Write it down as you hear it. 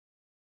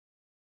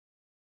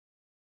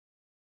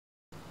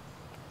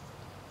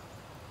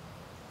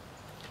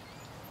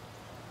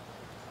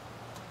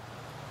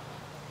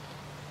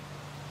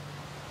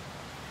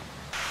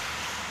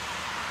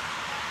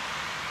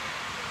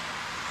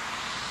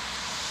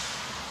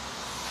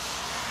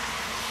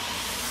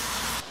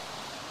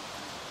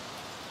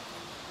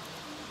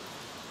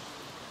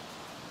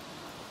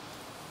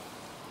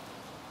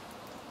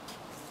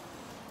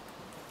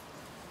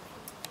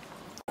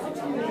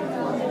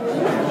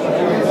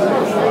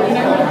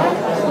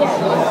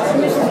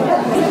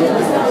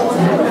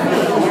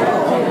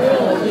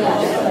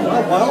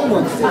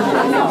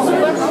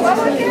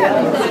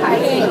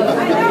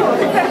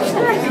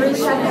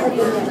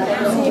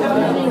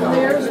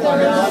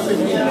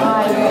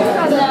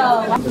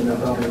And they're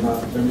probably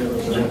not many of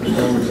us are going to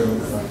go to,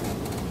 but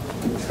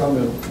it's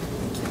coming.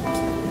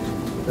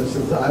 This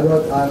is, I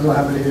don't know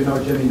how many of you know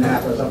Jimmy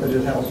Knapp. I was up at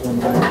his house one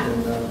night,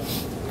 and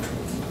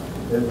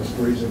it was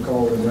freezing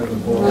cold, and Windham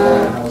blew out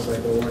the house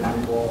like there weren't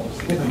any walls.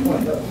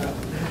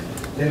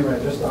 Anyway,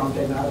 this song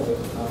came out of it.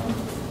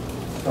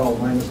 It's called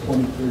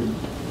 -23.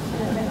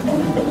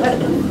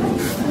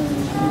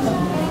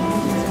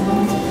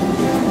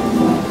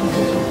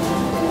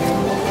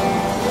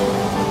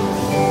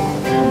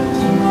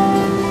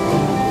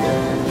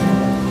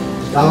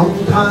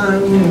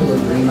 Sometimes we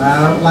dream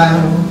out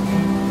loud,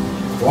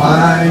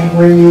 why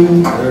we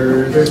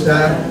further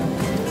sad.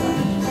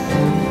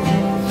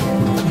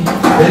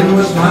 Then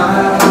we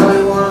smile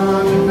at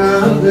one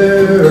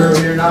another,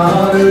 we're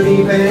not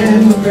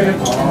leaving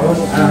Grandpa's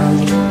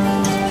house.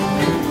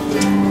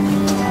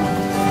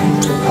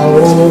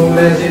 Cold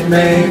as it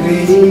may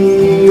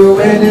be,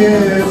 when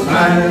it's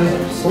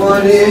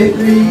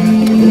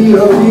 -23,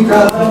 oh, we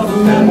got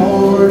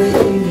memories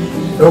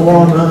to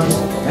warm us,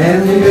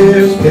 and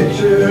there's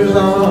pictures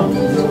on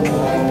the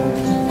wall.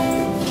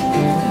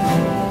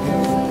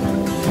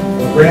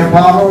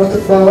 Grandpa's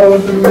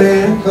above the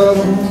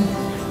mantle,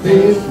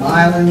 he's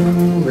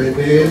smiling with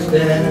his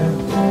dad.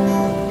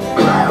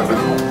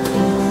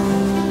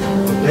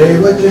 They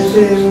were just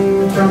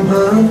in from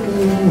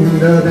hunting,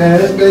 the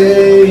best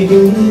day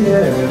he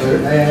ever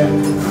had.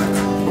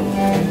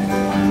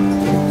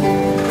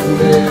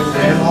 There's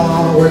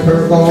Grandma with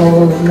her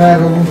gold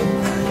medal,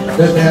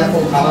 the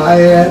devil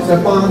high at the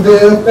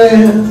Bonneville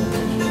Fair.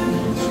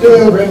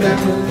 Still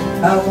remember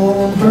how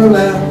warm her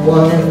lap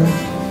was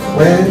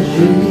when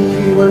she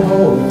would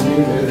hold me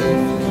there.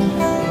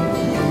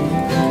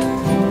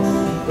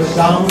 But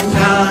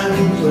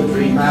sometimes we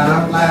dream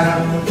out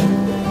loud,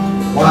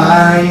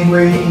 why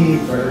we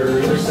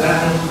further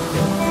south.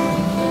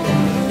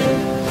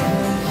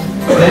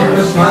 Then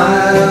we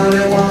smile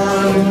at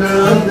one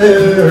another,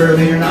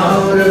 we're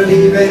not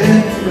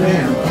leaving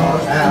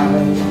Grandpa's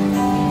house.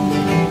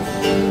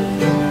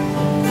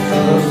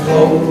 As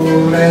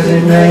cold as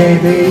it may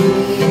be,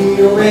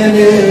 when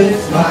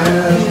it's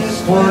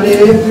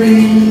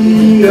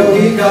 -23, oh,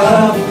 we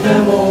got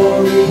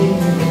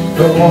memories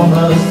to warm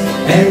us,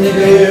 and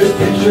there's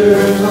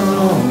pictures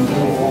on the wall.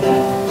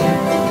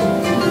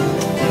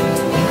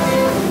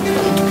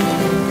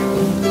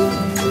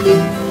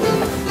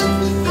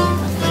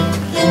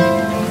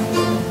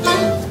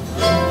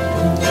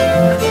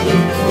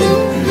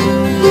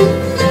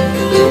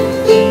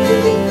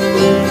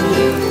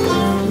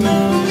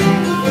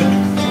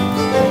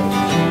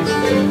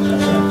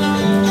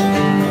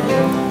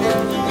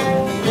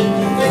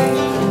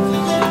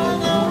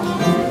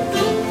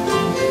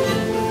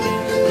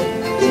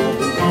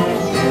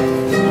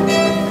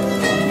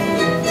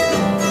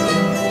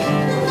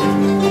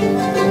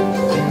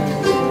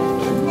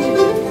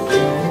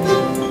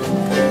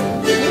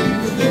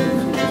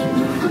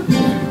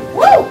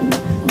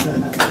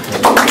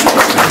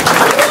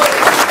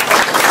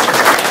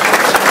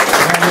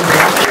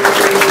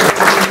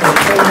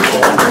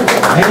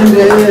 And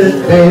it's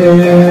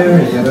there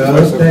in a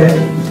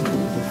state.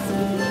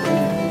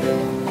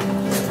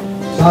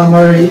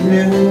 Summer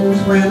evenings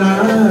when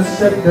I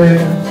sit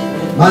there,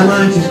 my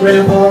mind sees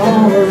Grandpa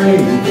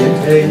raging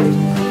hay.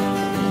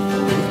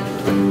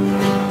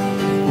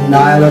 And I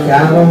look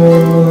out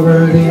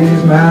over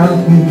these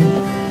mountains,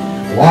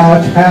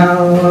 watch how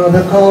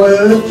the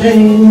colors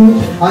change.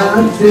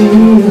 I've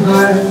seen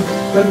high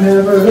but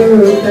never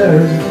better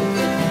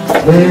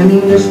when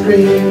the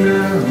stream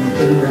round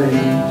the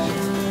range.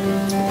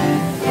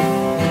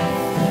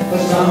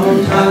 But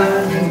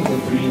sometimes we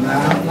dream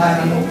out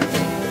loud,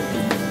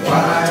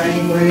 why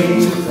we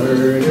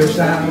further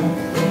south.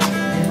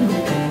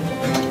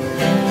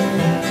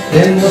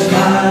 Then we'll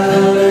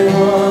smile at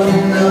one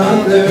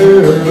another,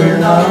 we're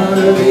not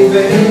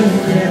leaving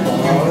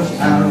Grandpa's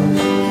house.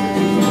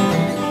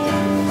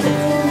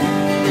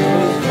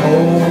 As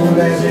cold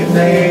as it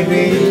may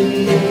be,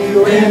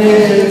 when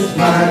it's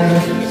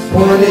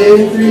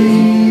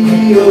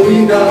 -23, oh, we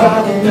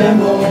got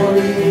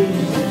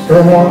memories to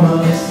warm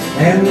us,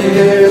 and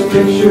there's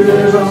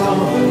pictures on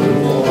the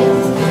wall.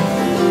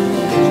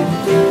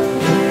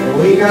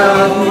 We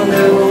got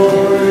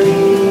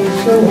memories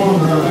to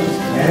warm us,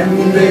 and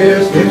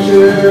there's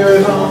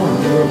pictures on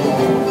the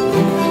wall.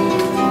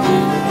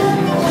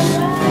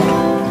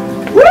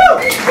 Woo!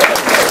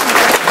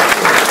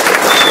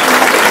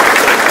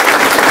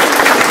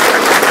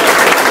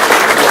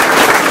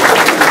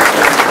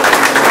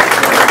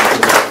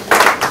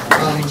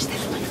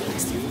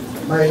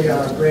 My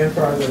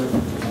grandfather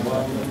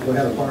we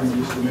had a farm that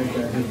used to make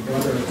that. His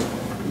brother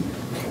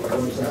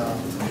was a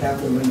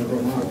captain in the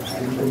Vermont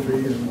infantry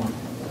in the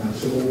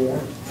Civil War.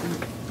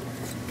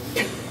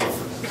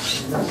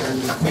 And that's how he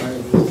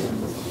retired.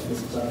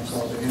 It's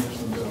called the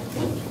Andersonville.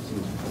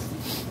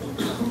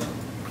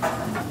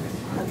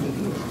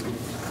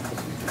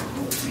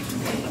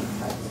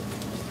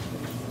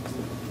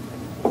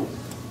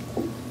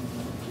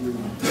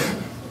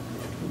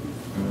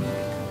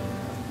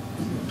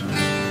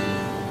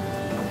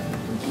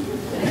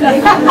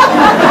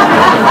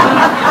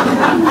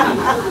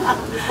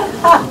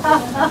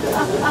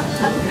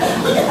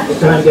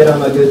 Trying to get on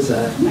my good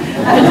side.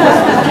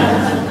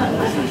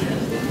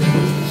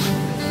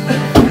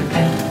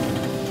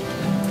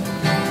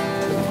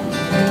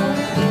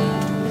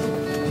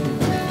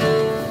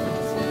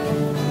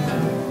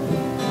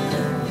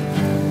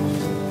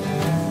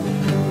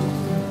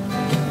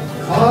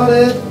 Caught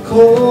at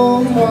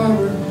Cold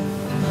Harbor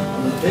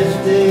on the 5th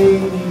day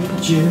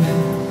of June.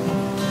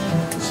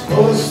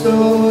 Supposed to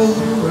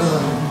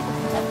overrun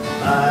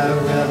by a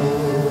rebel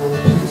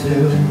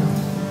platoon.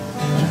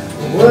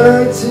 The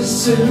words he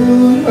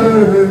soon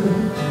heard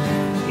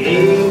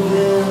gave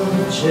him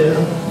a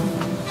chill.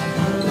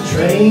 The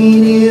train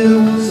he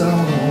was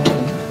on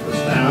was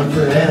bound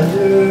for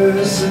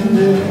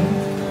Andersonville.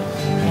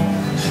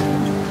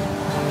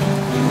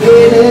 He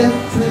made it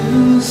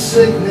through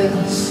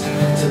sickness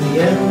to the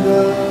end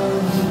of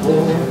the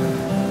war,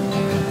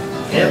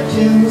 kept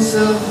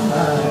himself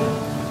alive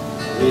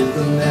with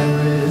the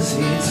memories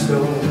he'd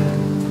stored.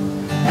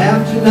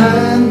 After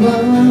 9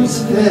 months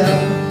of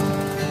hell,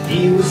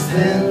 he was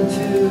thin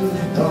to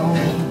the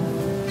bone.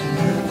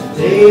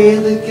 The day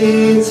the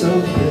gates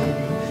opened,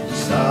 he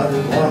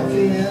started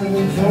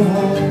walking from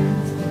home.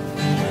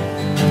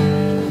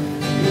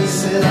 He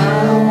said, I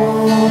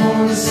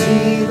want to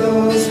see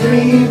those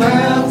green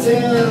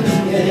mountains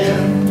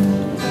again.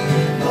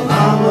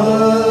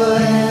 Mama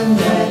and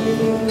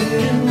Daddy,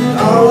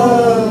 all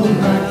of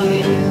my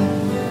kin,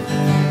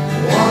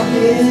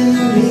 walking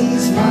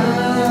these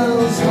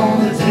miles,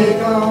 gonna take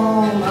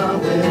all my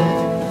will,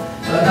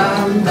 but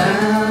I'm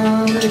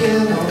bound to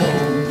get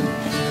home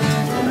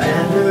from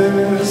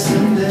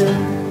Andersonville.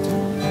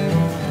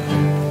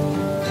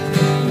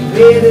 We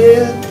made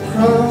it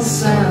across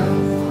south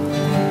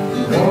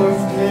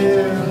North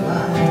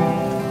Carolina,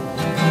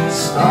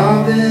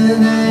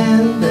 starving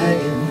and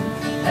begging,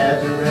 had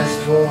to rest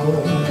for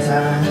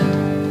time.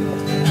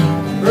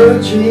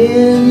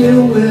 Virginia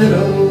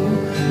widow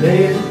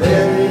laid a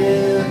bed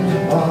in the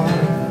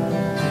barn.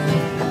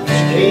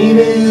 She came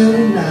in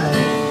the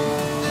night,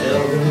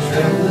 held him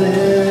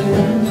trembling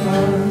in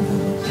arms.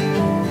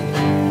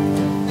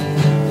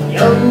 The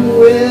young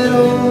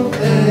widow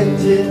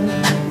begged him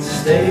to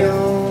stay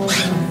on the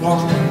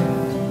farm,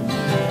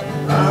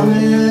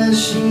 promised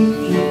she'd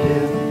keep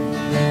him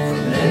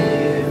from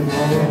any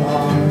more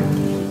harm.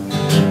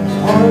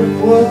 Heart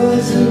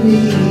was in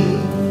need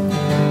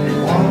and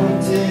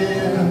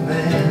wanted a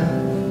man.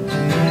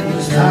 He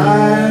was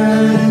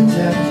tired and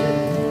tempted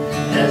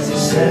as he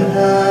set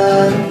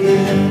out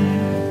again.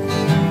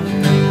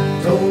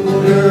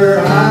 Told her,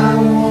 I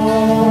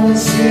want to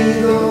see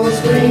those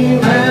green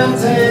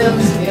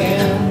mountains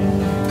again.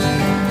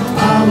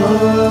 Mama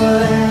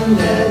and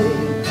Daddy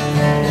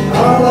and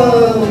all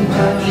of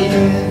my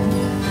kin,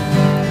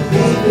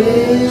 deep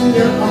in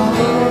your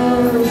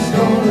arms,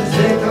 gonna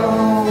take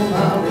all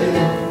my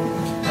will,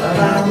 but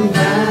I'm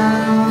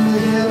bound to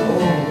get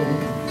home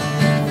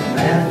from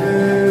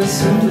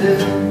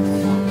Andersonville.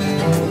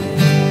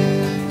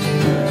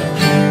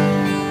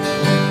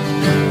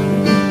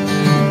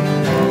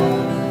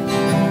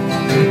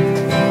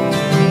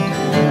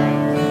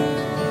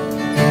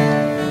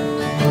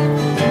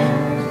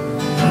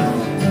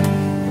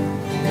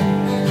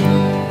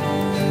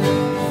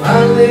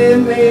 Finally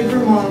made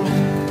Vermont,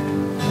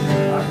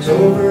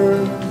 October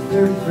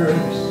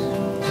 31st.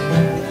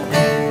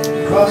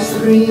 Across the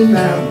Green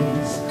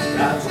Mountains,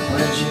 got to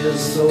quench his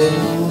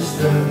soul's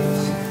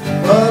thirst.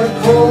 But a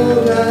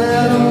cold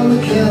night on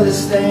the Kelly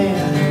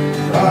stand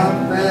brought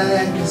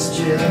back his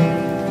chill.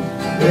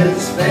 With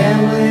his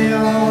family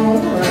all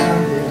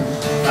around him,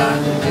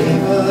 finally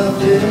gave up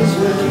his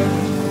will.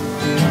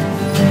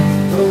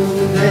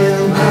 Told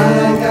them, I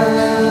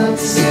got to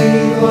see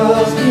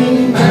those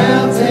Green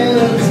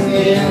Mountains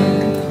again.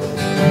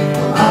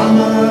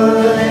 Mama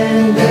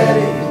and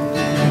Daddy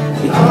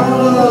and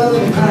all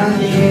of my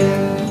kin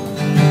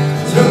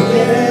took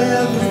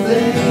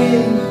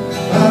everything,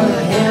 but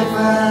I can't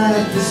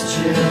fight this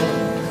chill.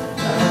 I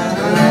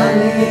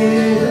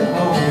made it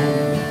home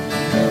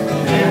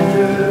from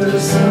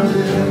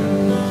Andersonville.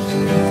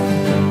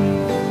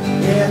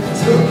 Yeah, I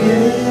took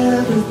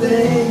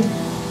everything,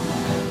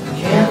 I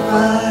can't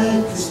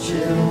fight this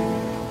chill,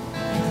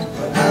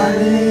 but I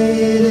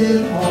made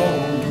it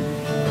home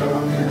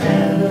from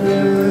Andersonville.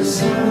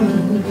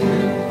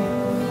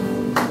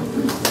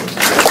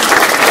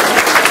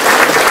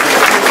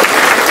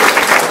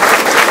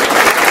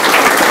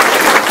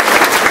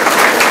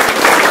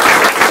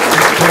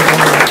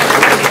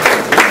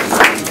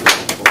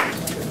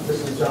 This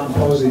is John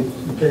Posey,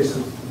 in case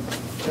of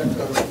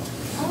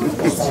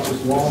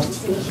office wall.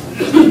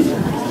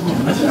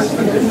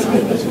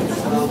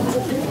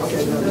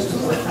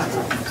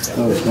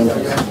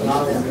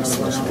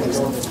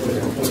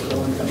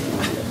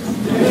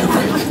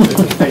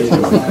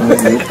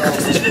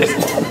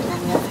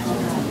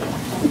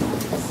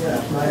 Yeah,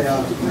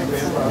 my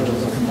grandfather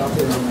was a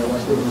conductor on the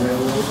West River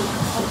Railroad,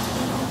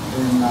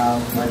 and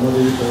my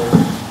mother used to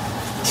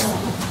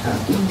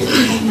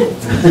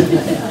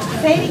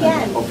Say it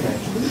again.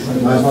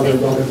 My mother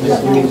was over to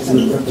school,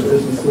 she went to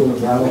business school in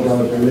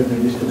Brattleboro, they lived in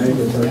East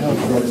Jamaica, so she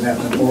wrote in that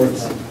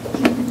reports.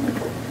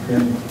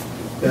 And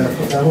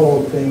that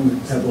whole thing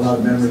has a lot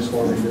of memories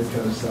for me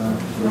because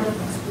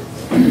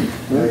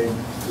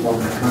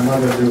my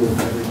mother knew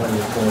everybody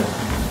was there.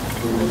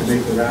 We used to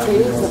make the round, you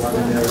know,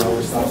 running there, I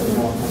always stopped at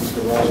home,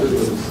 Mr. Ross, who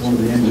was one of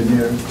the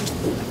engineers.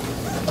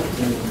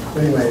 And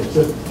anyway, it's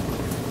just,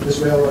 this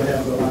railroad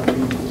has a lot of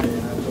meaning to me,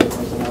 and I'm sure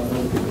there's a lot of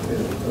other people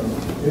there. So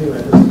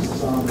anyway, this is the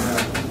song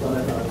what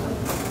I thought.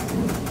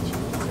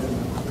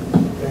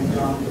 Thank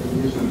John for the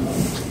use of the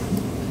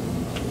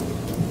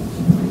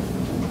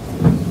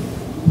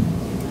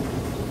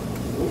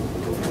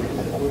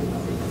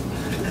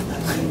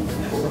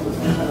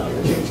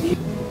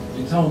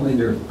You tell me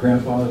their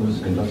grandfather was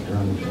a conductor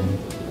on the train.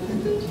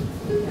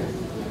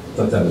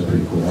 Thought that was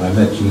pretty cool. When I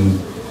met Gene,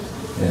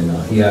 and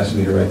he asked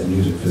me to write the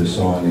music for the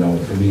song, you know,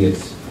 for me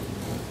it's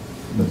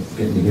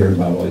getting to hear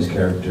about all these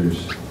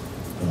characters.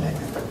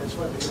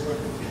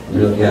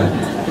 Really, yeah,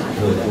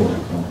 really cool.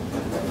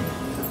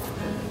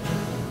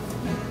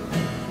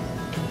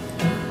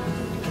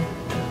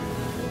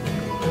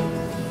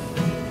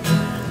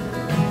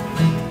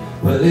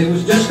 Well, it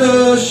was just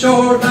a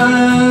short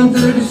line,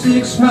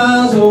 36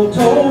 miles all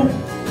told.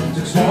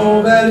 Took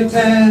small valley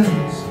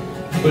towns,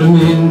 put them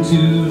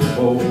into the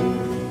fold.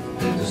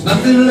 There's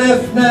nothing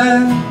left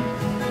now,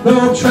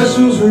 no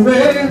trestles or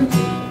rails.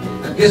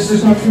 I guess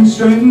there's nothing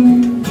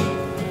strange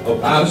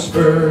about a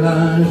spur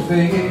line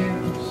affairs.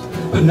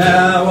 But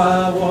now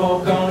I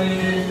walk on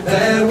it,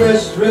 that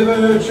West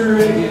River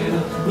Trail.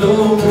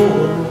 No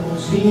more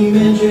steam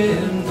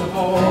engines to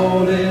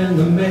haul in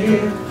the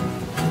mail.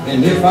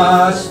 And if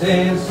I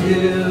stand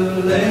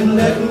still and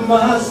let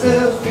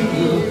myself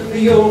feel,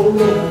 the old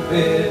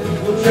roadbed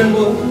will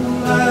tremble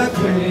like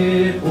when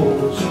it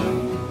was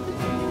new.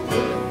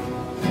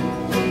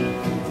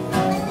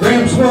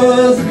 Gramps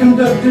was the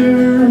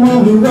conductor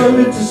on the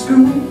road to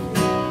school.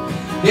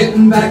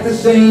 Getting back the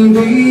same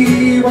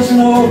day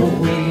wasn't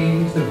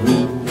always the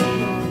rule.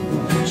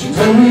 She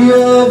told me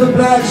of the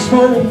black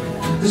smoke,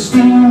 the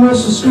steam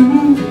whistle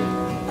school.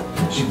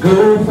 She'd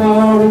go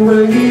far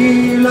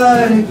away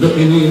like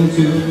looking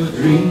into a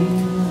dream.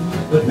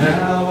 But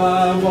now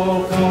I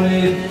walk on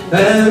it,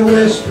 that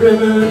West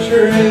River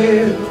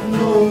Trail.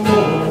 No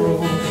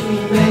more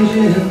steam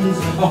engines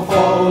are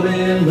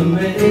hauling the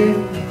mail.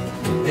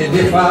 And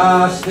if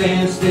I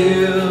stand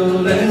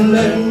still and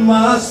let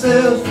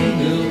myself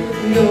feel,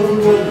 the old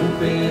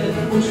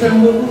roadbed will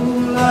tremble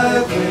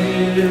like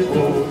when it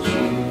was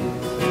you.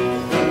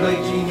 Play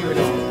Gene, here we go.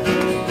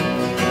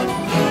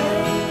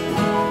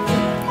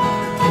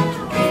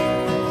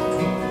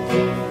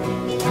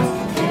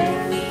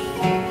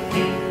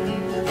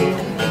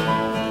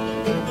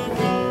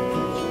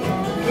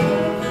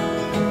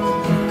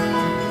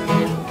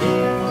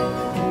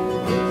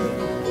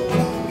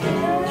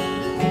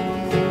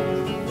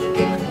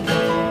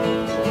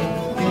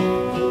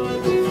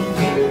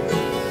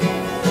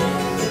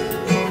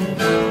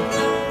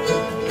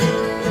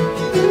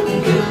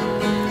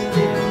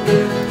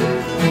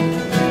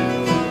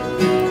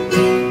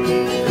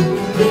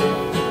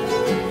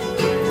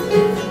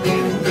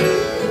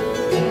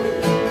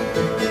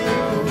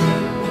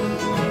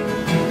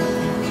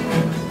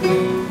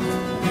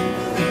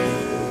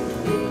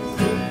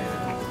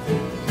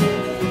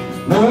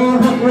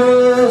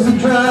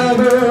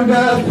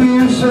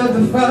 At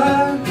the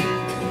fire,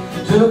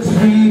 took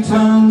 3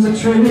 tons of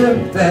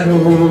trip, that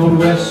old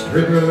West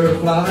River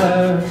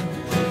flyer,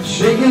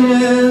 shaking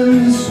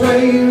and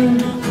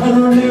swaying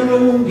on a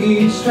narrow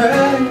gauge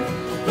track.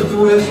 But the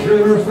West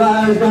River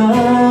flyer's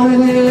gone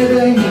and it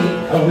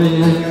ain't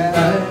coming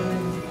back.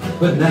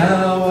 But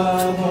now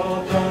I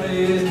walk on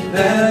it,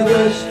 that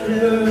West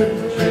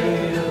River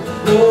trail.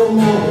 No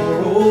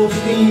more old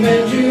steam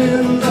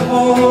engines are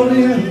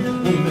hauling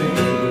the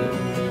mail.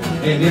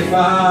 And if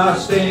I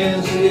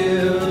stand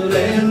still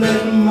and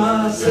let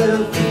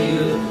myself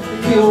feel,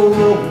 the old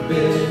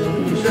roadbed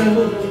will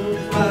tremble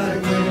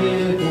like when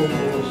it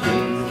was you.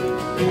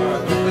 All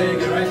right, we'll play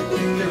again, right?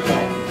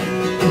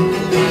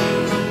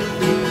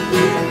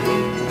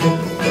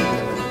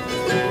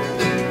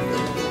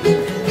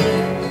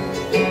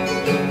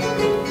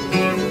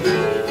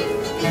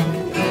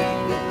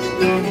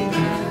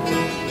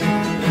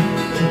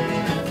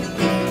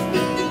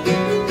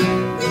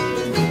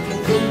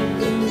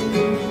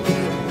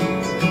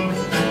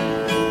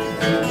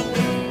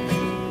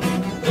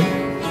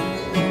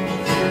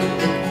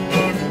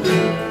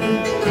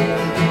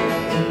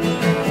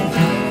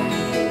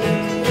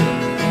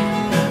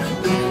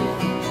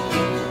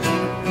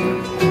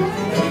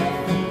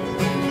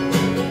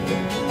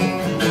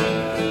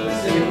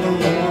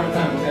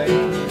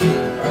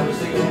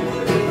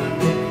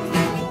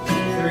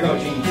 Here we go.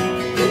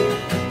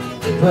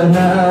 But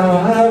now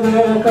I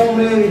walk on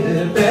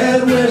it,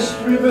 that West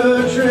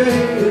River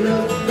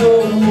Trail. No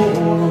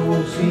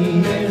more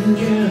steam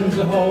engines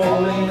are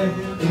hauling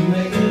the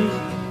mail.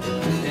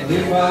 And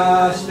if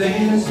I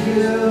stand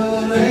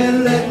still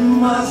and let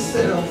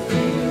myself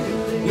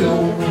feel,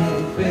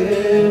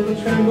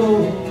 and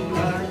roll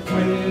like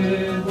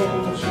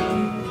railroad sheep.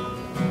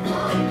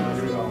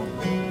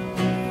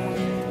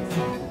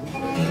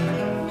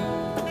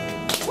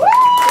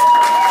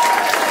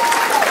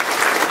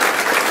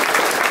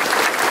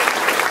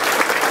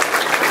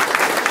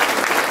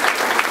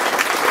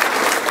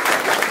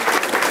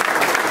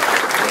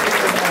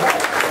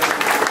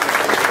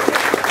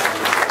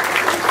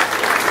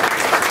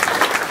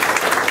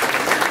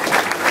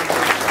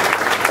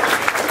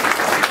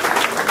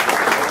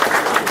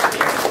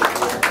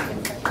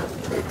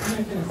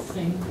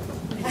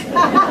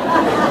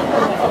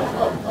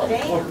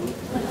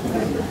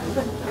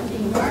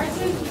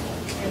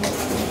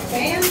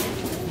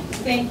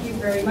 Thank you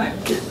very much.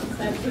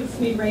 That puts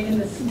me right in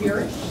the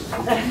spirit.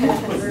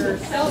 We're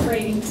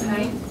celebrating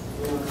tonight.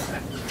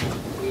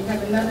 We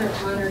have another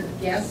honored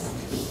guest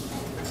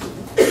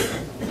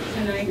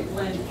tonight,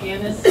 Glenn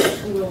Annis,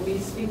 who will be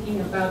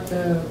speaking about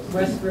the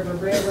West River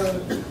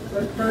Railroad.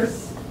 But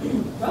first,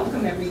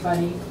 welcome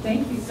everybody.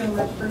 Thank you so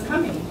much for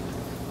coming.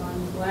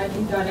 I'm glad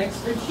you got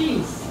extra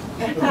cheese.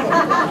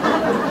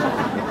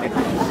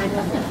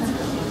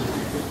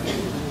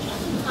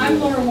 I'm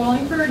Laura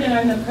Wallingford, and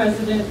I'm the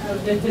president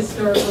of the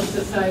Historical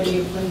Society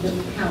of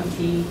Windham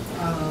County.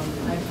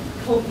 I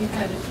hope you've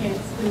had a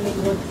chance to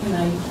mingle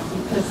tonight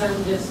because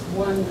I'm just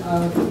one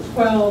of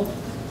 12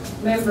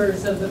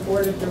 members of the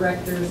board of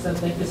directors of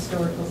the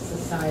Historical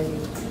Society.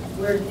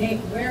 We're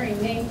wearing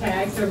name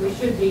tags, or we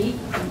should be,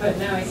 but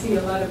now I see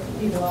a lot of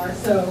people are,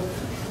 so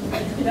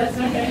that's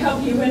not going to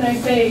help you when I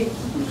say,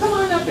 come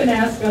on up and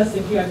ask us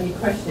if you have any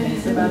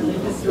questions about the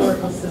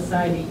Historical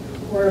Society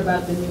or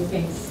about the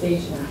Newfane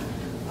station.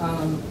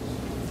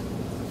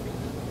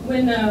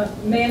 When the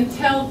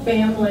Mantell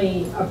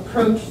family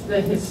approached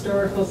the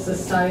Historical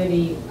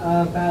Society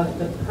about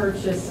the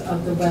purchase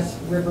of the West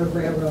River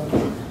Railroad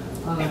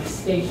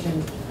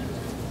station,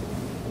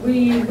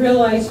 we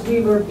realized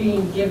we were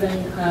being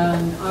given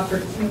an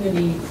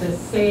opportunity to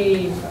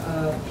save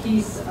a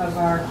piece of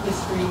our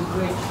history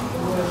which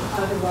would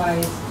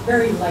otherwise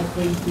very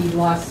likely be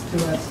lost to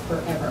us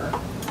forever.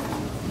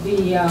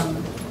 The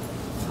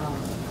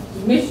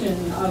mission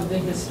of the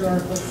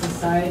Historical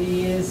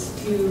Society is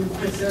to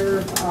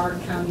preserve our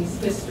county's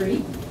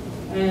history,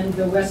 and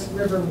the West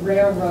River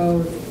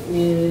Railroad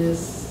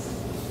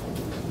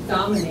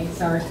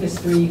dominates our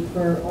history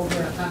for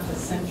over half a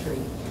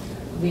century.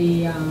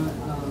 The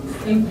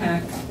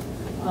impact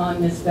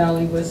on this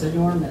valley was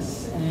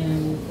enormous,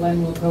 and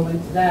Glenn will go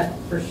into that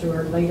for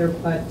sure later,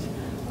 but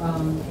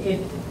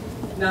it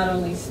not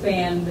only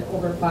spanned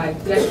over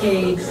 5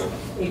 decades,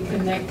 it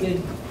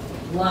connected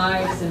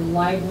lives and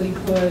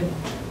livelihood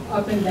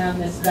up and down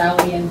this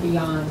valley and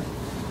beyond.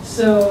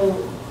 So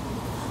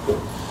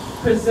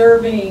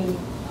purchasing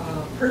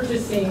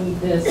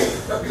this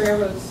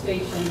railroad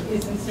station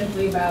isn't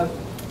simply about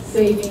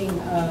saving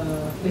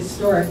a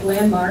historic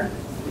landmark.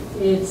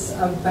 It's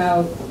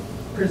about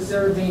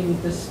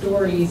preserving the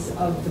stories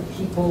of the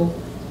people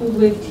who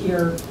lived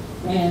here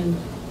and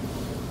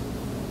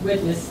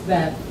witnessed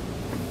that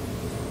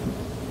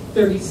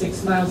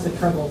 36 miles of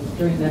trouble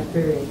during that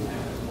period.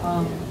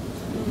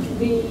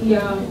 The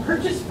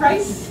purchase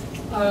price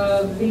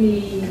of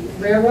the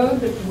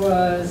railroad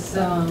was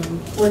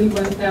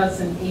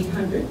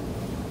 $41,800.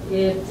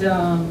 It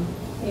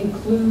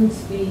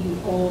includes the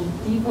old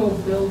depot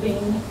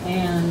building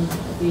and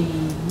the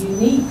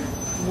unique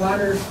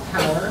water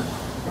tower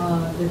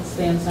that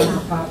stands on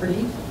the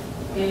property,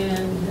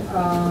 and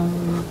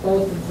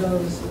both of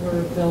those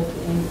were built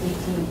in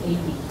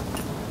 1880.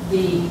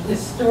 The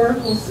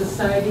Historical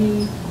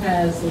Society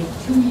has a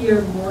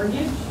 2-year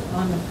mortgage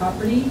on the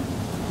property,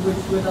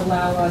 which would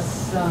allow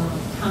us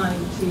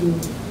time to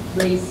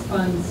raise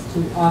funds to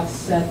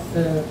offset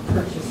the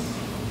purchase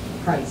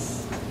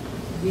price.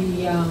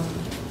 The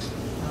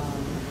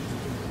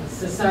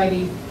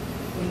Society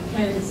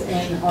intends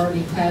and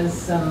already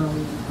has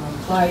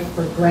applied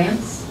for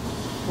grants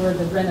for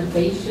the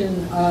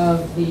renovation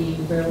of the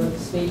railroad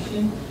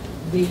station.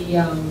 The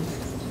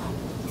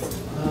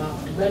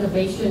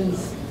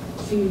renovations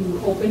to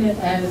open it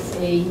as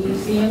a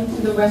museum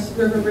to the West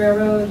River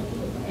Railroad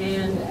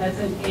and as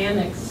an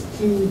annex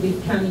to the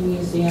county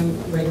museum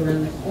right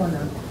around the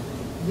corner.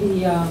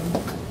 The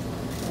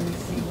let me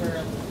see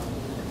where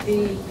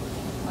the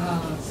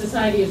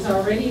society has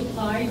already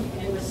applied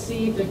and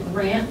received a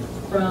grant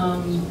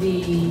from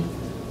the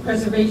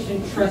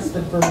Preservation Trust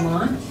of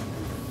Vermont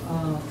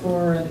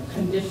for a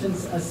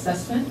conditions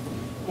assessment,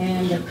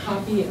 and a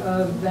copy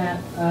of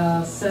that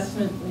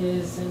assessment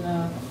is in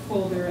a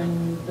folder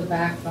in the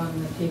back on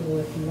the table.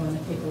 If you want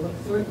to take a look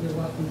through it, you're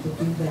welcome to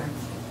do that.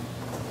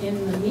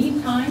 In the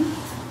meantime,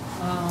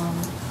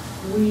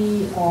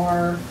 we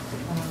are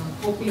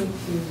hoping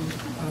to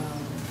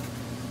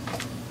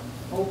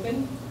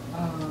open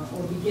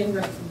or begin,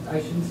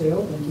 I shouldn't say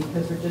open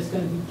because we're just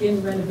going to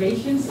begin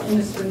renovations in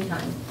the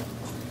springtime.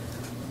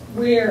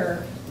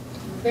 We're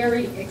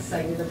very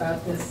excited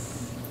about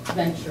this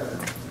venture,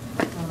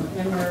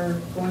 and we're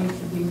going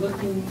to be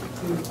looking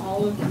to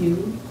all of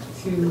you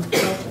to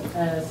help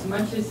as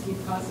much as you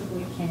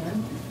possibly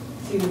can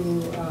to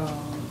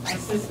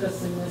assist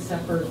us in this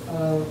effort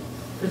of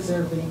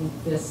preserving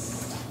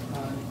this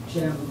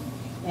gem.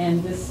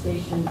 And this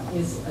station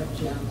is a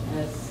gem,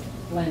 as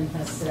Glenn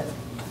has said.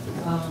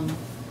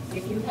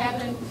 If you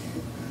haven't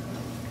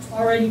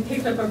already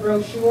picked up a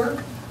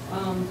brochure,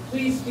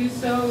 please do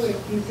so.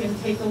 If you can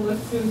take a look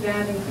through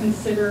that and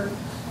consider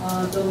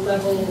the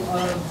level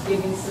of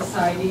giving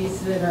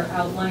societies that are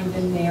outlined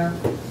in there.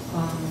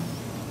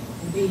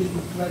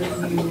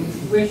 Whether you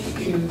wish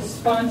to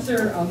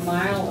sponsor a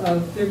mile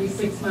of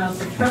 36 Miles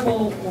of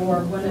Trouble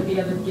or one of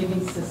the other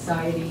giving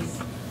societies,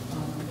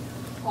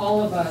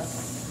 all of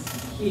us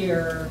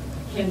here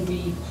can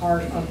be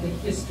part of the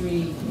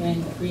history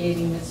in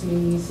creating this new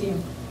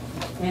museum.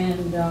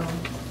 And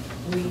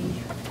we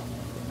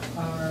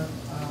are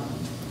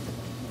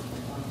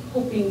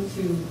hoping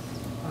to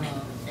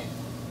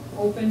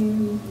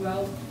open,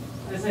 well,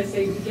 as I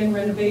say, begin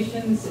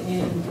renovations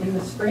in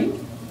the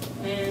spring.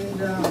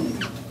 And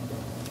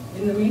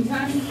in the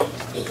meantime,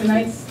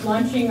 tonight's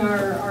launching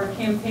our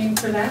campaign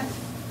for that.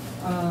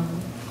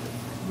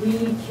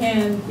 We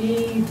can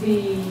be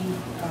the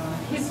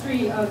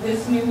history of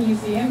this new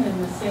museum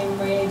in the same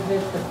way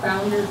that the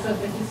founders of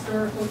the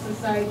Historical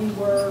Society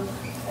were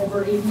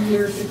over 80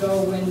 years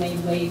ago when they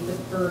laid the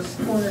first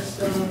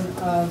cornerstone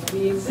of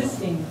the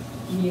existing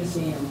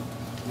museum.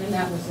 And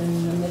that was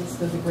in the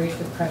midst of the Great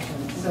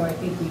Depression. So I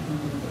think we can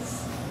do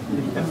this.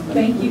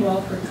 Thank you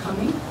all for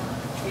coming.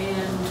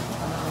 And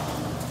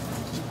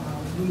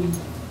we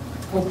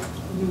hope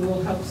you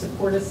will help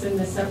support us in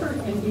this effort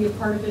and be a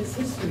part of its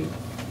history.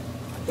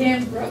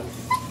 Dan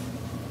Brooks,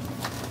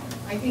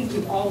 I think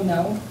you all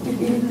know,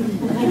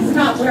 he's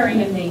not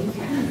wearing a name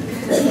tag.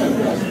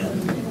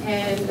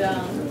 And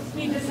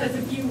he just has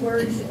a few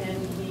words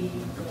and he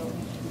will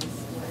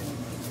introduce Glenn.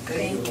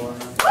 Thank you.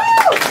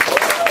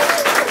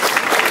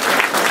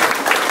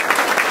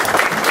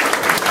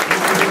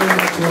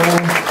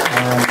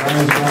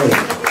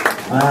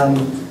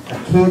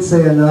 I can't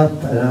say enough,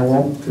 and I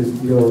won't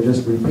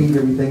just repeat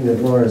everything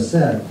that Laura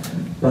said,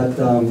 but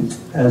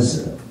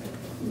as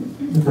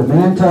the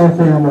Mantel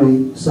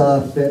family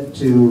saw fit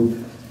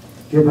to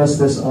give us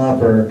this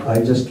offer,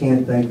 I just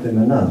can't thank them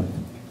enough.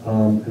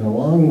 And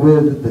along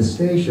with the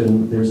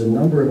station, there's a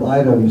number of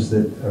items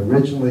that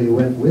originally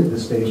went with the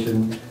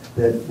station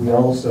that we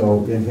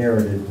also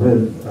inherited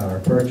with our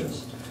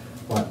purchase.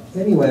 But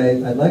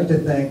anyway, I'd like to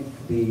thank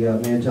the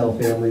Mantel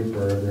family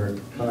for their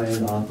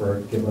kind offer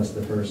to give us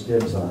the first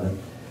dibs on it.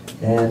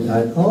 And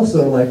I'd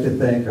also like to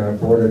thank our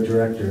board of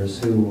directors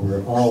who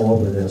were all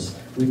over this.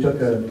 We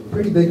took a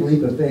pretty big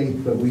leap of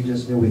faith, but we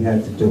just knew we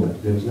had to do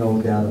it. There's no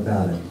doubt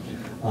about it.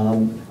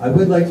 I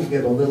would like to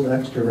give a little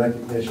extra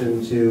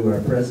recognition to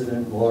our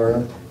president,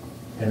 Laura,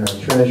 and our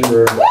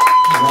treasurer,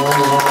 Laura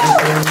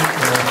Robinson,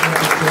 and our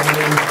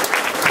secretary,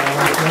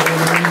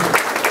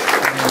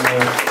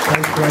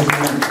 vice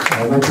president,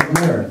 Richard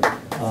Merritt.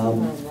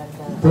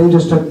 They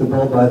just took the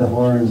bull by the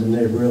horns, and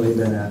they've really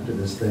been after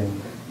this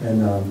thing.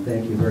 And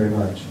thank you very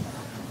much.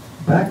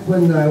 Back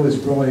when I was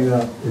growing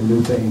up in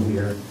Newfane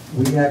here,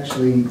 we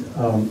actually,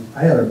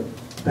 I had a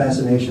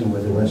fascination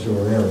with the West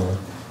River Railroad.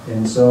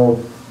 And so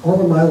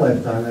over my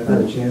lifetime, I've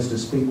had a chance to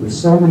speak with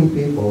so many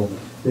people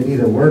that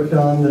either worked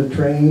on the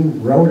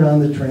train, rode on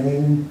the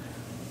train,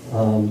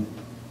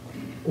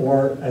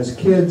 or as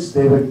kids,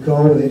 they would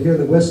go, they'd hear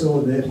the whistle,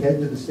 and they'd head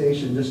to the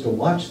station just to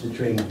watch the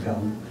train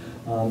come.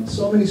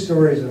 So many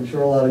stories, I'm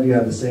sure a lot of you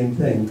have the same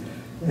thing.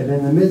 And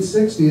in the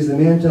mid-60s, the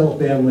Mantel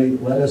family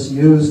let us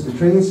use the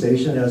train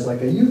station as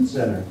like a youth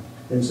center.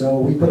 And so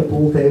we put a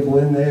pool table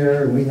in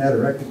there, and we had a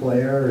record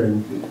player,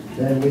 and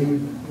then we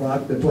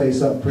rocked the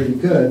place up pretty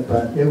good.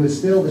 But it was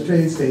still the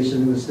train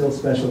station, it was still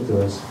special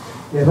to us.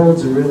 It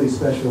holds a really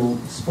special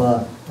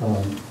spot,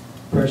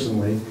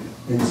 personally.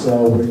 And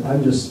so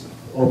I'm just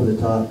over the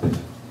top.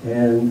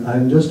 And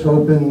I'm just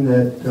hoping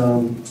that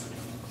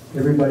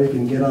everybody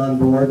can get on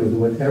board with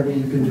whatever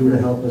you can do to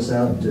help us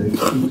out to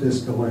keep this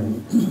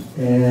going.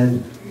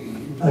 And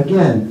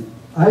again,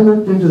 I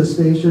looked into the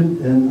station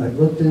and I've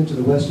looked into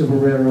the West River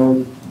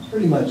Railroad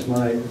pretty much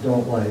my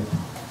adult life.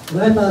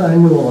 And I thought I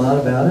knew a lot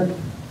about it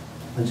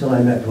until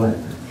I met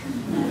Glenn.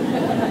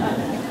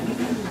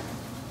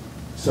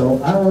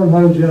 So I won't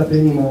hold you up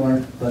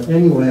anymore, but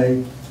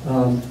anyway,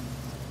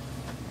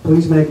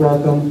 please make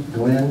welcome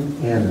Glenn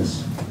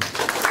Annis.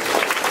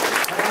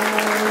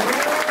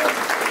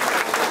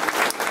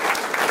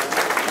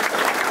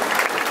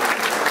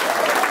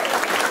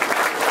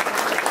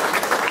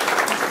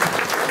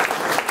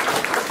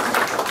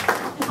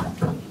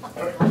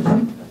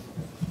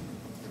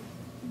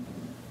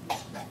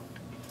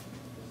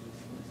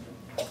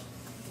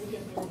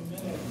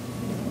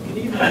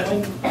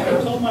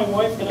 I told my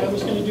wife that I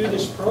was going to do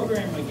this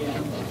program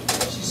again.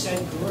 She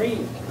said, great,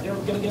 they're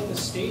going to get the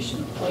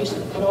station, a place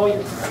to put all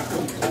your crap.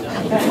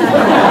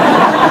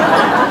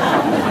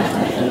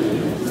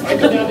 I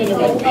go down into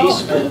my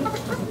basement.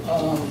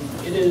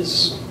 It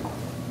is,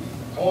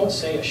 I won't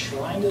say a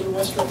shrine to the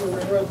West River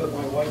Railroad, but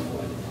my wife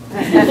would.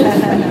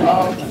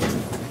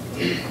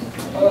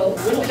 A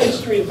little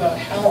history about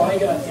how I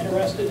got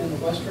interested in the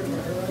West River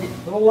Railroad.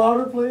 A little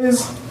louder,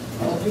 please.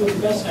 I'll do it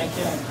the best I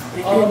can.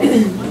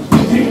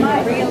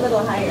 Bring it a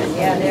little higher.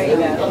 Yeah, there you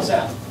go. How's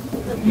that?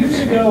 Years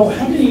ago,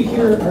 how many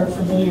here are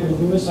familiar with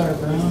Louis R.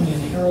 Brown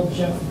and Harold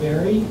Jeff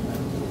Berry?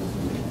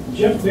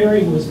 Jeff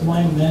Berry was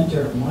my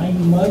mentor. My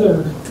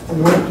mother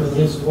worked with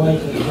his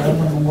wife at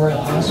Windham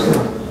Memorial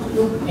Hospital,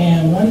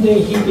 and one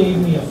day he gave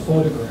me a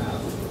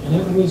photograph, and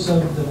it was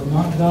of the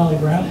Vermont Valley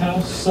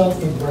Roundhouse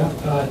south of,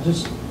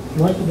 just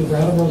north of the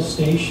Brattleboro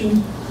Station,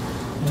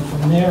 and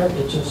from there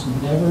it just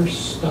never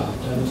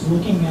stopped. I was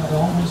looking at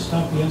all my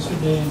stuff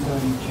yesterday and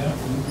going, Jeff,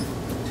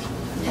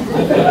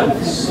 I've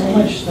got so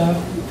much stuff,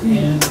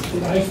 and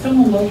I fell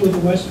in love with the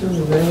West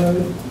River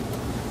Railroad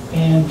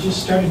and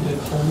just started to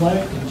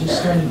collect and just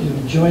started to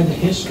enjoy the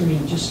history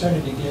and just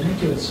started to get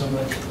into it so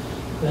much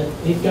that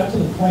it got to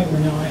the point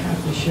where now I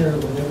have to share it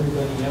with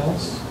everybody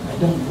else. I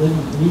don't live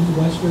and breathe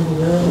the West River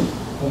Railroad,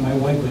 but my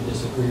wife would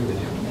disagree with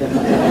you.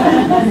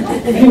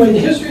 Anyway, the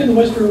history of the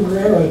West River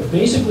Railroad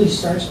basically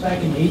starts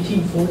back in the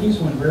 1840s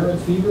when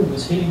railroad fever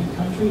was hitting the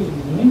country,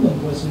 and New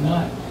England was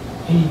not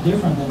any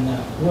different than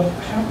that. What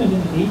happened in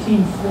the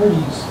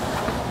 1840s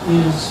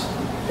is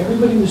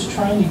everybody was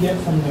trying to get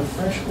from the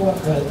freshwater,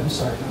 the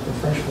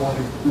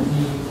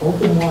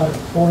open water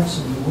ports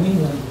in New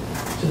England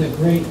to the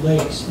Great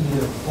Lakes,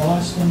 either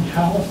Boston,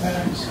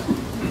 Halifax,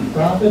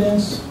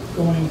 Providence,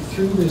 going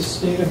through the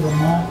state of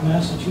Vermont,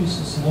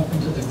 Massachusetts, and up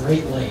into the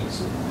Great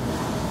Lakes.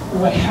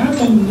 What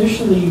happened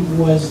initially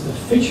was the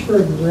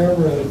Fitchburg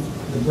Railroad,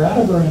 the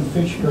Brattleboro and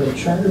Fitchburg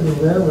chartered the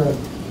railroad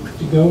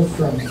to go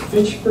from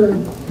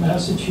Fitchburg,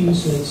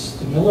 Massachusetts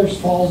to Miller's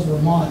Falls,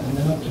 Vermont, and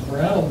then up to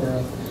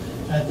Brattleboro.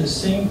 At the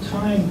same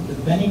time, the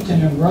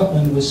Bennington and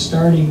Rutland was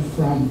starting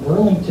from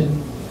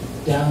Burlington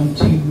down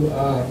to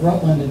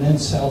Rutland and then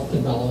south to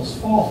Bellows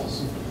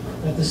Falls.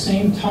 At the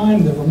same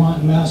time, the Vermont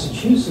and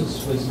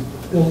Massachusetts was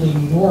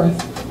building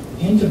north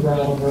into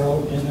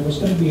Brattleboro, and there was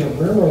going to be a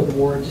railroad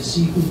war to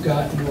see who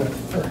got north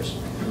first.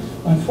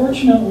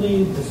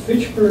 Unfortunately, the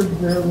Fitchburg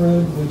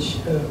Railroad,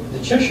 the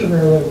Cheshire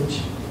Railroad,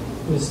 which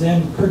was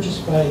then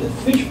purchased by the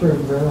Fitchburg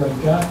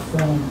Railroad, got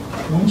from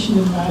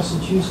Winchendon,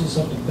 Massachusetts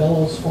up to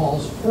Bellows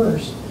Falls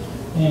first,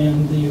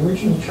 and the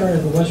original charter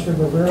of the West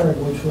River Railroad,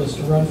 which was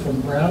to run from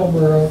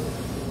Brattleboro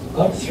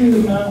up through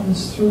the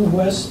mountains, through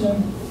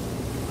Weston,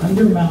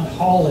 under Mount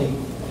Holly,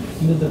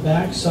 into the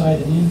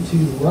backside and into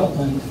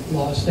Rutland,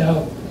 lost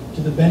out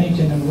to the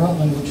Bennington and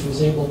Rutland, which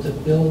was able to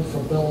build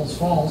from Bellows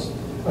Falls,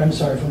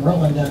 from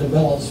Rutland down to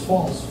Bellows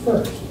Falls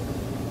first.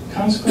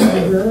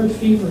 Consequently, railroad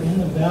fever in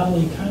the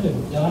valley kind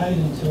of died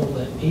until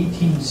the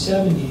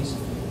 1870s,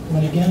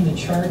 when again the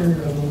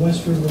charter of the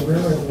West River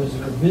Railroad was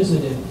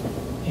revisited,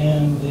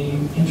 and the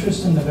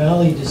interest in the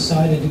valley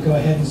decided to go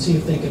ahead and see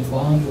if they could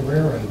bond the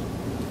railroad.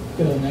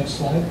 Go to the next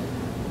slide.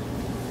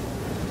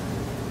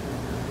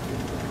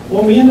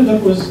 What we ended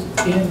up was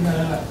in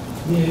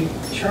the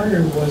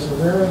charter was a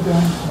railroad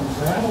going from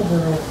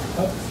Brattleboro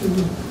up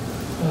through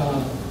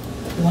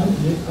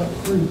London, up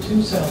through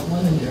to South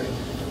Londonderry,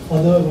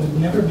 although it would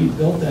never be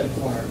built that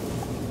far.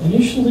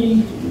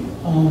 Initially,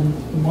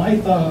 my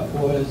thought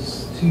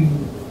was to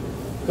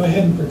go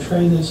ahead and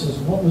portray this as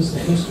what was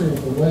the history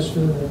of the West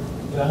River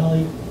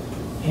Valley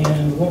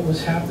and what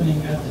was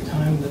happening at the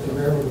time that the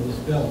railroad was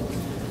built.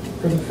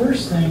 For the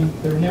first thing,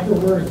 there never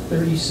were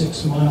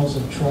 36 miles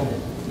of trouble.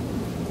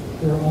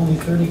 There were only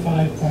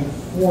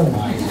 35.4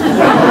 miles.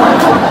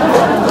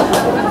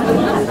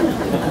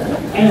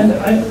 And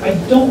I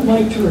don't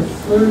like to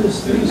refer to this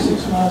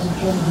 36 miles of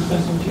trouble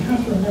because what you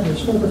have to remember is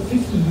for over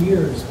 50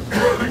 years,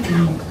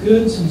 the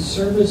goods and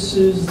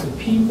services, the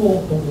people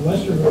of the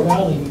West River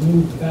Valley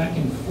moved back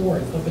and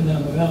forth, up and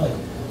down the valley,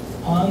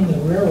 on the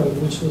railroad,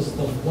 which was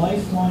the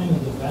lifeline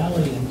of the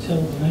valley until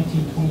the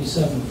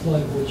 1927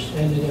 flood, which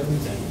ended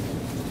everything.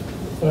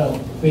 Well,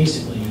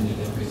 basically ended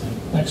everything.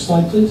 Next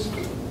slide, please.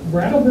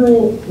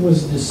 Brattleboro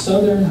was the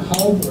southern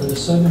hub or the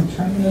southern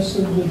terminus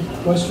of the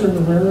West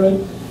River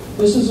Railroad.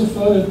 This is a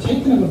photo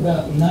taken of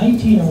about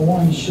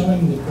 1901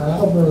 showing the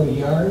Brattleboro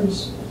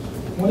yards.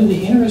 One of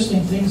the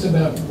interesting things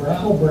about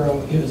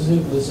Brattleboro is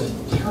it was a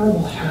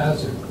terrible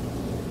hazard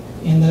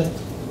in that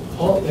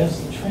as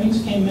the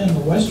trains came in,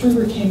 the West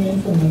River came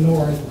in from the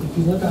north. If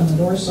you look on the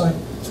north side,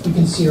 you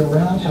can see a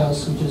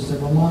roundhouse, which is the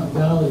Vermont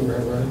Valley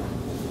Railroad.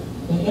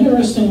 And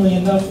interestingly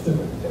enough,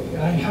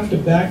 I have to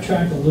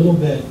backtrack a little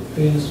bit,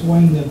 is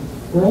when the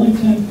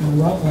Burlington and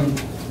Rutland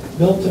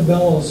built to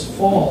Bellows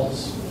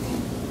Falls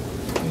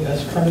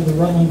as part of the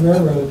Rutland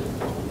Railroad,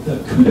 the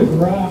coup de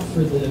grace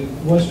for the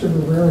West River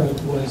Railroad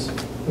was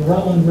the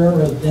Rutland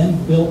Railroad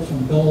then built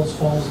from Bellows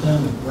Falls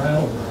down to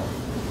Brattleboro,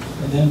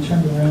 and then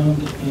turned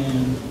around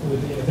and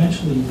would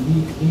eventually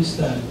lease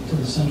that to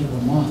the central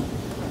Vermont.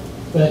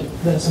 But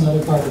that's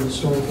another part of the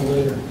story for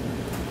later.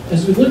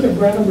 As we look at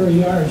Brattleboro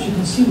Yards, you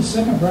can see the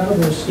second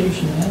Brattleboro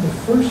station and the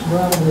first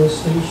Brattleboro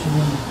station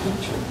in the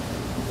picture.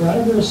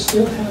 Brattleboro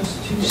still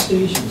has two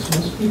stations.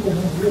 Most people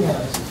don't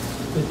realize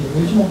that the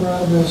original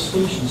Brattleboro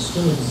station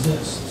still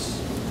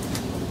exists.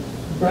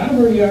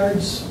 Brattleboro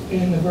Yards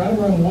in the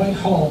Brattleboro and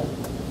Whitehall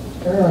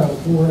era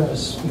were a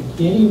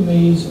spaghetti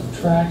maze of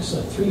tracks,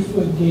 a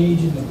 3-foot gauge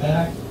in the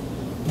back,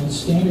 and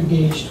standard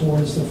gauge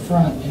towards the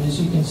front. And as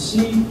you can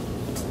see,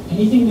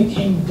 anything that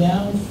came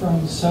down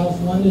from South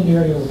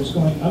Londonderry or was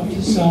going up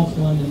to South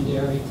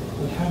Londonderry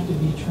would have to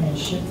be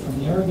transshipped from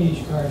narrow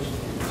gauge cars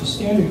to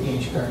standard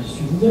gauge cars.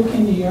 If you look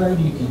in the yard,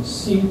 you can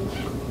see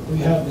we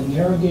have the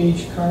narrow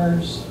gauge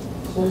cars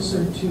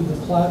closer to the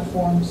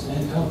platforms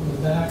and out in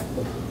the back,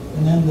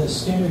 and then the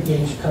standard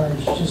gauge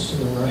cars just to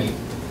the right.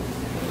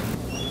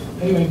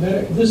 Anyway,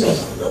 this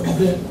is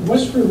the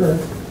West River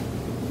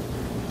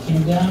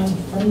came down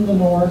from the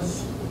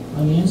north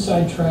on the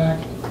inside track,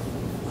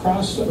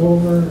 crossed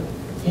over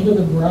into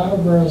the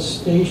Brattleboro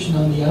station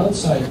on the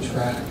outside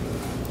track,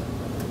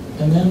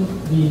 and then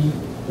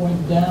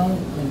went down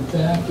and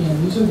back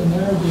in. These are the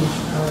narrow gauge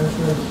cars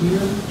right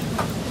here.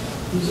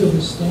 These are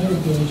the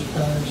standard gauge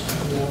cars to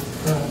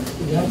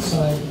the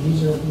outside.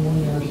 These are more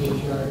narrow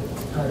gauge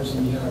cars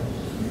in the yard.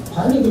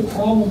 Part of the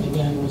problem,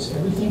 again, was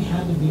everything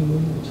had to be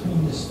moved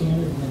between the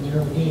standard and the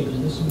narrow gauge,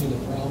 and this would be the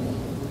problem.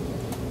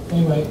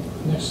 Anyway,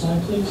 next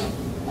slide, please.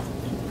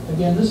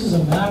 Again, this is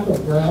a map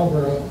of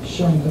Brattleboro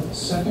showing the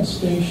second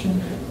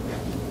station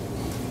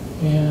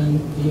and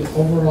the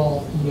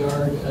overall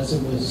yard as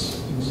it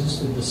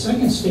existed. The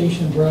second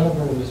station in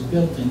Brattleboro was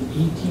built in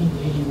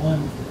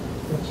 1881,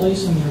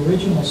 replacing the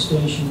original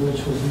station,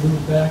 which was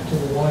moved back to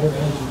the water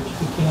edge, which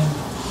became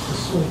the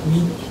Swift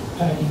meat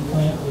packing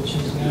plant, which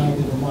is now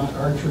the Vermont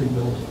Archery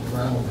Building in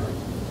Brattleboro.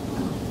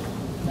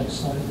 Next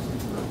slide.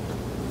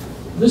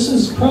 This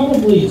is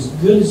probably as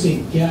good as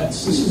it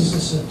gets. This is the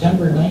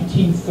September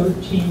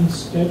 1913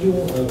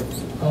 schedule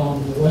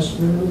of the West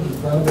River,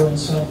 Brattleboro and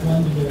South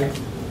Londonderry,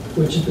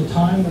 which at the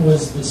time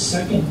was the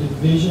second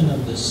division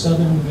of the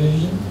Southern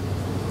Division.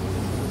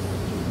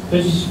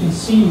 As you can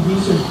see,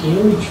 these are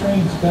daily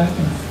trains back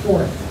and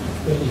forth,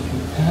 but if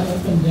you add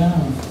up and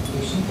down,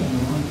 there's something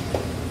wrong.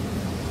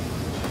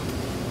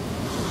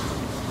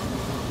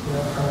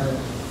 There are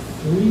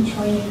 3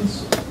 trains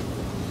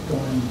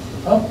going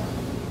up,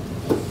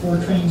 4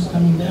 trains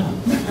coming down.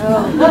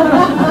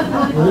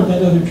 Where did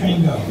that other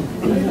train go?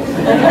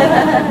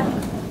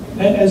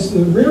 And as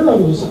the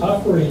railroad was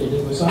operated,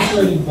 it was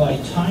operated by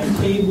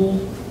timetable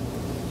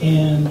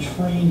and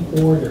train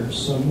orders.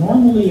 So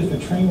normally if a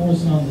train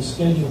wasn't on the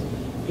schedule,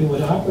 it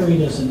would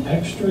operate as an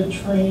extra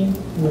train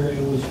where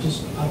it was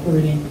just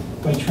operating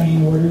by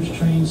train orders.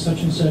 Train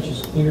such and such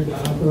is cleared to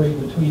operate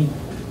between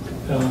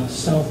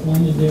South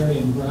Londonderry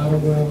and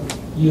Brattleboro,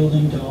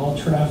 yielding to all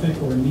traffic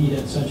or meet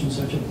at such and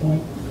such a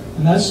point.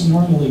 And that's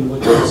normally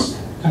what this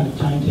kind of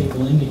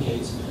timetable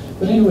indicates.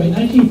 But anyway,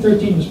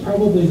 1913 was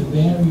probably the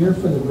banner year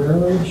for the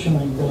railroad,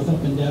 showing both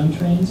up and down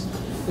trains.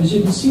 As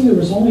you can see, there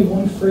was only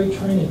 1 freight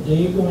train a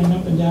day going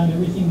up and down.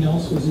 Everything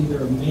else was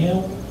either a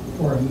mail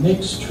or a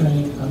mixed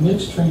train. I'm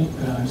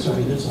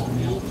sorry, that's all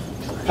mail.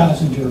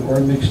 Passenger or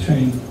a mixed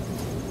train.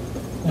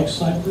 Next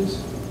slide, please.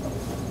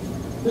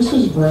 This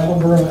was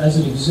Brattleboro as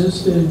it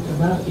existed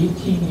about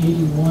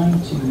 1881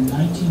 to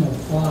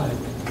 1905.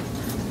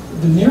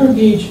 The narrow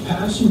gauge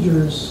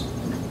passengers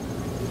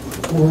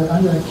were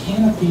under a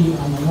canopy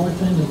on the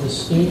north end of the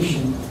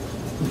station.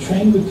 The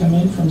train would come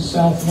in from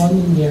South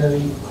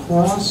Londonderry,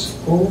 cross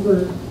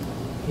over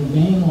the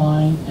main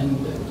line, and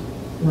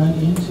run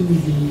into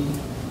the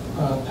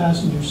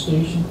passenger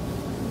station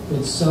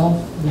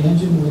itself. The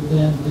engine would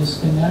then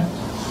disconnect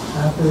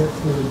after it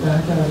would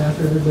back out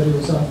after everybody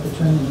was off the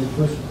train, and they'd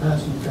push the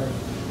passenger car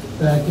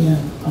back in.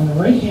 On the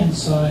right-hand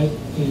side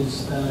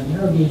is a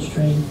narrow gauge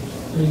train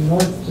heading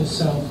north to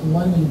South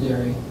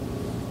Londonderry.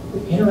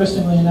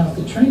 Interestingly enough,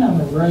 the train on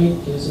the right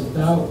is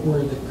about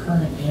where the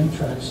current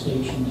Amtrak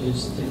station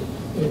is today.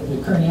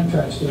 The current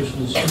Amtrak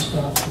station is just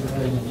off to the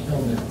right in the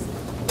hill there.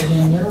 And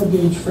then narrow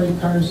gauge freight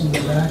cars in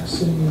the back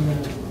sitting in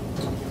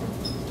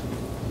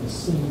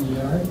the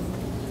yard.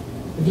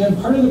 Again,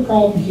 part of the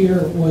problem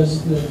here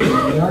was that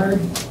the yard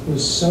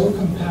was so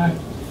compact.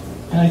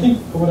 And I think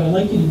what I'd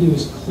like you to do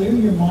is clear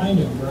your mind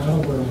of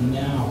Brattleboro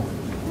now.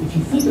 If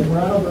you think of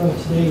Brattleboro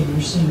today,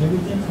 you're seeing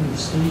everything from the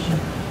station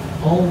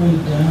all the way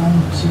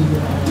down to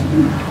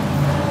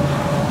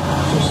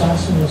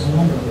Sosno's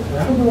lumber. But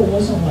Brattleboro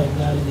wasn't like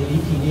that in the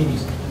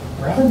 1880s.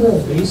 Brattleboro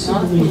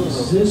basically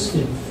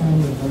existed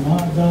from the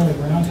Vermont Valley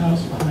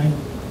Roundhouse behind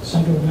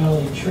Central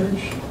Valley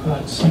Church,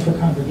 Central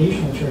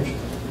Congregational Church,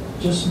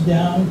 just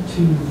down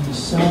to the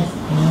south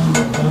end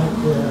about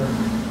where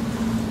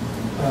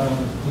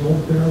the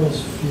old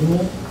barrels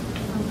fuel.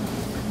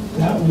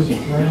 That was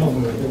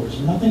Brattleboro. There was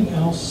nothing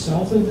else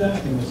south of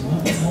that. There was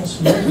nothing else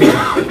north of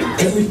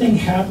that. Everything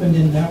happened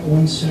in that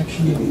one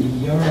section of the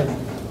yard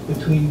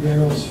between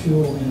Barrels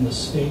Fuel and the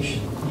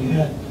station. You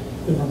had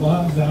the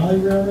Vermont Valley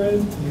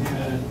Railroad, you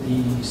had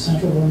the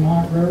Central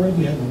Vermont Railroad,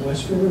 you had the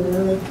West River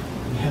Railroad,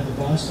 you had the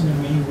Boston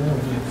and Maine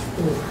Railroad.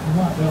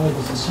 Vermont Valley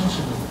was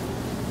essentially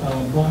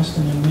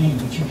Boston and Maine,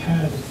 but you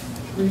had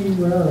 3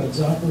 railroads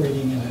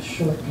operating in a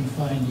short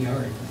confined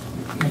yard.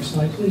 Next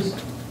slide, please.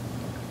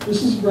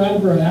 This is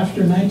Brattleboro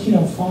after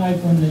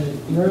 1905, when the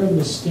railroad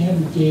was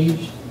standard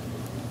gauge.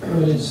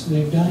 What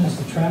they've done is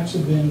the tracks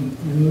have been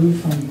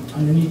removed from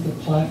underneath the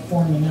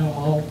platform, and now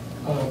all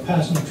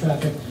passenger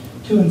traffic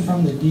to and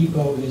from the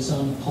depot is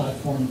on the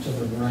platform to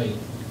the right.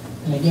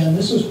 And again,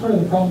 this was part of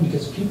the problem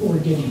because people were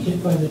getting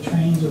hit by the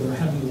trains or were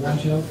having to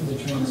watch out for the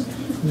trains.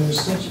 And there was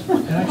such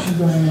action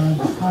going on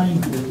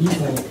behind the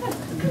depot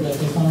that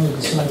they finally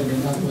decided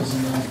enough was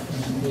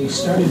enough. And they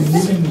started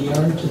moving the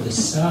yard to the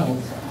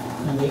south,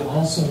 and they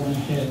also went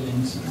ahead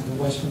and the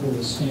West River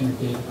was standard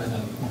gauge by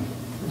that point.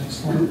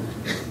 Next slide.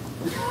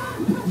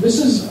 This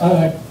is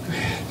a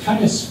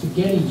kind of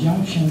spaghetti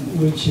junction,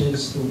 which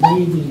is the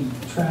way the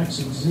tracks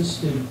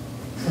existed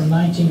from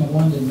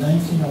 1901 to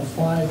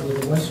 1905,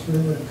 with the West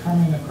River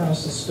coming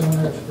across the Stone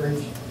Arch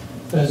Bridge.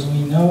 But as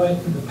we know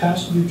it, the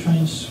passenger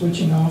trains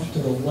switching off to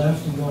the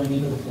left and going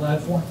into the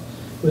platform,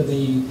 with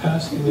the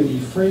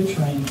freight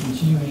train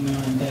continuing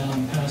on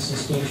down past the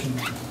station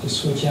to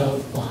switch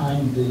out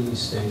behind the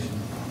station.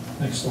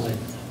 Next slide.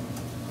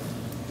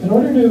 In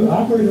order to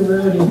operate a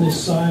railroad of this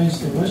size,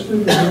 the West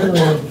River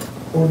Railroad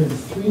ordered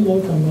 3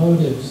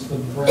 locomotives, the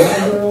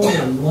Brattleboro,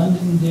 the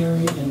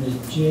Londonderry, and the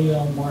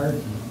J.L.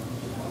 Martin.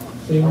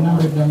 They were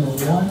numbered number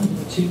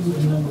 1, 2,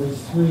 and number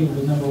 3,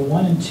 with number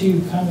 1 and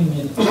 2 coming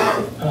in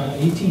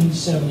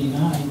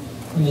 1879,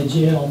 and the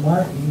J.L.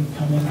 Martin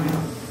coming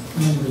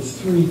number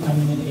 3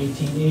 coming in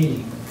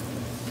 1880.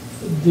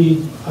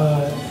 The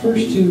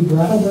first 2,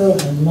 Brattleboro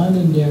and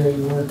Londonderry,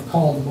 were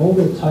called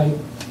mobile type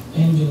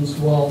engines,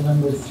 while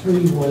number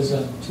 3 was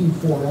a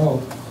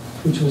 240,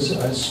 which was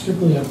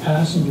strictly a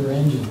passenger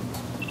engine.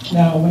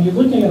 Now, when you're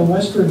looking at a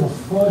West River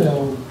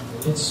photo,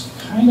 it's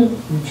kind of,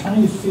 you're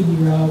trying to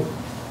figure out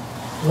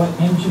what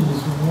engine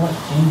is what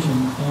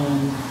engine,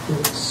 and the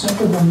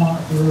Central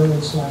Vermont Railroad /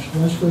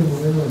 West River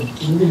Railroad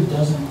really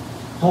doesn't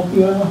help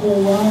you out a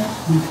whole lot,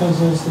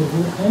 because as the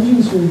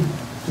engines were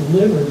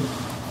delivered,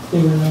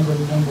 they were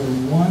numbered number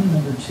 1,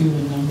 number 2,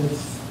 and number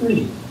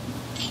 3.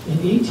 In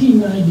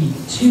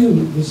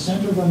 1892, the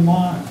Central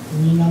Vermont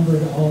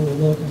renumbered all the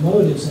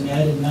locomotives and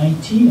added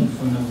 19 in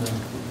front of them.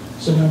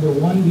 So number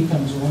 1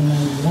 becomes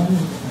 191,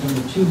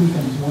 number 2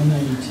 becomes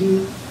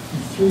 192, and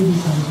 3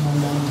 becomes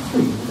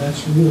 193.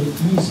 That's really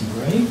easy,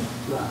 right?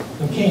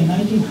 Okay, in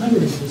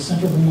 1900, the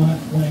Central Vermont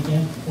went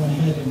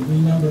ahead and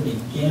renumbered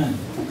again.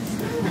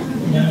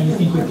 Now you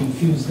think you're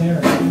confused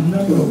there.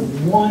 Number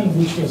 1,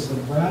 which was the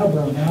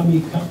Brattleboro,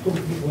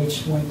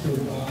 which went to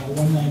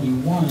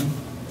 191,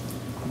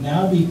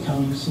 now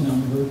becomes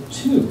number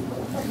 2.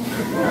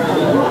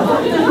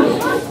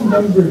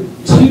 Number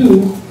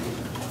 2,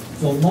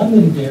 the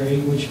Londonderry,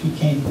 which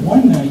became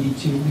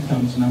 192,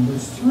 becomes number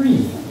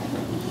 3.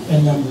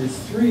 And number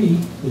 3,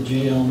 the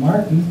J.L.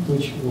 Martin,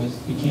 which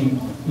became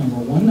number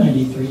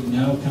 193,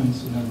 now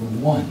comes number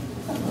 1.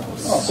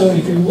 So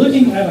if you're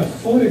looking at a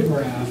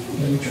photograph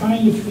and you're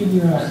trying to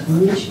figure out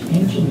which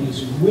engine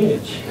is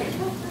which,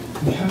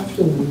 you have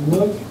to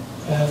look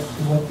at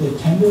what the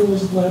tender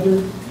was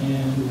lettered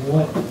and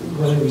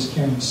whether it was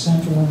carrying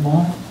Central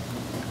Vermont,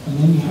 and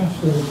then you have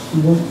to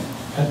look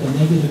at the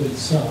negative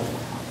itself.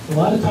 A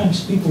lot of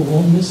times people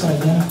will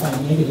misidentify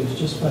negatives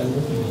just by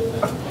looking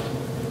at that.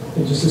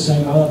 They're just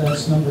saying, oh,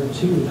 that's number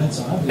 2. That's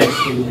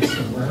obviously it's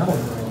the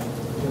Brattleboro.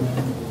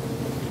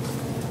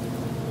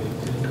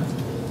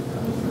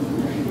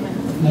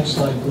 Next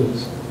slide,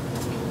 please.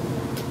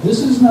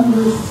 This is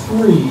number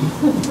 3,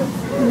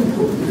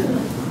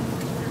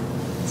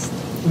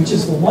 which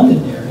is the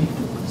Londonderry,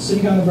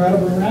 sitting on the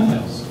Brattleboro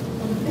Roundhouse.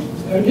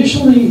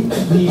 Initially,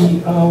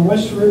 the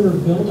West River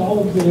built all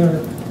of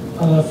their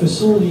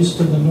facilities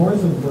to the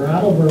north of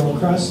Brattleboro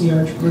across the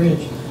Arch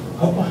Bridge,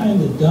 up behind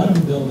the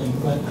Dunham building,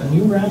 but a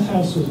new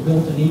roundhouse was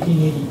built in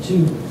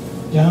 1882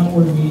 down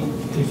where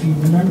if you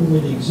remember where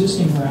the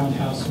existing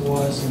roundhouse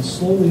was, and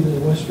slowly the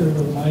West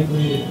River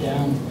migrated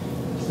down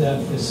to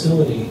that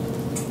facility.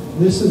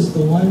 This is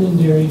the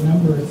Londonderry,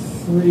 number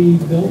 3,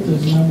 built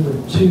as number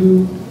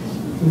 2,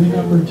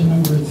 renumbered to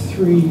number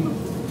 3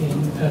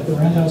 at the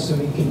roundhouse, so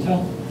you can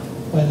tell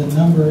by the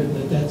number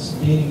that's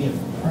dating it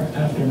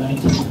after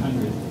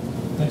 1900.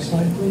 Next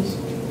slide, please.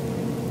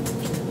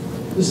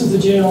 This is the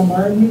J.L.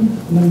 Martin,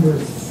 number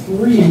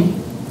 3,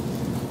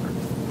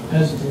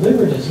 as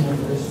delivered as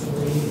number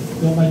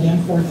 3, built by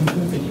Danforth and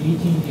Cook in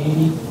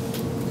 1880,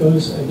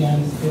 goes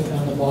again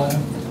on the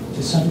bottom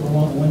to Central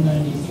Vermont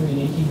 193 in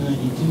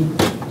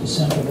 1892, to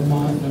Central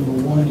Vermont number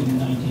 1 in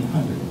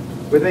 1900.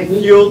 Were they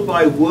fueled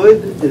by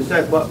wood? Is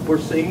that what we're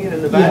seeing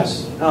in the back?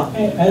 Yes. Oh.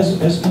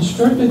 As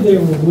constructed, they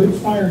were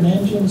wood-fired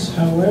engines.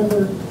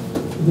 However,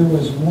 there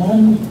was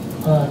one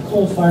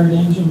coal-fired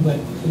engine, but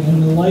in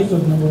the life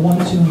of number 1,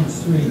 2, and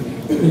 3,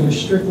 they were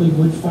strictly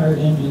wood-fired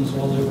engines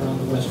while they were on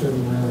the West River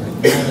Railroad.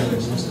 All that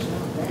existed.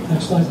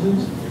 Next slide,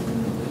 please.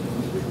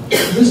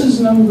 This is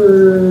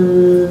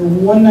number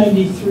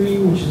 193,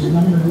 which is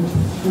number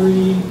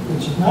 3,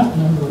 which is not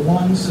number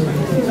 1, so you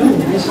can tell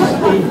this is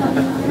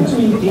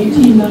between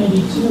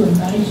 1892 and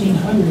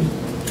 1900,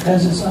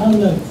 as it's on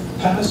the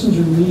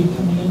passenger lead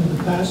coming into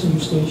the passenger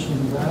station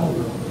in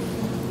Brattleboro.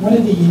 One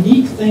of the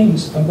unique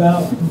things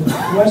about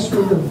the West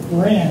River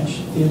branch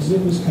is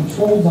it was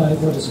controlled by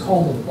what is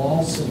called a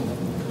ball signal.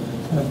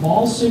 And a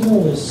ball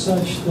signal is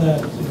such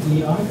that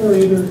the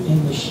operator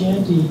in the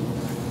shanty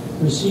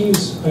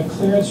receives a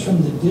clearance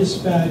from the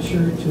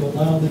dispatcher to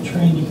allow the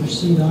train to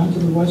proceed onto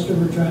the West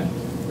River track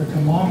or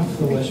come off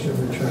the West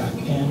River track.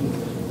 And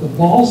the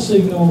ball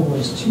signal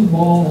was 2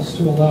 balls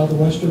to allow the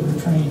West River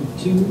train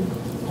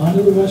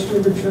onto the West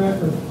River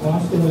track or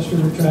off the West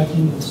River track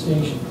into the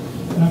station.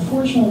 And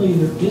unfortunately,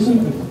 there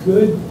isn't a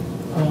good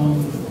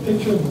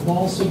picture of the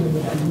ball signal,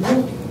 but if you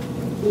look,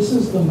 this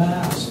is the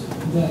mast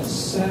that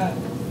sat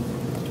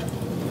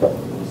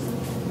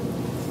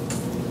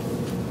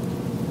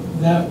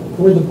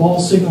where the ball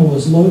signal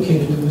was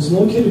located. It was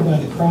located by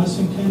the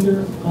crossing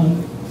tender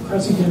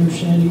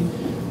shanty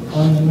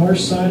on the north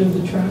side of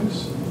the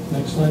tracks.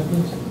 Next slide,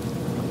 please.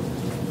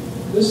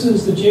 This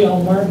is the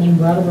J.L. Martin in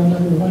Brattleboro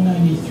number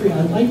 193.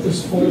 I like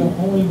this photo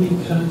only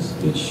because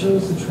it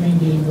shows the train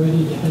getting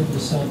ready to head to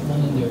South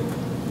Londonderry.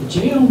 The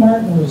J.L.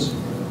 Martin was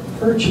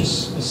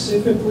purchased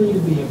specifically to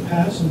be a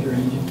passenger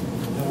engine.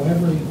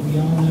 However, we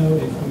all know,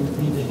 if we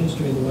read the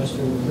history of the West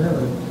River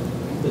Railroad,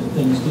 that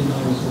things didn't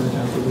always work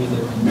out the way they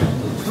were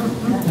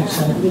intended. Next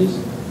slide, please.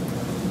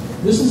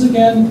 This is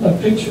again a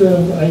picture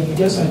of, I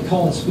guess I'd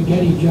call it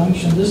Spaghetti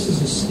Junction. This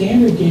is a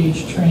standard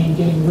gauge train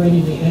getting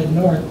ready to head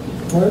north.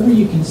 However,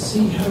 you can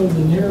see how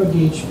the narrow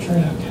gauge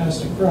track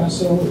has to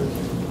cross over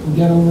and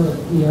get over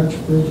the arch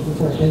bridge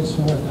before it heads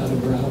north out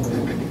of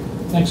Brattleboro.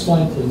 Next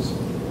slide, please.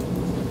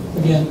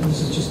 Again,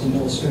 this is just an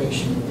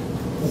illustration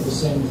of the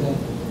same thing.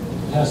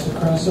 It has to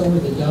cross over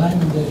the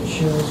diamond that it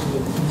shares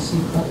with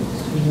BC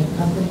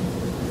Company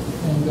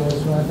and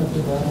goes north up to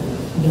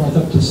Brattleboro, north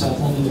up to South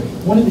Londonderry.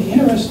 One of the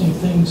interesting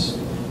things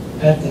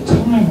at the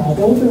time,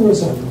 although there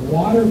was a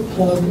water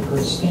plug or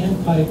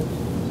standpipe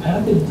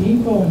at the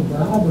depot in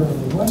Brattleboro,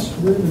 the West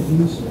River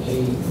used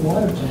a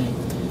water tank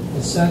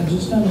that sat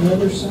just on the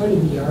other side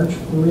of the arch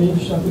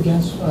bridge up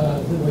against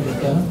where the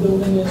Dunham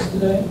building is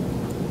today.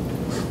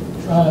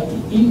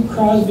 E.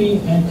 Crosby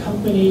and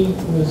Company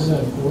was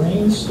a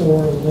grain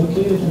store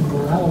located in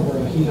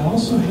Brattleboro. He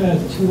also had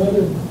 2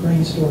 other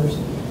grain stores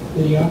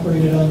that he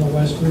operated on the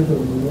West River,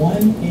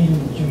 one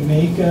in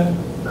Jamaica,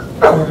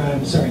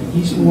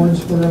 East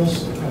Wardsboro,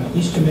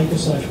 East Jamaica /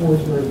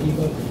 Wardsboro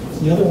Depot,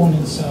 the other one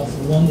in South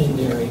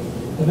Londonderry.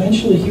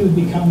 Eventually he would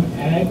become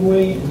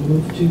Agway and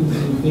move to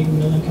the big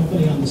milling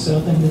company on the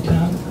south end of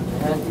town.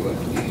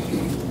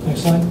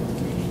 Next slide.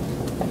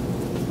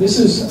 This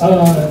is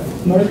a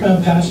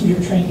northbound passenger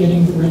train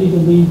getting ready to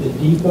leave the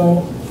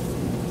depot.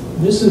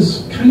 This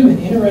is kind of an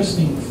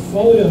interesting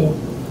photo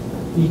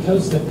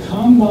because the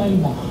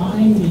combine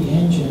behind the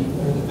engine,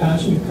 or the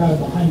passenger car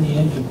behind the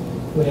engine,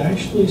 would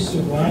actually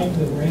survive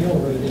the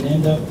railroad and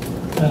end up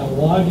at a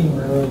logging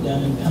railroad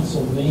down in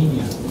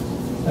Pennsylvania.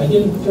 I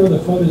didn't throw the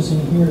photos in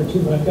here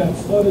too, but I've got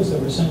photos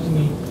that were sent to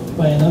me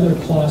by another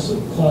closet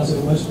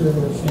West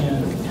River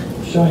fan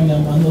showing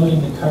them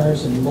unloading the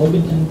cars in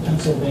Loganton,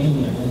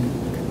 Pennsylvania. And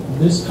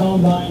this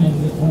combine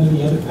and one of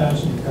the other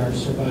passenger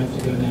cars survived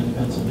to go down to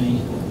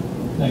Pennsylvania.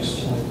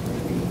 Next slide.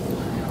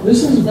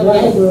 This is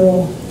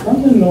Brattleboro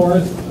from the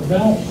north,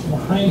 about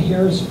behind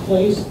Harris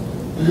Place,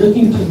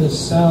 looking to the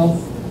south.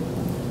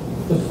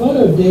 The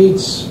photo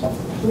dates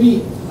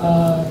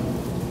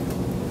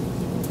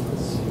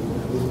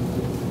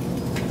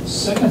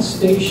second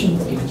station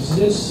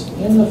exists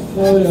in the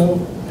photo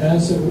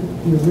as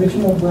the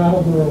original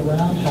Brattleboro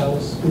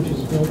Roundhouse, which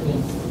was built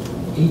in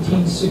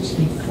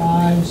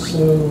 1865,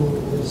 so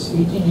it's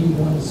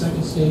 1881, the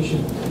second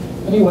station.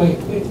 Anyway,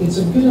 it's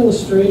a good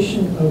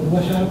illustration of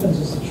what happens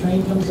as the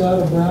train comes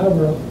out of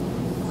Brattleboro,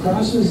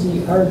 crosses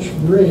the arch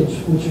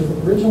bridge, which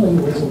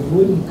originally was a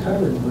wooden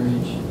covered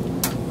bridge.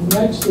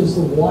 Next is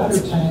the water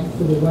tank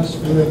for the West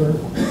River.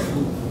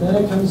 Then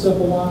it comes up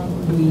along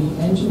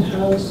the engine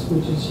house,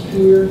 which is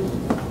here,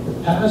 the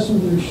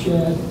passenger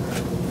shed,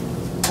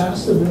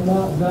 past the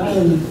Vermont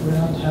Valley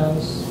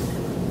Roundhouse,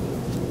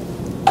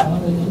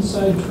 on the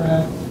inside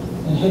track,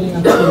 and heading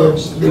up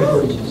towards 3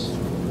 bridges.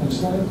 Next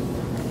slide.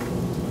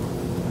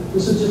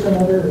 This is just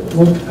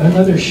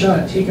another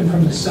shot taken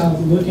from the south,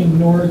 looking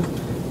north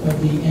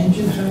of the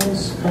engine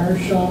house, car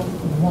shop,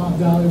 Vermont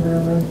Valley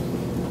Railroad,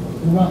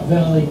 Vermont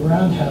Valley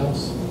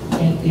Roundhouse.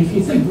 And if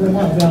you think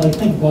Vermont Valley,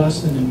 think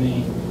Boston and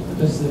Maine,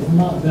 because the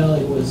Vermont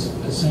Valley was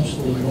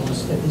essentially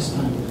lost at this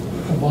time.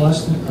 A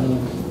Boston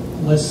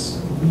leased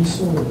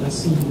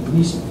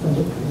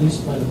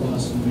by the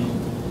Boston Maine.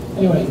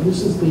 Anyway,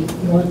 this is the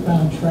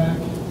northbound track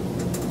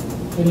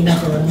heading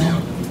up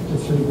around to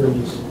 3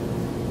 bridges.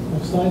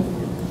 Next slide.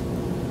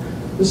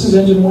 This is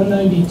engine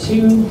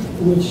 192,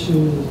 which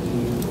is,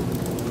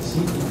 let's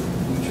see,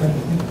 I'm trying to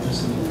think of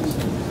this.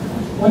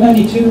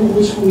 192,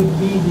 which would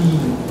be the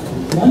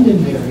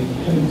Londonderry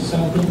heading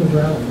south into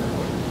Brattleboro.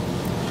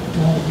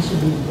 No, this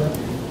would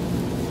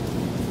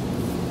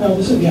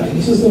be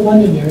this is the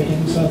Londonderry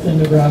heading south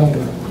into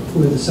Brattleboro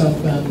with the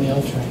southbound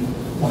mail train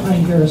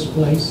behind Harris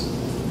Place.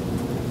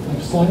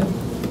 Next slide.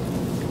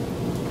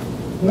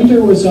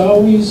 Winter was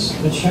always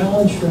a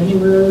challenge for any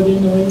railroad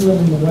in New England,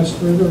 and the West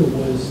River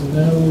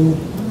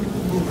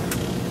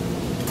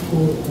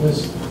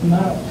was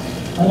not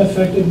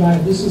unaffected by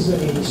it. This is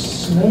a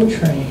snow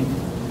train,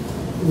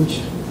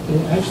 which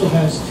it actually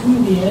has 2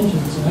 of the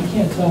engines, and I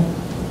can't tell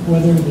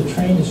whether the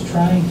train is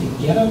trying to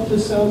get up to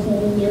South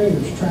Londonderry or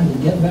it's trying to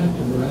get back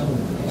to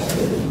Brattleboro.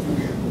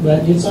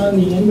 But it's on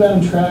the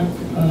inbound track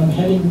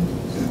heading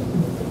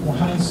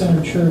behind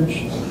Center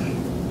Church,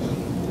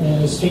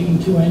 and it's taking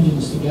two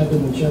engines to get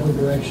them whichever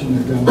direction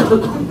they're going.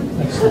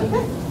 Next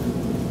slide.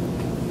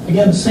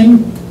 Again,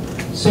 same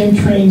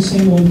train,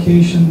 same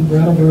location,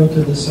 Brattleboro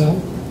to the south.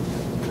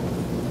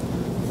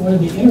 One of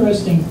the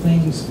interesting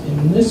things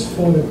in this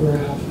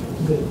photograph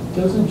that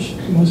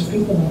most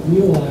people don't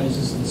realize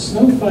is that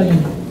snow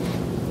fighting.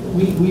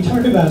 We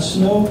talk about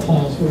snow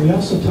plows, but we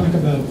also talk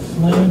about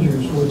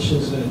flangers, which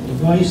is a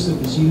device that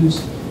was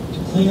used to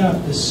clean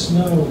up the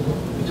snow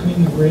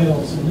between the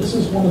rails. And this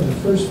is one of the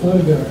first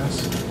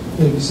photographs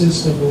that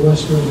exists of a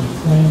West River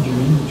flanger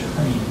in the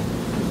train.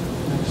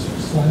 Next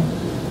slide.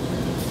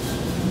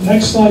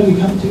 Next slide we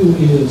come to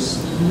is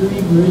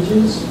Three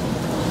Bridges,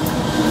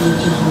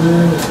 which is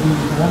where the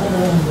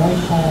Brattleboro and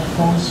Whitehall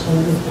cross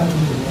over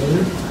Putney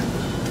Road.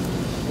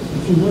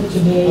 If you look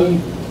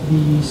today,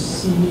 the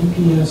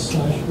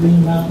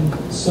CVPS/Green Mountain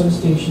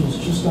substation is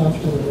just off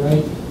to the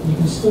right. You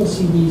can still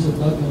see these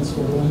abutments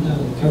where one down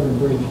the covered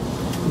bridge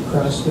we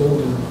crossed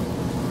over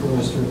the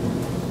West River.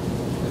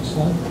 Next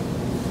slide.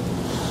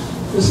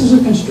 This is a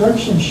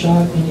construction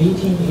shot in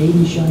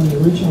 1880 showing the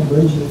original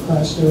bridge that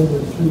crossed over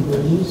Three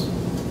Bridges,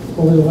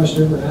 over the West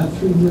River at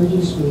Three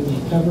Bridges, with the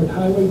covered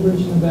highway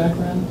bridge in the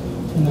background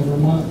and the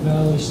Vermont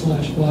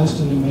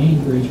Valley/Boston and Maine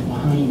bridge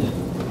behind it.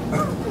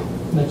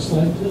 Next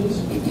slide,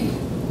 please.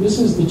 This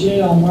is the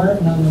J.L.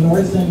 Martin on the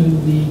north end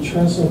of the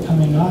trestle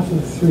coming off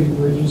of Three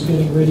Bridges,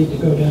 getting ready to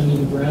go down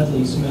into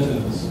Bradley's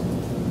Meadows.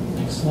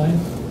 Next slide.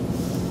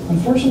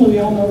 Unfortunately, we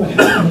all know what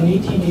happened in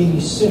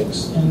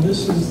 1886, and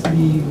this is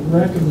the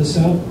wreck of the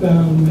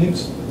southbound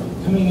mix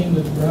coming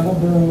into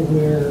Brattleboro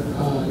where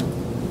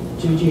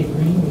J.J.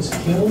 Green was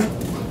killed.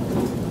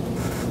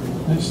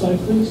 Next slide,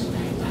 please.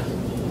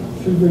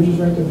 Three Bridges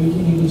wreck of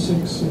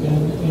 1886.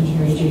 Again,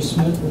 engineer A.J.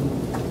 Smith and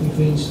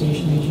Newfane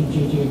station agent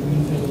J.J.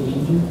 Green fatally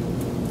injured.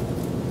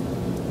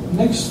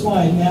 Next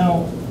slide.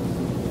 Now,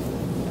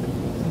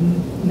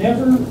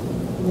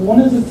 one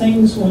of the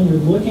things when you're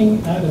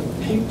looking at a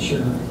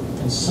picture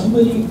and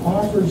somebody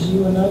offers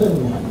you another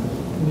one,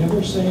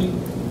 never say,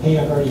 hey,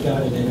 I've already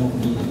got it, I don't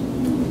need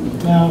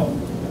it. Now,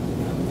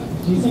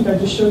 do you think I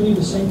just showed you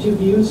the same two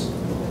views?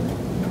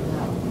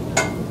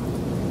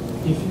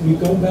 If you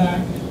go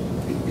back,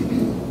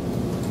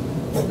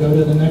 or go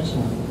to the next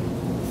one.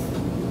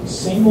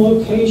 Same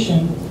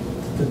location,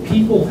 the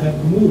people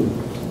have moved.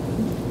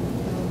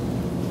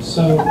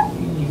 So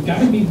you've got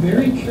to be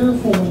very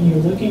careful when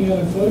you're looking at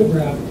a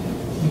photograph,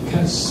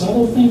 because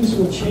subtle things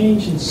will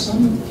change and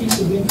some piece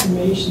of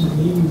information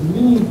may be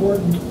really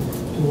important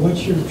to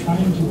what you're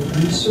trying to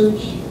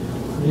research,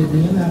 may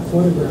be in that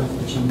photograph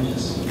that you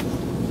miss.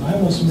 I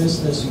almost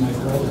missed this and my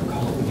brother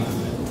called me on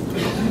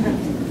it.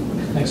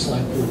 Next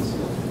slide, please.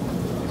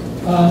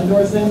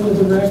 North end of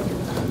the wreck,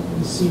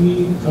 you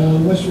see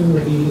West River,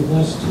 the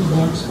last two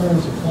boxcars,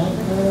 a flat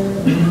car.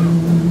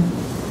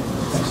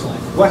 Next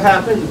slide. What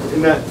happened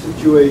in that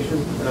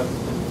situation?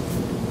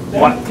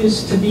 That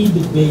is to be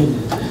debated.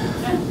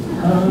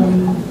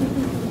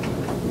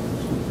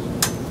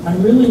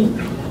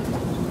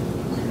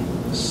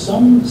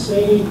 Some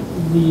say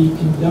the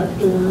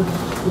conductor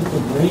put the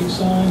brakes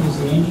on as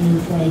the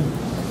engineer tried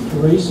to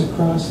race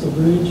across the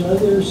bridge.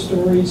 Other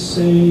stories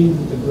say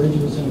that the bridge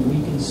was in a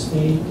weakened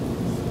state.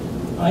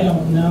 I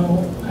don't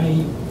know.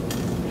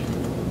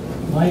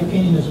 My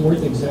opinion is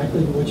worth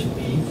exactly what you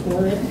paid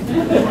for it.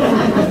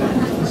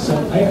 So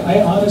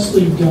I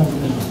honestly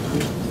don't know.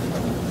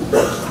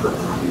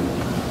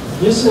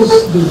 This is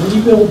the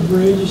rebuilt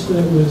bridge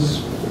that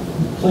was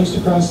placed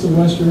across the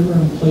West River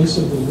in place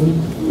of the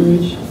wood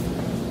bridge.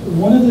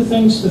 One of the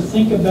things to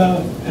think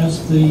about as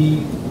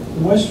the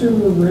West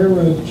River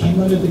Railroad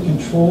came under the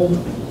control,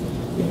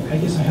 I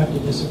guess I have to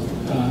just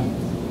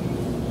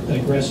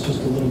digress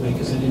just a little bit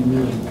because I didn't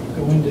really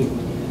go into.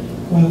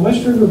 When the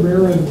West River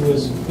Railroad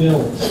was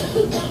built,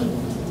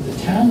 the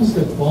towns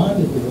that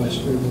bonded the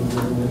West River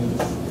Railroad,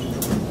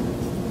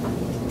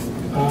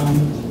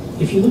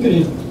 if you look at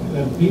it,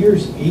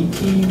 Beer's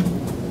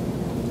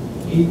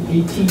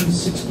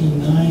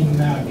 1869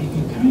 map, you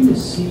can kind of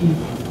see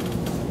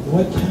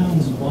what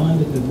towns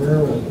bonded the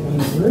railroad. When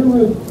the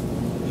railroad,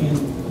 and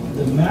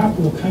the map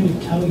will kind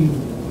of tell you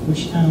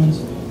which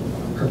towns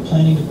are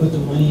planning to put the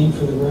money in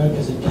for the road,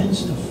 because it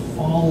tends to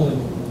follow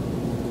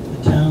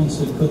the towns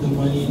that put the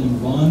money in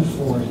and bond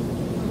for it.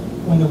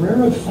 When the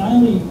railroad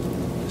finally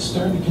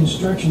started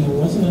construction, there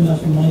wasn't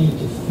enough money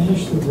to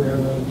finish the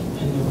railroad,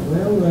 and the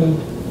railroad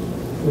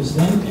was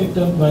then picked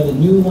up by the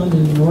New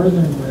London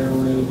Northern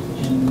Railroad,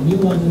 and the New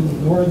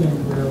London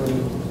Northern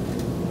Railroad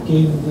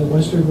gave the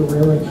West River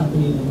Railroad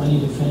Company the money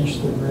to finish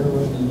the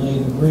railroad and lay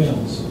the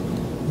rails.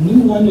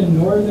 New London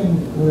Northern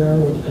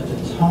Railroad at the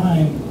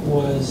time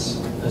was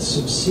a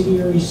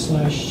subsidiary /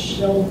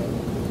 shell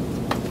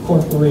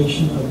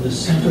corporation of the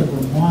Central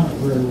Vermont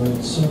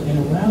Railroad. So in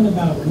a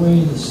roundabout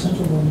way, the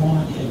Central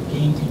Vermont had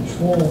gained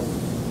control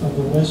of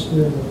the West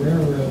River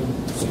Railroad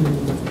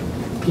through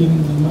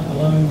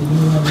allowing the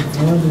New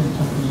Northern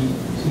Company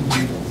to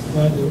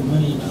provide the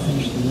money to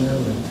finish the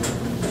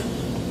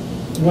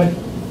railroad.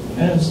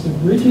 As the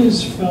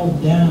bridges fell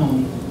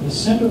down, the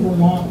Central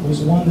Vermont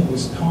was one that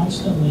was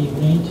constantly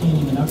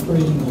maintaining and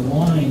upgrading the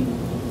line.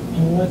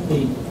 And what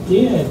they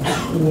did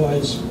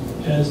was,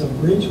 as a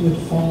bridge would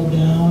fall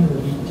down or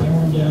be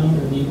torn down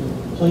or need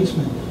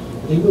replacement,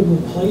 they would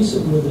replace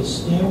it with a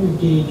standard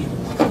gauge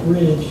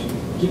bridge,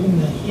 giving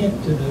the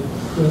hint to the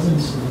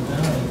residents of the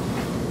valley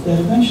that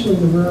eventually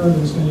the railroad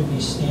was going to be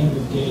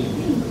standard gauge.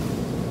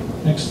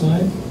 Next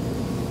slide.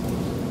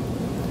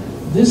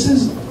 This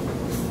is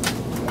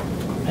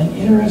an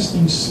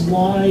interesting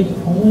slide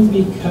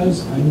only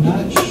because I'm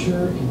not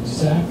sure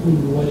exactly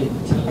what it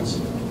tells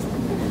you.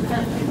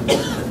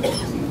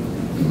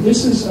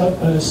 This is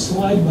a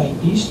slide by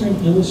Eastern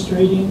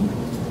Illustrating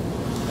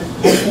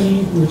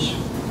Company, which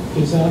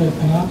is out of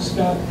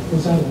Penobscot,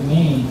 was out of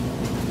Maine.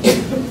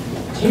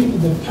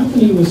 The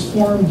company was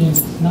formed in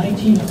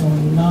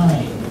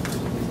 1909.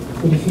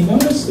 But if you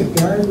notice the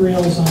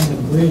guardrails on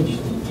the bridge,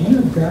 the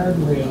inner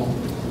guardrail,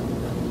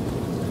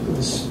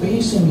 the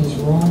spacing is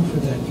wrong for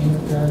that inner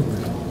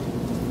guardrail.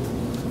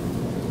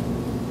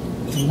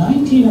 In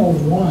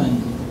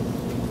 1901,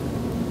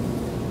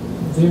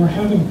 they were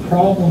having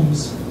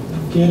problems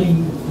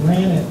getting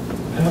granite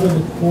out of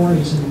the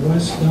quarries in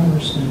West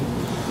Dummerston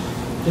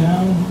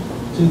down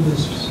to the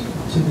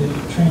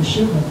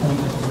transshipment point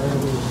at the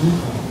railroad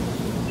depot.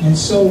 And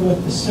so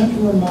what the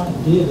Central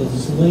Vermont did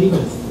is laid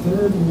a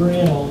third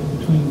rail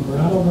between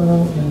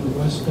Brattleboro and the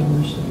West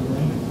Dummerston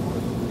Rail.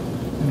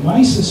 And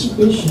my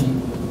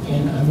suspicion,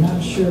 and I'm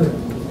not sure if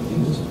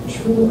it's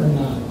true or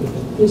not, but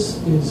that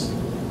this is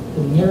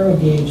the narrow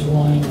gauge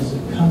line as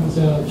it comes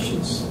out,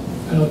 shoots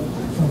out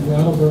from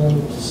Brattleboro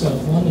to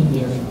South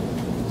Londonderry,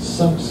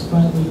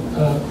 subsequently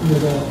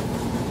with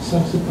a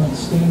subsequent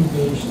standard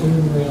gauge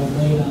third rail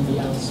laid on the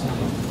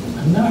outside.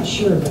 I'm not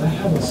sure, but I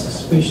have a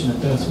suspicion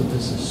that that's what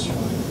this is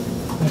showing.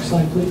 Next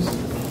slide, please.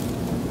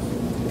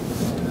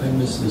 I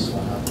missed this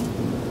one up.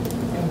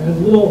 A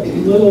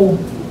little,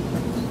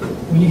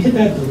 when you hit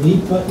that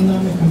delete button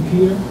on the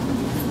computer,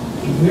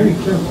 be very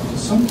careful,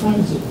 because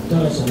sometimes it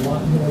does a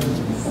lot more than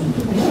you think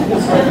it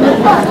does.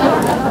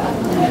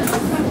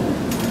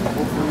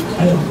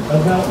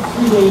 About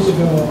 3 days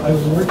ago, I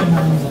was working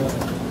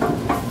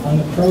on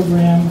the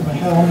program. I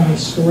had all my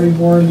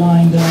storyboard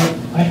lined up.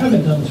 I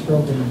haven't done this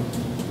program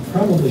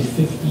probably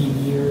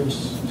 15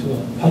 years to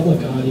a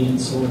public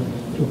audience or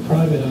to a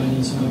private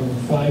audience in over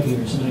 5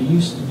 years, and I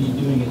used to be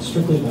doing it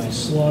strictly by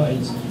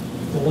slides.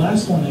 The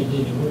last one I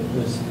did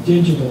was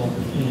digital,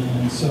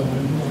 and so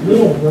I'm a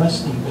little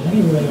rusty, but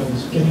anyway, I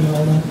was getting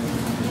all that.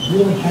 I was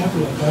really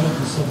happy. I got it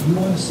and said, "You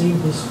want to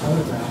save this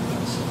photograph?" And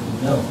I said,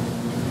 "No."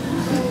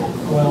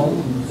 Well,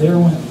 there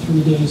went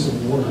 3 days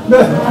of work.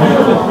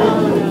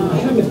 I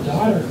have a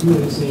daughter who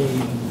is a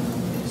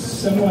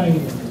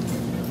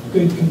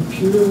semi-good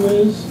computer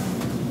whiz.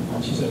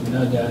 She said,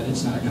 "No, Dad,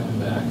 it's not coming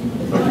back."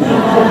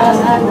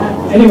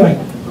 Anyway,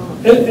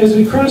 as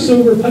we cross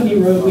over Putney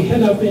Road, we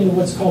head up into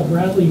what's called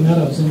Bradley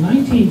Meadows. In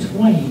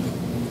 1920,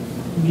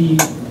 the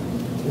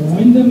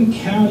Windham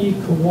County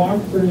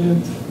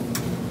Cooperative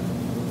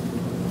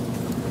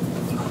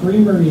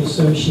Creamery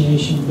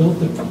Association built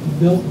the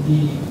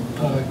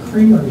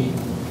creamery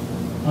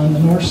on the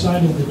north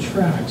side of the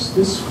tracks.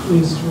 This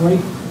is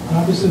right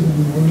opposite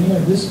the marina.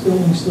 This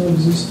building still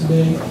exists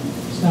today.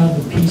 It's now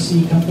the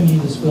PC company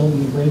that's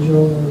building the bridge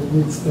over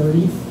Route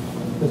 30.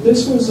 But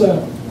this was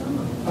a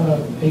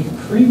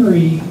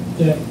creamery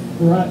that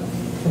brought,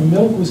 from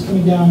milk was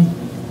coming down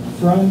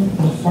from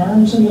the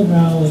farms in the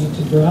valley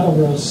to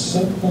Brattleboro,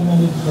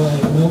 supplemented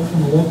by milk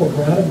from the local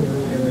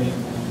Brattleboro area.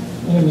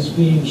 And it was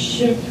being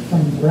shipped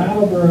from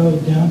Brattleboro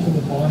down to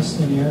the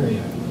Boston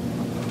area.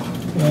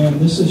 And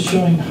this is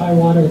showing high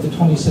water at the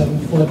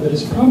 27th flood, but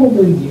it's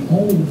probably the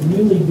only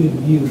really good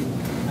view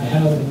I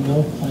have of the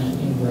milk plant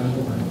in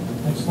Brattleboro.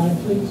 Next slide,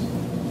 please.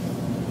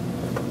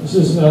 This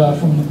is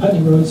from the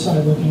Putney Road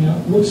side looking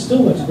out.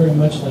 Still looks very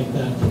much like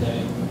that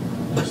today.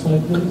 Next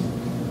slide, please.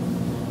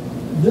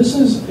 This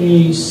is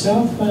a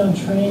southbound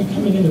train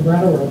coming into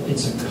Brattleboro.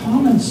 It's a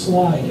common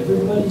slide.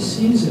 Everybody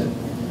sees it.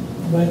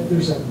 But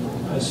there's a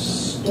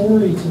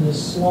story to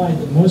this slide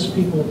that most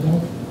people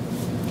don't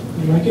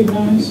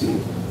recognize.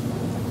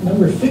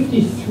 Number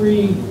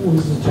 53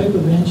 was the type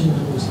of engine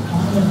that was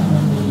common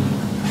on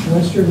the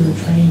West River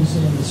trains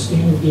in the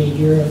standard gauge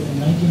era from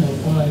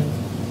 1905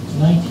 to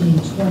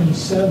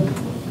 1927.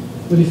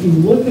 But if you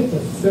look at the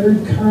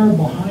third car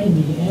behind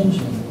the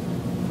engine,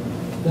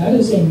 that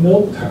is a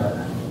milk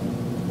car.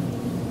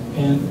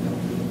 And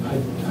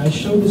I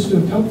showed this to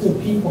a couple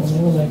of people, and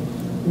they were like,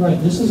 right,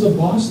 this is a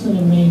Boston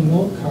and Maine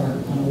milk car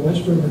on a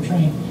West River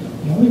train.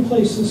 The only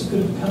place this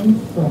could have come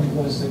from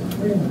was the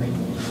creamery.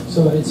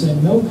 So it's a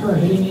milk car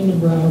heading into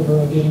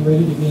Brattleboro, getting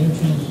ready to be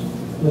interchanged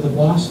with a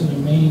Boston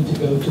and Maine to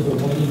go to the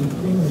Whiting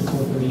Creamery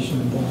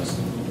Corporation in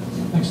Boston.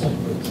 Next slide,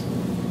 please.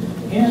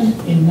 And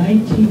in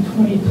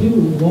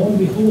 1922, lo and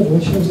behold,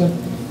 what shows up,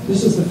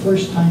 this is the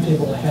first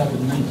timetable I have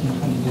in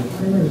 1922. The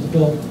creamery was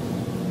built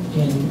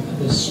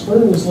the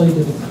spur was laid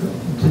to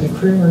the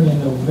creamery in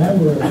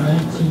November of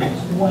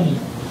 1920.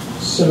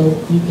 So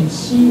you can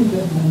see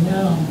that by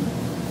now,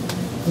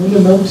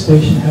 Windham Milk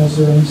Station has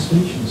their own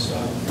station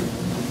stop.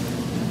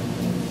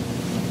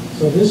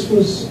 So this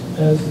was,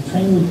 as the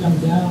train would come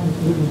down,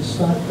 it would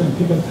stop and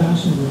pick up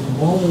passengers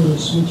while they were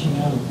switching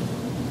out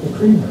the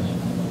creamery.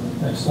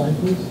 Next slide,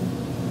 please.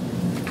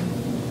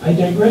 I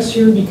digress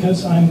here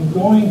because I'm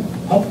going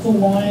up the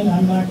line.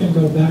 I'm not going to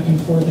go back and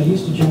forth. I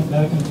used to jump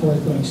back and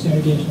forth going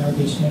standard gauge, narrow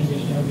gauge, standard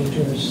gauge, narrow gauge,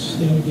 or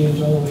standard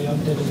gauge all the way up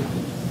to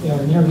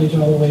or narrow gauge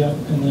all the way up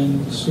and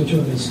then switch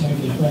over to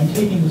standard gauge. But I'm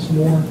taking this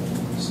more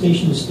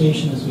station to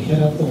station as we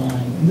head up the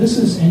line. And this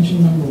is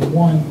engine number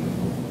 1,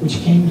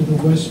 which came to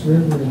the West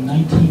River in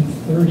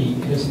 1930.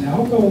 It is an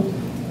alco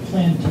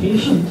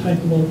plantation type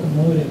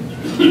locomotive.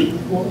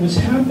 What was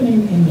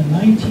happening in the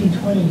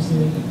 1920s,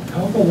 the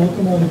Alco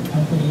Locomotive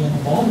Company and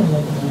the Baldwin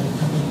Locomotive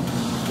Company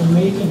were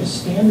making a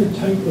standard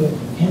type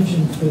of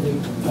engine for the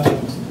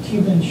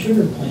Cuban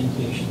sugar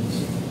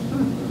plantations.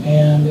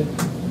 And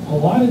a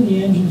lot of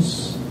the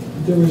engines,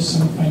 there was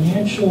some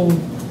financial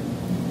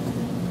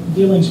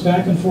dealings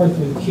back and forth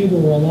with Cuba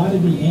where a lot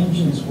of the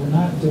engines were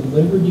not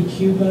delivered to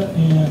Cuba,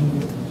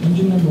 and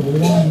engine number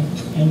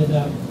 1 ended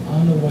up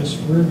on the West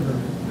River.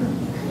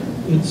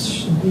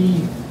 It's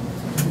the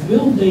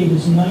build date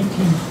is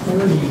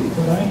 1930,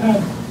 but I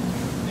have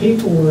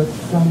paperwork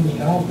from the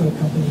Alco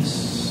company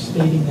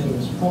stating that it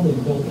was probably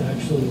built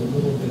actually a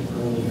little bit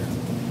earlier.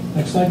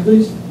 Next slide,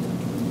 please.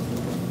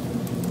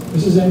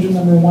 This is engine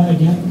number 1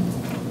 again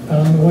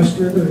on the West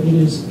River. It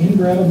is in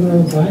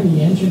Brattleboro by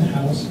the engine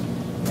house.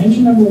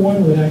 Engine number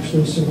 1 would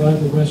actually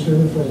survive the West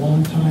River for a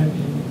long time.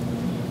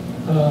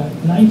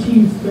 In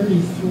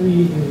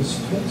 1933, it was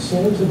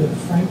sold to the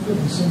Frankfurt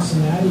and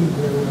Cincinnati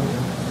Railroad,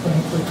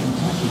 Frankfort,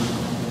 Kentucky,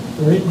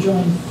 where it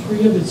joined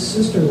 3 of its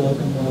sister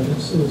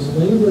locomotives. It was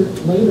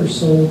later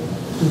sold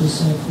to the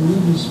St.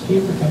 Regis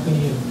Paper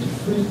Company of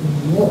DeFreet,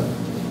 New York,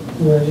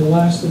 where it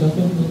lasted up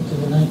into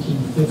the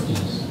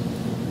 1950s.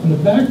 And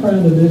the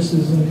background of this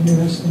is an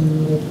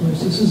interesting little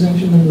place. This is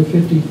engine number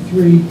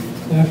 53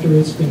 after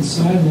it's been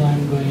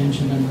sidelined by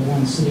engine number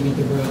 1 sitting at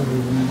the Brattleboro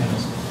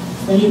Roundhouse.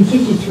 Engine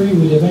 53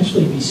 would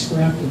eventually be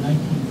scrapped in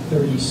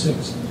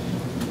 1936.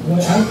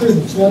 After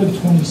the flood of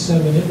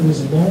 27, it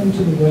was loaned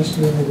to the West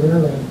River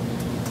Railroad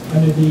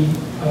under the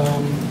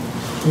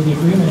with the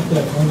agreement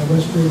that when the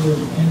West River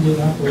ended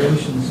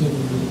operations, it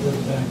would revert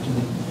back to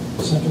the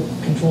central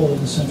control of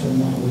the Central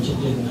Mall, which it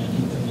did in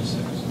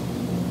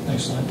 1936.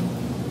 Next slide.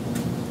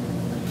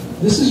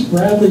 This is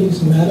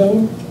Bradley's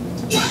Meadow.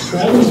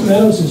 Bradley's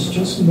Meadows is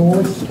just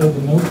north of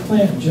the milk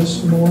plant,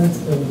 just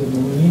north of the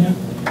marina.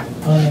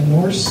 On the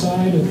north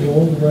side of the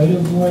old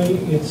right-of-way,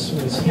 it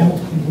was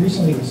Hamilton.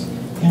 Recently, it was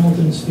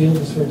Hamilton's Field.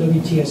 It's where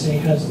WTSA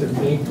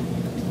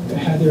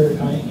had their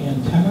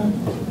antenna.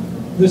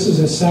 This is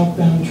a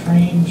southbound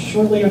train.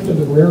 Shortly after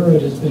the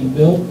railroad has been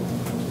built,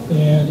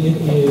 and it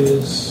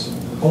is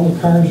all the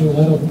cars are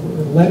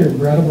lettered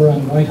Brattleboro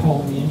and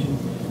Whitehall, and the engine,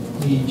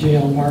 the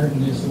J.L.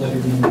 Martin is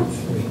lettered in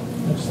with 3.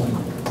 Next slide.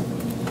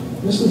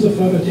 This is a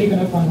photo taken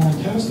up on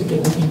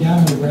Lantastica looking down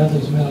into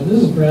Bradley's Meadow.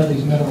 This is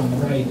Bradley's Meadow on the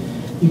right.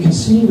 You can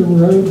see the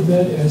road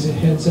bed as it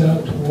heads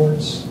out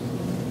towards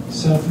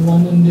South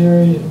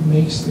Londonderry. It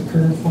makes the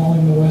curve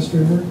following the West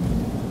River.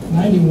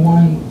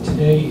 91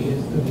 today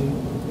is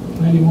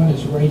 91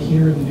 is right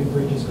here. The new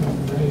bridge is going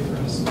to be right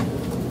across.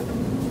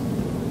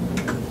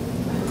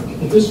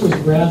 But this was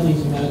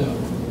Bradley's Meadow.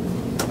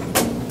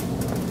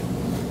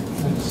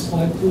 Next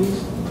slide,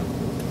 please.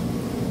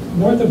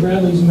 North of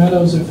Bradley's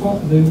Meadows,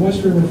 the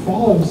West River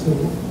follows the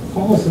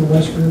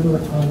West River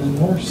on the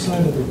north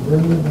side of the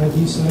river,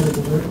 northeast side of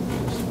the river.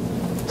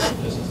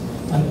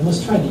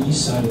 Let's try the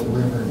east side of the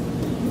river.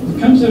 It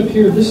comes up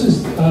here. This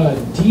is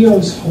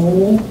Dio's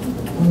Hole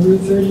on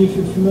Route 30, if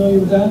you're familiar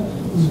with that.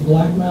 This is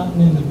Black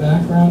Mountain in the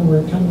background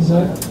where it comes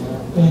up.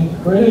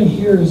 And right in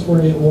here is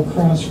where it will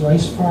cross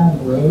Rice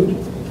Farm Road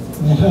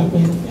and then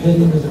head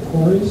into the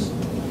quarries.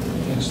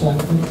 Next slide,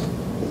 please.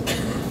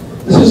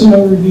 This is an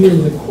overview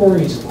of the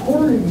quarries.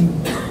 Quarry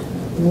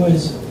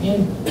was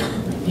in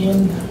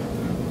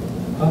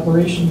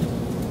operation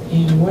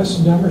in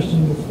West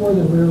Dummerston before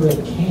the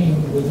railroad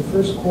came, with the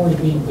first quarry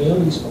being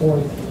Bailey's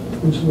Quarry,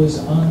 which was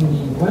on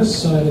the west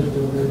side of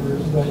the river.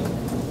 But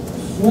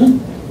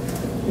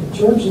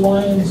George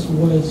Lyons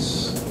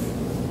was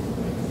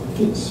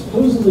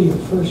supposedly the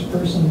first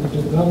person to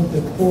develop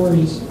the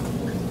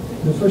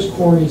first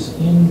quarries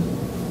in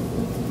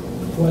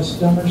West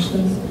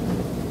Dummerston.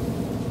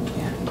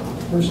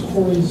 First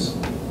quarries,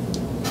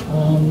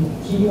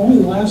 he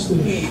only lasted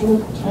a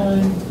short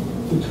time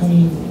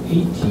between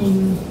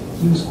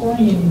he was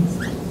quarrying in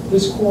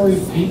this quarry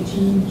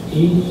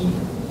 1880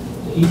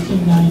 to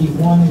 1891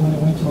 when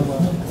it went to the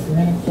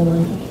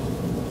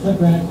Flint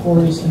Granite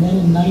Quarries, and then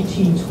in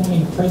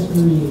 1920,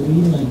 Presbytery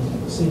Leland,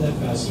 say that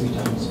fast 3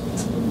 times,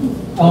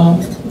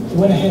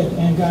 went ahead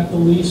and got the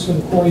lease for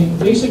the quarry.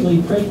 Basically,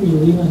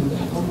 Presbytery Leland,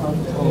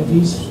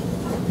 these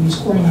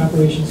quarrying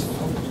operations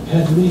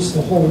had leased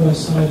the whole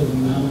west side of the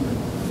mountain.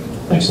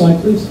 Next slide,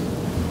 please.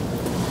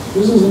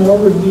 This is an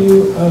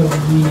overview of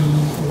the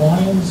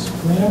Lyons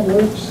Granite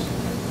Works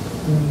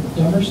in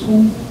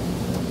Dummerston.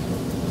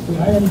 The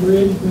Iron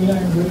Bridge, Green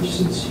Iron Bridge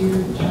sits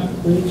here, Tap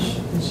Bridge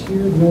is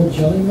here, the old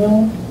jelly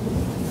mill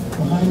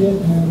behind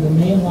it, and the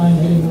main line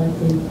heading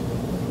north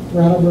of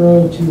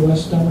Brattleboro to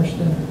West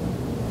Dummerston.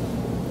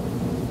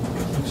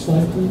 Next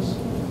slide, please.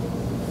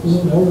 This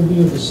is an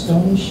overview of the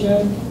stone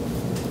shed,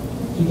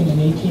 taken in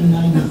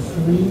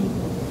 1893.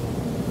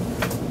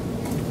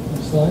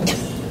 Next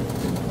slide.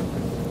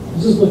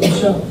 This is looking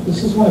sharp.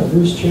 This is one of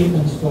Bruce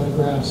Chapin's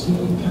photographs. He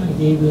kind of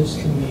gave this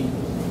to me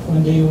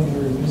one day when we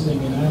were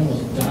visiting, and I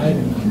almost died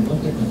when I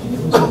looked at the thing. It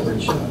was a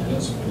great shot.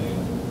 That's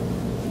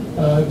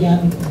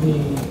again,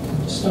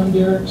 the stone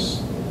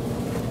derricks,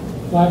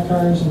 flat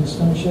cars, and the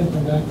stone shed in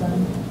the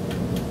background.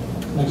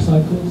 Next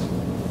slide, please.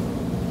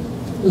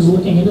 This is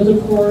looking into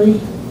the quarry.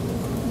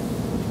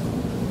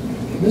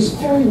 This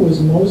quarry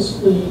was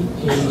mostly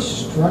a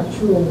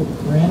structural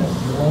granite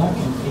block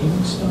and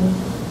paving stone.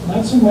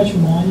 Not so much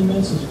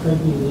monuments as Craig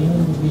B.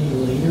 Leland would be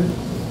later,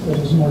 but it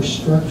was more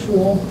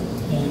structural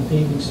and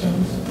paving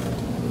stones.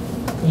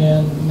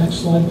 And next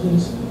slide,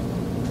 please.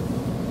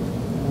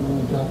 I'm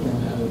going to drop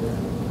one out of there.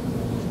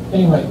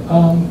 Anyway,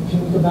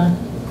 can we go back?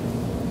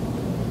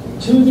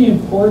 Two of the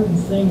important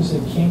things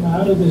that came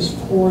out of this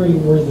quarry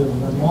were the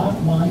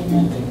Vermont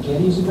Monument at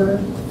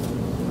Gettysburg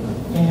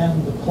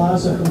and the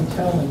Plaza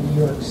Hotel in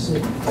New York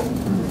City.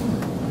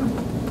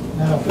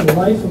 Now, for the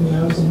life of me,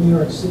 I was in New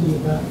York City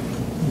about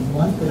a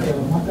month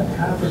and a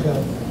half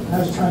ago. I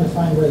was trying to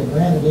find where the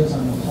granite is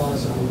on the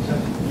Plaza Hotel.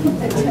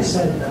 They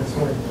said that's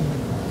where it came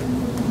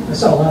from. I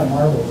saw a lot of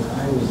marble when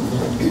I was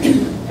there.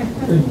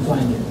 Couldn't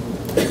find it.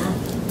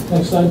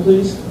 Next slide,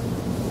 please.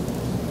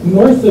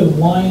 North of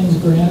Lyons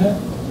Granite,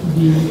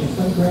 the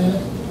front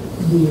granite,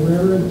 the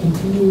railroad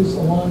continues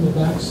along the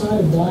backside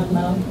of Black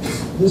Mountain.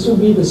 This will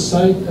be the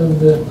site of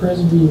the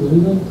Presby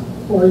Leland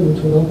quarry,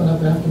 which would open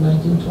up after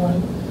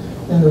 1920.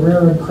 And the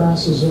railroad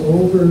crosses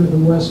over the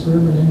West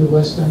River and into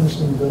West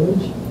Dummerston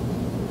Village.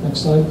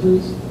 Next slide,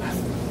 please.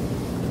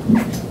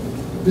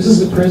 This is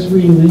the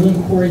Presby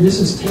Leland quarry. This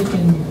is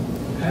taken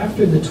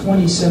after the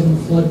 27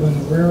 flood when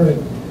the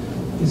railroad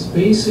is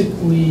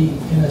basically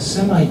in a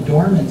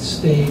semi-dormant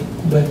state,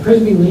 but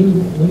Presby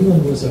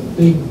Leland was a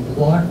big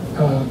block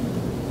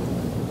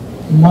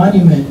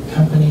monument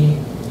company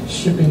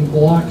shipping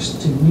blocks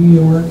to New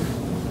York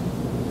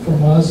for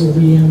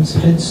mausoleums,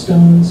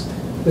 headstones,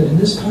 but in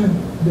this time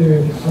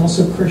they're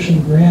also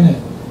crushing granite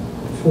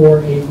for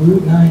a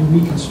Route 9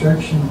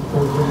 reconstruction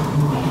program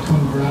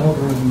between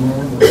Brattleboro and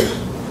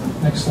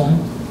Marlborough. Next slide.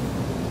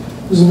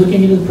 This is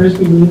looking into the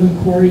Presby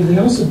Leland quarry. They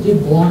also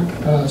did block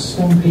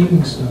stone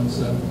paving stones,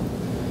 though.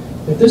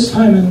 At this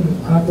time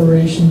in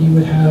operation, you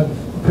would have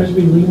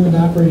Presby Leland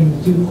operating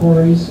the two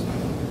quarries.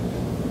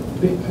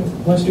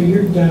 Lester,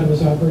 your grandfather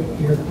was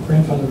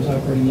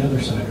operating the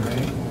other side,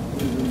 right?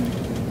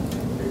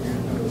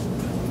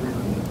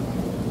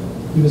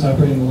 He was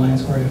operating the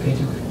Lyons quarry, okay,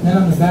 too. And then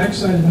on the back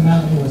side of the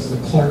mountain was the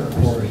Clark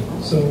quarry.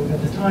 So at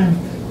the time,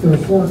 there were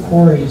 4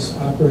 quarries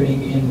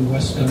operating in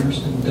West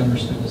Dummerston.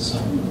 Dummerston is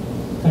some.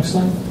 Next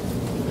slide.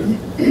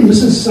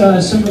 This is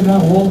Assembly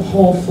Mount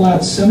Hall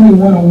Flat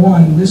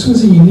 7101. This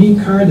was a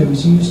unique car that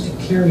was used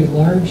to carry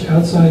large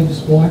outside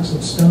blocks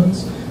of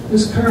stones.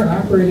 This car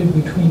operated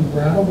between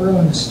Brattleboro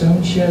and the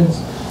stone sheds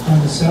on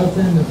the south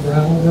end of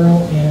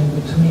Brattleboro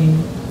and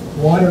between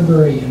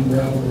Waterbury and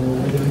Brattleboro,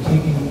 where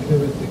they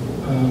were the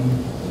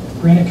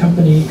granite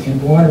company in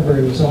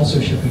Waterbury was also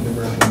shipping to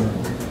Brattleboro.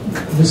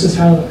 This is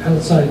how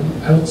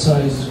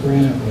outsized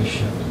granite was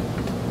shipped.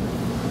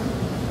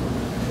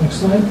 Next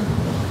slide.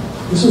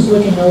 This is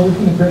looking over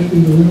from the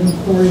Presby Leland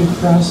quarry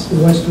across the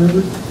West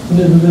River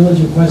into the village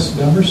of West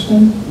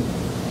Dummerston.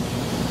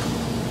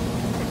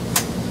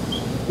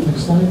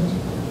 Next slide.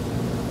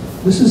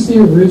 This is the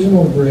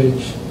original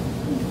bridge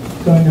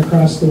going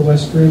across the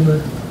West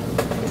River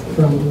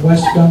from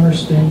West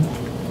Dummerston,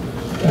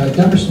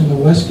 Dummerston to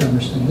West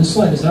Dummerston. This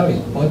slide has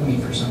always bugged me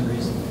for some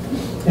reason.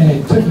 And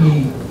it took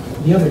me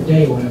the other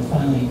day when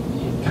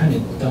it kind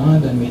of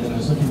dawned on me that I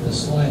was looking at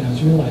this slide and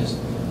I realized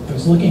I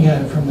was looking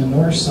at it from the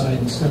north side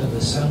instead of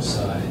the south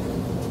side.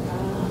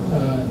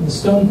 The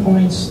stone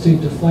points to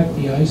deflect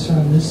the ice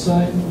on this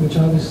side, which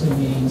obviously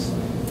means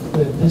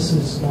that this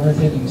is north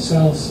heading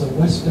south, so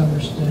West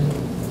Dummerston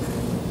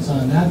is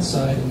on that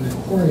side and the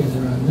quarries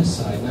are on this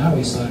side. And I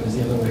always thought it was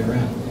the other way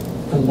around.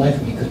 For the life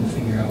of me, couldn't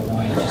figure out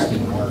why it just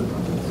didn't work.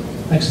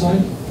 Next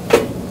slide.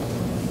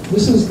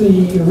 This is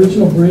the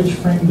original bridge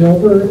framed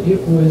over.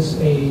 It was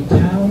a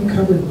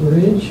town-covered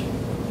bridge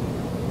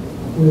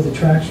with the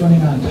tracks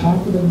running on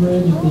top of the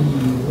bridge, the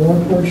lower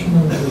portion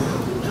of the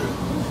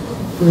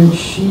bridge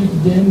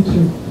sheathed in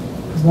to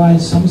provide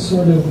some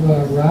sort of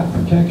rock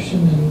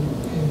protection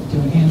and to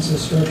enhance the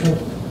structural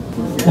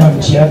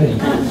longevity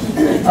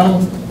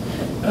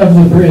of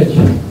the bridge.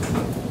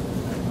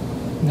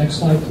 Next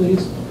slide,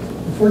 please.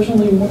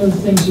 Unfortunately, one of the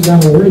things you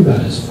got to worry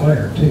about is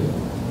fire, too.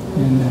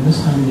 And this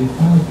time they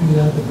finally figured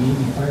out that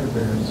maybe fire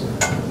barrels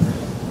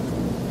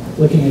are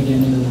looking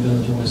again into the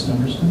village of West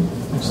Dummerston.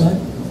 Next slide.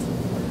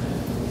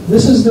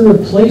 This is the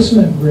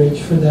replacement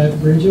bridge for that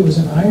bridge. It was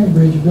an iron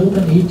bridge built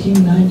in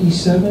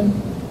 1897.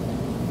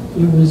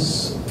 It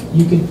was,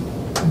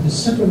 the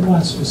Central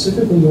Vermont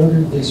specifically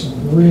ordered this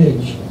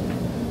bridge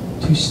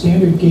to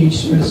standard gauge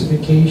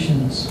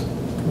specifications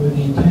with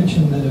the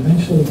intention that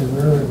eventually the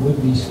railroad would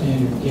be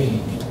standard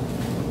gauge.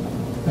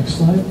 Next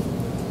slide.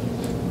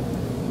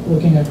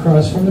 Looking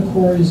across from the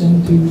quarries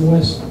into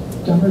West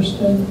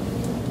Dummerston.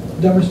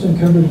 Dummerston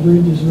Covered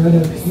Bridge is right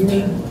up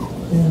here,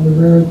 and the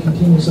railroad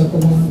continues up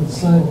along the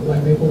side by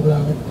Maple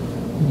Valley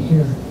in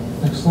here.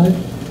 Next slide.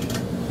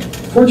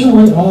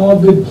 Fortunately, all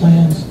good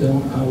plans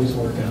don't always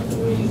work out the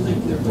way you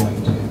think they're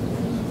going to.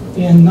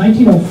 In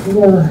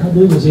 1904, I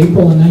believe it was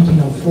April of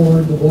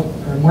 1904,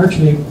 or March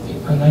of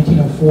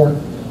 1904,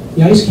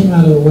 the ice came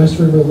out of the West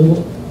River a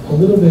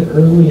little bit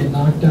early and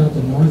knocked out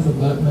the north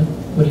abutment,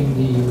 putting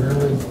the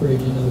railroad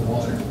bridge into the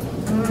water.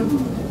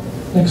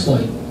 Next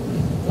slide.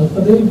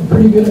 But they're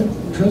pretty good at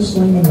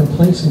trusting and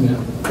replacing it.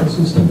 This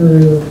is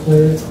temporary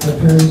repairs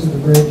of the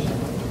bridge.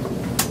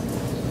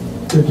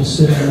 They're just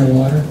sitting in the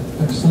water.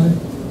 Next slide.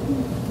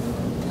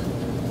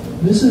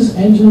 This is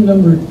engine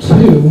number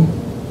 2,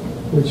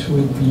 which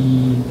would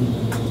be the,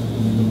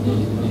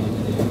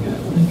 I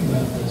gotta think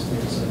about this for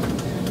a second.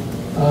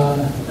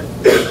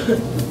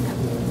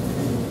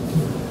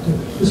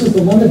 This is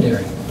the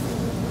Londonderry.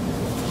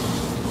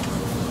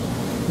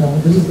 No,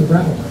 this is the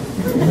Brattle.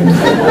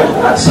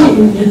 See,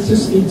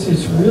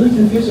 it's really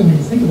confusing when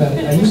you think about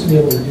it. I used to be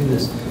able to do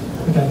this.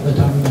 I got the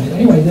time of it.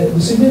 Anyway, the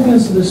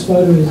significance of this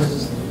photo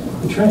is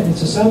the train.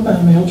 It's a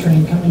southbound mail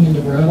train coming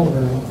into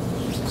Brattleboro,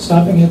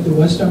 stopping at the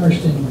West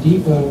Dummerston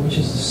Depot, which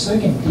is the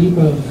second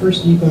depot, the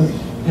first depot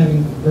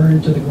having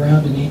burned to the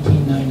ground in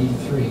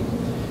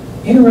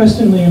 1893.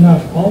 Interestingly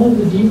enough, all of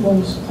the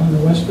depots on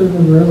the West River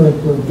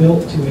Railroad were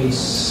built to a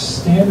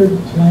standard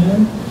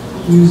plan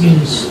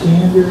using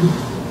standard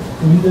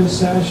window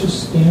sashes,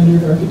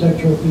 standard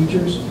architectural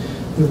features.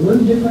 There were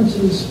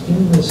differences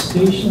in the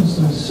stations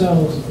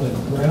themselves, but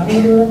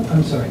Brattleboro,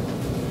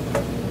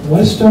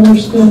 West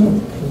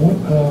Dummerston,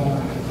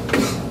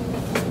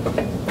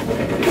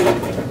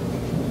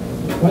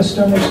 West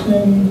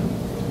Dummerston,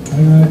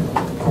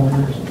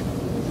 corners,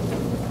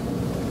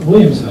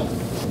 Williamsville.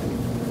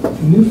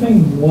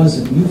 Newfane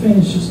wasn't. Newfane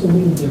is just a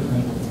little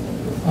different.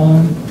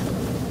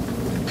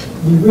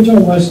 The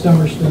original West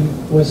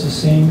Dummerston was the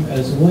same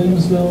as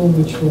Williamsville,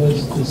 which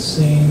was the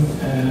same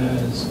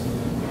as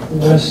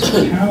West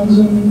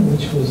Townsend,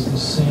 which was the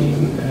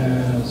same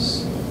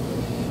as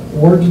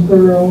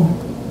Wardsboro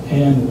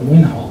and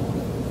Windham.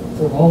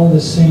 They're all the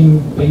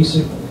same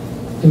basic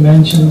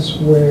dimensions,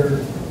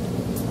 where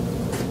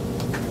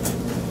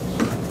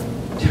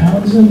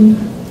Townsend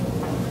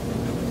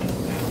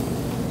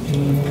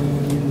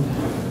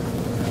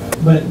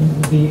but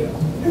the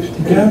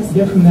gap to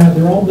get from that,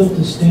 they're all built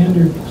to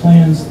standard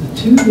plans. The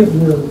two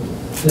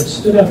that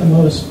stood out the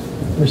most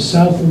were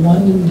South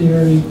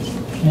Londonderry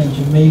and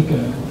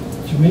Jamaica.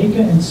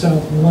 Jamaica and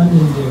South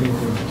Londonderry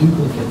were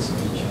duplicates of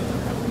each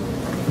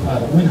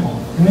other.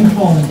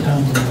 Windham and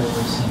Townsend were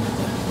the same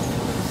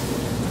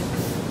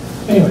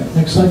thing. Anyway,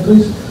 next slide,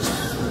 please.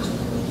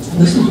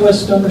 This is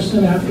West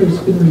Dummerston after it's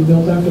been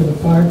rebuilt after the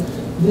fire.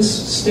 This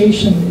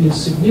station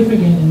is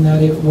significant in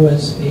that it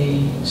was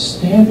a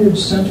standard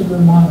Central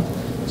Vermont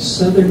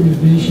Southern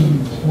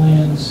Division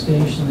plan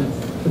station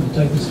for the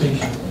type of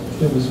station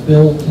that was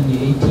built in the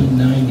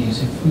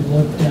 1890s. If we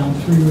look down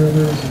Three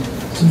Rivers and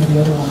some of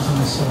the other ones on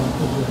the south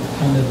that were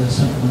kind of the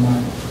Central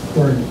Vermont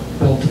were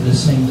built to the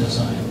same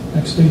design.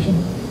 Next station.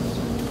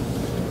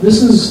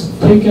 This is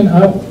taken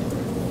up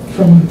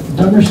from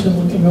Dummerston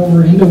looking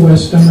over into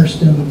West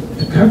Dummerston.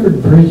 The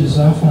covered bridge is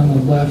off on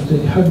the left.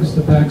 It hugs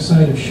the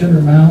backside of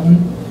Sugar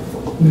Mountain.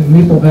 The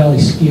Maple Valley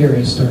ski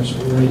area starts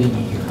right in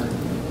here.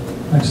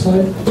 Next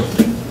slide.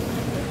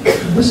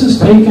 This is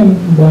taken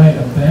by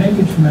a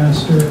baggage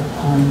master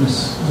on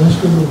this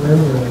West River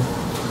Railroad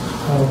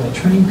of a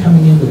train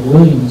coming into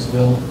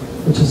Williamsville,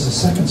 which is the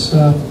second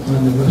stop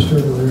on the West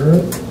River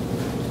Railroad.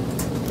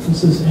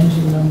 This is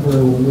engine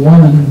number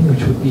 1,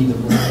 which would be the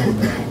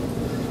Brattleboro.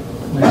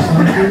 Next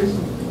slide, please.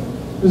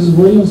 This is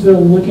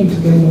Williamsville looking to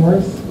the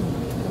north.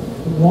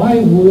 Why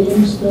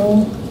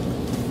Williamsville?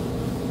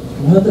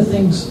 One of the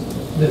things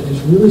that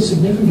is really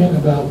significant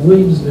about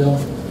Williamsville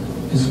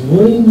is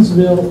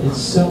Williamsville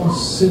itself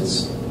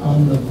sits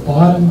on the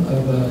bottom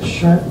of a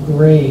sharp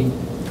grade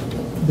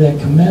that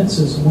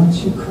commences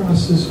once you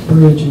cross this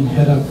bridge and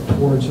head up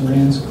towards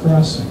Rand's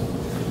Crossing.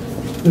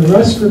 The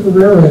West River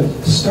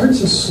Railroad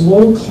starts a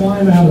slow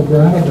climb out of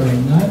Brattleboro,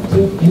 not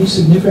to any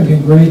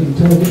significant grade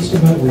until it gets to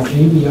about where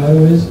JB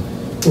Auto is,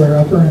 where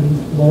Upper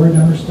and Lower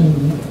Dummerston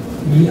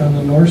meet on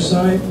the north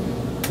side.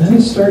 Then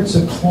it starts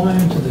a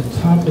climb to the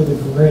top of the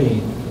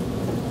grade.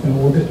 And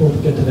we'll get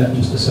to that in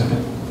just a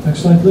second.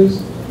 Next slide,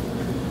 please.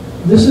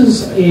 This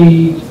is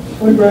a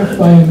photograph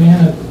by a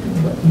man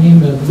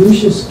named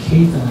Lucius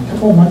Cathan. A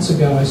couple of months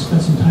ago, I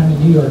spent some time in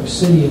New York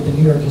City at the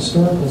New York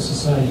Historical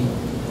Society.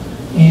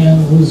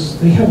 And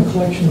they have a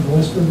collection of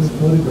West River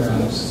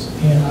photographs,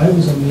 and I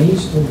was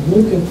amazed to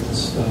look at the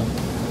stuff.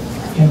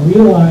 and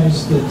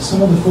realized that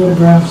some of the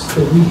photographs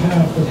that we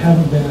have that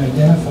haven't been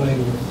identified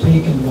were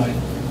taken by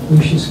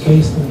Lucius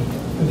Cathan.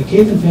 The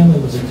Cathan family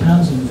was a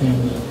Townsend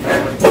family,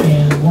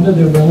 and one of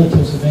their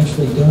relatives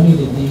eventually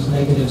donated these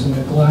negatives in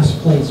their glass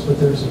plates, but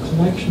there's a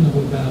collection of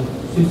about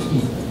 50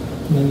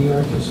 in the New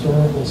York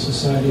Historical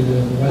Society,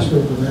 the West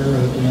River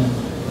Railroad in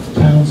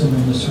Townsend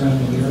and the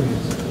surrounding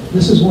areas.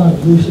 This is one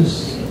of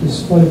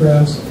Lucius's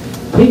photographs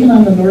taken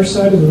on the north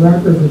side of the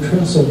Rock River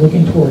Trail, so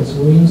looking towards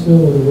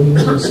Williamsville or the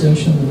Williamsville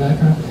station in the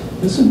background.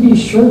 This would be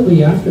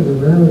shortly after the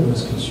railroad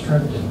was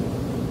constructed.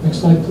 Next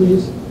slide,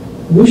 please.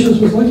 Lucius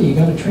was lucky, he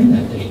got a train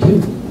that day,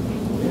 too.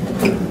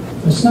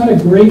 It's not a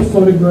great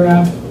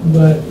photograph,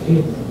 but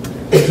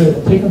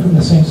it's taken from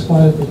the same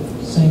spot at the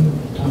same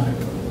time.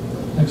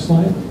 Next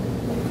slide.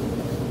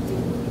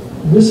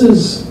 This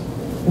is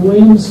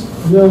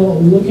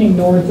Williamsville looking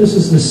north. This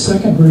is the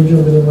second bridge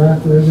over the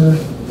Rock River,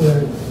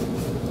 where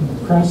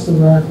you cross the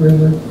Rock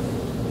River,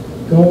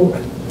 go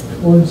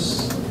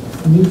towards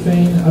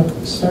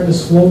Newfane, start a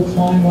slow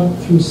climb up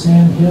through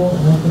Sand Hill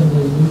and up into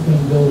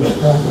Newfane Village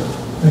proper.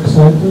 Next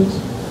slide, please.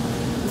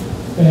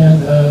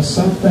 And a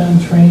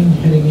southbound train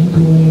heading into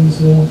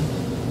Williamsville.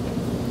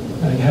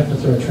 You have to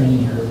throw a train in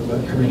here,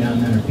 but every now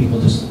and then, or people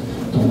just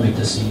don't like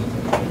to see.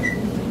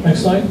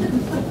 Next slide.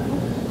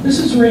 This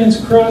is Rand's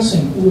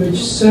Crossing,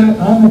 which sat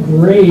on the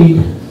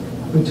grade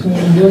between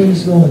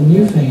Williamsville and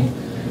Newfane.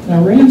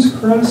 Now, Rand's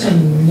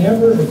Crossing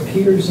never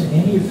appears in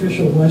any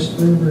official West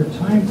River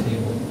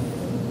timetable,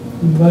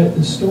 but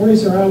the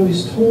stories are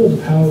always told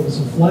of how it was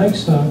a flag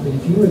stop, and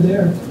if you were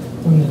there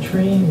when the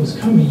train was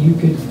coming, you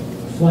could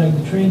flag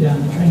the train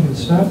down, the train would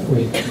stop for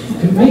you.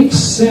 It makes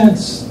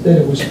sense that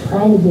it was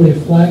probably a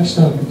flag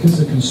stop because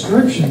the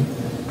construction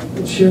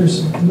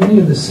shares many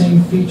of the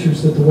same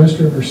features that the West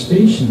River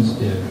stations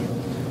did.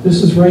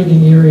 This is right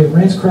in the area.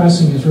 Rand's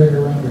Crossing is right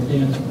around where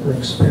Dan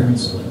Brooks'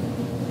 parents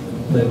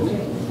lived.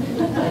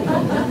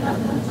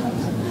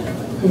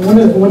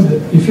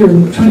 If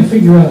you're trying to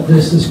figure out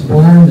this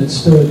barn that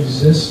still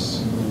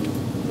exists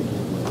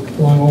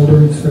along Old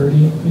Route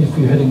 30, if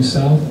you're heading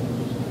south,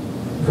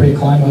 before you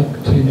climb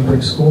up to New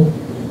Brick School.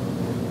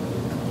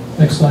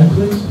 Next slide,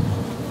 please.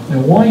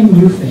 Now, why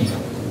Newfane?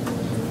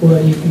 Well,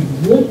 if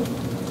you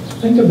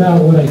think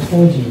about what I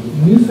told you,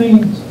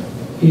 Newfane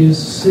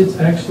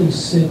actually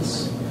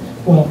sits.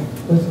 Well,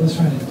 let's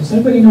try it. Does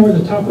anybody know where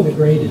the top of the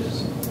grade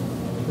is?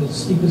 The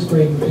steepest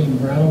grade between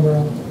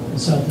Brattleboro and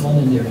South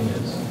Londonderry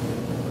is.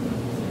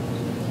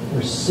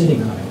 We're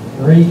sitting on it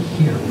right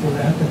here. We're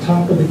at the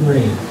top of the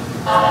grade.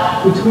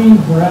 Between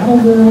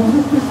Brattleboro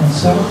and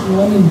South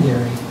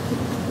Londonderry,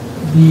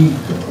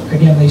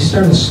 again, they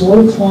start a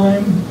slow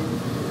climb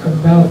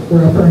about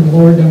where Upper and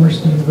Lower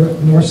Dummerston,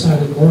 north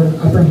side of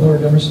Upper and Lower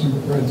Dummerston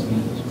roads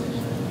meet.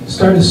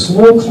 Start a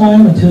slow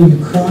climb until you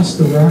cross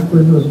the Rock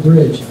River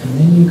Bridge, and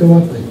then you go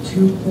up a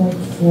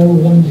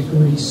 2.41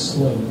 degree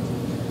slope.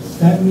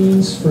 That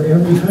means for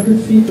every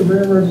 100 feet the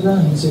railroad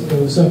runs, it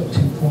goes up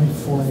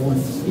 2.41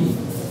 feet,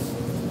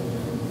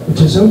 which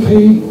is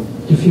okay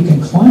if you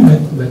can climb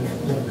it, but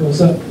what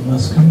goes up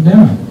must come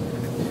down.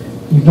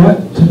 You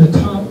get to the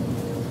top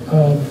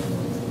of,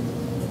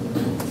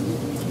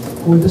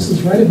 well, this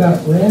is right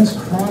about, Rand's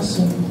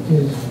Crossing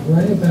is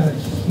right about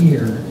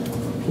here,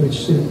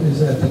 which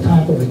is at the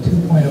top of a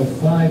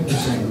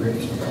 2.05%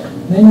 grade.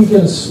 Then you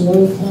get a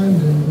slow climb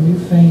to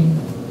Newfane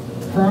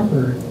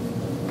proper,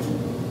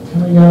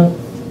 coming up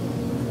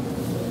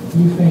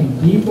Newfane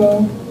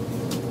Depot,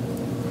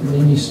 and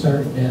then you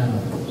start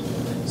down.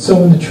 So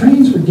when the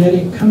trains were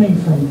coming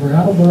from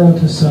Brattleboro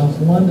to South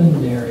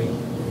Londonderry,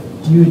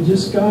 you had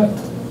just got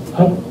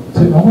up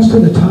to almost to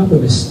the top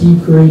of a steep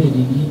grade, and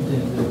you need to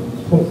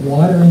put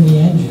water in the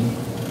engine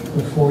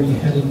before you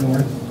headed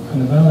north on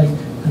the valley.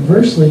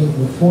 Conversely,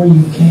 before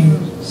you came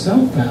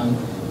southbound,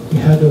 you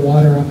had to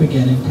water up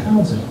again in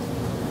Townsend.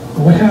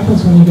 But what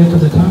happens when you get to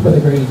the top of the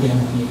grade again?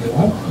 When you go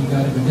up, you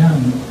got to go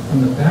down.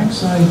 From the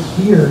backside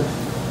here,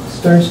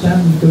 starts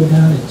down, you go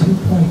down a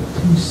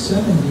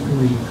 2.27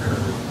 degree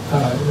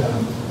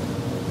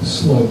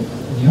slope.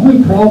 The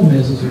only problem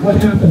is what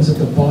happens at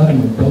the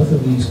bottom of both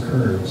of these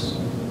curves,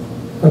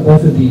 or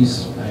both of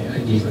these, I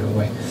gave it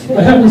away.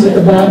 What happens at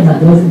the bottom of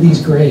both of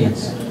these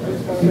grades?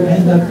 You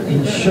end up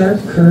in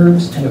sharp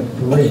curves and a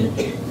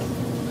bridge.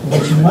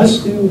 What you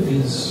must do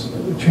is,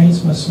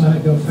 trains must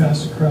not go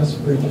fast across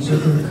bridges or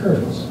through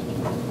curves.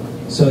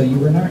 So you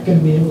were not going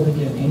to be able to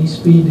get any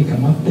speed to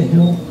come up the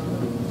hill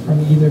from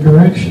either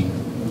direction.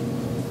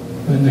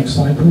 The next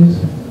slide, please.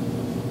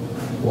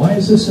 Why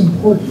is this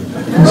important?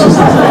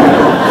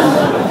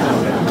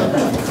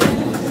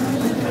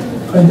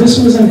 This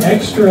was an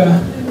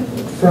extra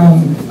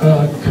from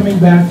coming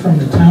back from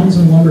the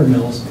Townsend lumber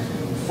mills.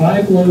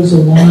 5 loads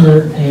of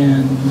lumber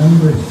and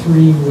number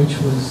 3, which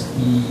was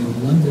the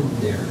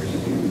Londonderry.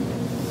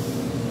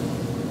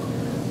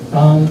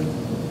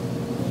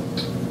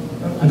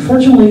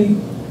 Unfortunately,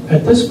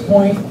 at this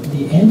point,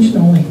 the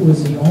engine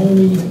was the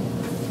only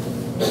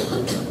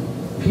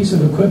piece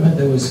of equipment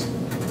that was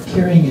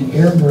carrying an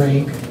air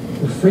brake.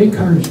 The freight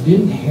cars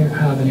didn't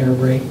have an air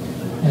brake,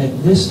 and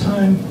at this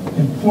time,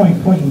 and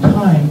point in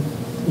time,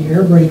 the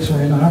air brakes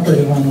were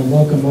inoperative on the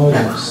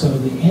locomotive. So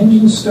the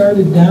engine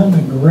started down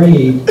the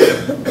grade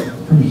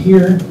from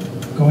here,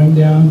 going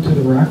down to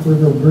the Rock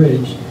River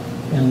Bridge,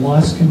 and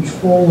lost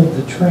control of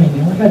the train.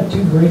 They only had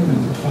 2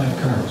 brakemen for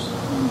 5 cars.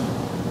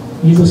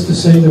 Needless to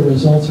say, the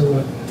results are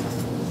what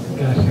we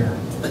got here.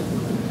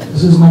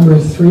 This is number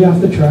 3 off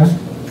the track.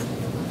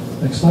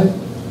 Next slide.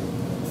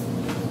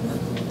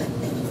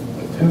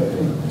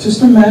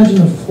 Just imagine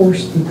the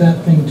force that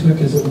that thing took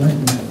as it went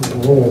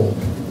and rolled.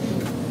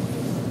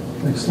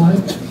 Next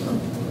slide.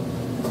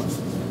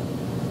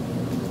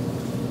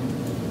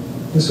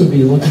 This would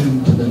be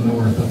looking to the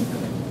north.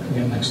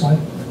 Again, next slide.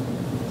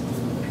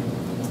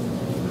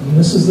 And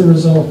this is the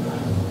result.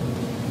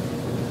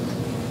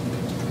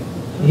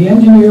 The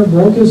engineer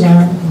broke his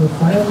arm, the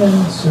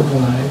fireman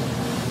survived,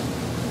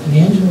 and the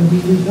engine would be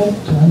rebuilt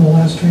to run the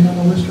last train on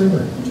the West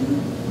River.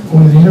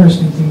 One of the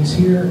interesting things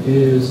here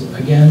is,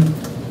 again,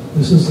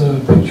 this is a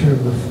picture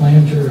of the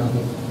flanger on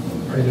the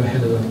right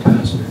ahead of the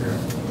passenger car.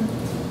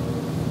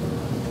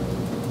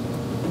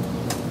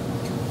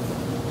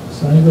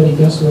 So anybody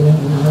guess what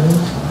engine that is?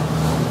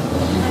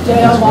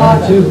 That's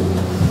 1 or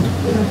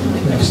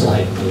 2. Next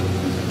slide.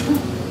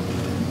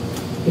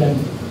 Again,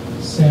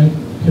 Sand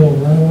Hill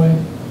Runaway.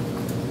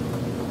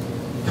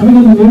 Coming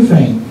into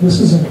Newfane, this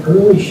is an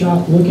early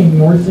shot looking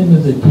north into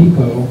the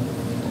depot.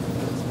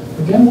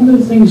 Again, one of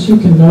the things you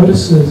can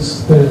notice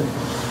is that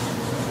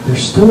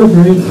there's still a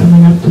grade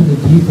coming up to the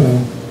depot.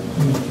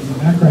 In the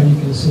background, you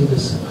can see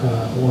this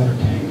water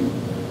tank.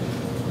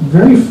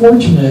 Very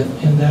fortunate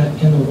in that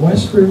in the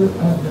West River,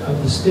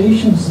 of the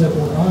stations that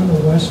were on the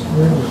West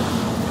River,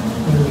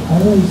 there's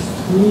only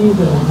 3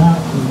 that are not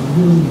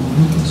really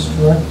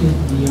reconstructed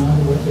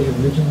beyond what they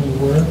originally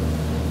were.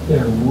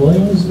 They're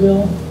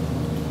Williamsville,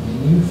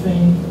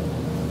 Newfane,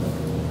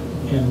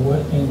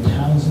 and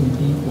Townsend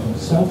Depot.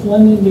 South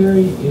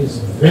Londonderry is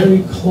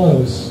very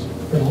close,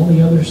 but all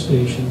the other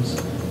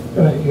stations,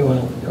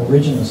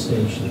 original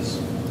stations,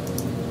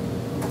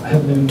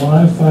 have been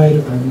modified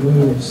or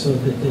moved so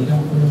that they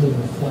don't really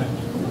reflect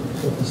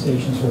what the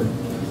stations were.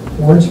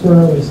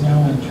 Wardsboro is now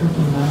on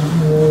Turkey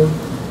Mountain Road.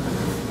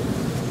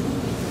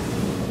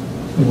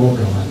 We will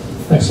go on.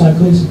 Next slide,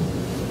 please.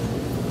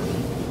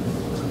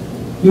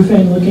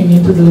 Newfane looking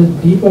into the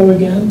depot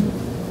again.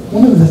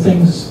 One of the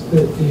things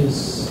that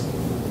is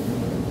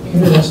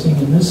interesting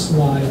in this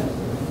slide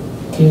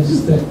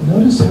is that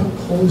notice how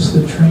close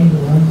the train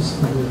runs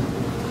to the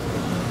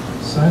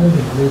side of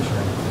the bridge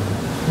right there.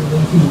 And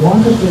if you walk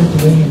up there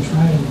today and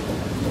try and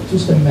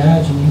just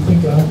imagine, you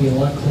think it ought to be a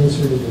lot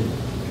closer to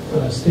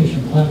the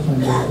station platform,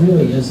 but it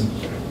really isn't.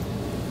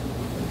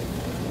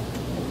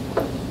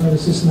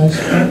 Notice this nice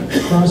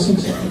crossing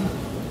sign.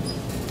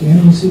 Do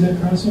you see that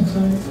crossing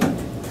sign?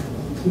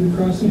 See the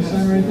crossing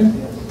sign right there?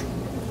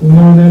 You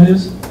know where that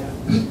is?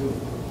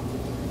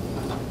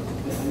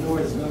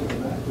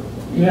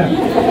 Yeah.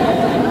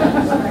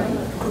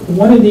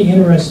 One of the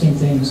interesting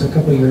things a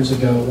couple of years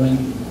ago when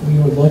we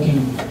were looking,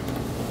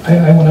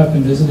 I went up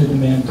and visited the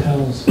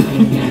Mantels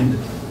and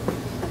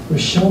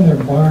was shown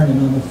their barn, and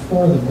on the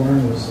floor of the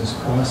barn was this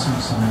crossing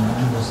sign.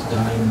 I almost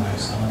died when I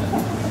saw it. It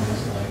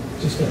was like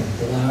just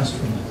a blast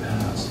from the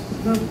past.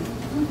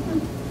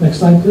 Next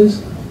slide,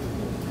 please.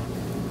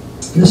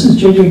 This is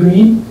J.J.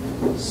 Green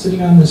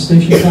sitting on the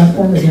station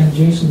platform. Again,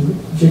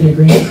 J.J.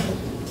 Green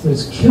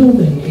was killed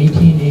in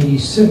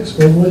 1886.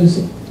 But what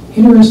is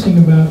interesting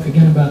about the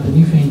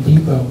Newfane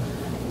Depot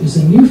is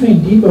the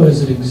Newfane Depot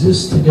as it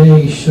exists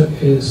today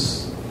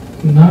is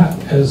not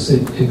as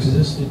it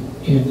existed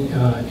in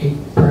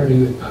prior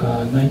to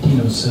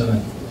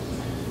 1907.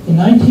 In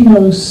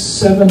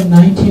 1907,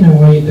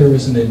 1908, there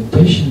was an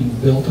addition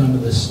built onto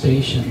the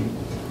station,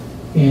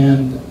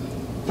 and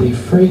the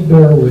freight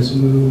door was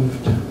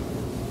moved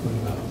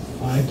about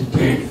 5 to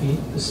 10 feet.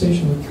 The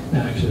station was,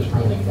 actually it was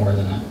probably more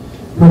than that.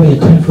 Probably a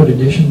 10-foot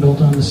addition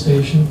built on the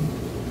station.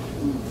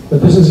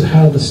 But this is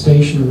how the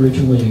station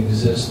originally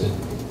existed.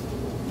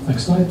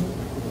 Next slide.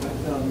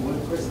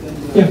 One quick thing.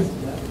 Yeah.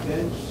 That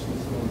bench is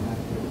going back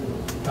there.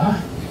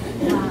 Ah.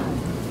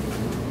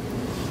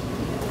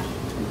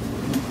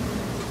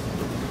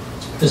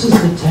 This is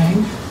the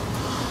tank.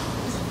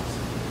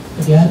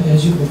 Again,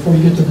 before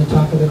you get to the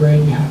top of the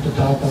grade, you have to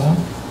top off.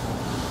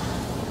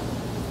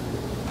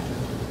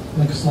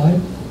 Next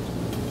slide.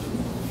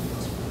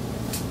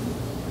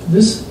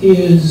 This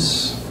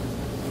is,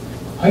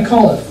 I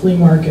call it flea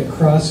market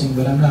crossing,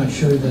 but I'm not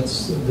sure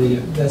that's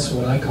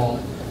what I call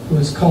it. It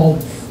was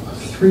called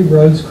 3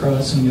 roads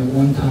crossing at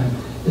one time.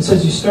 It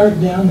says you start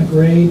down the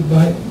grade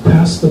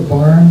past the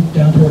barn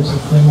down towards the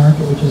flea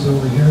market, which is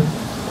over here.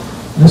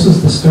 This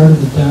is the start of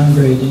the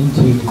downgrade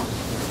into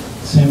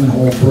Salmon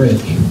Hole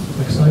Bridge.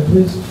 Next slide,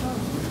 please.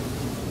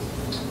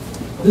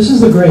 This is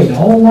the grade.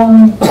 All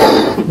along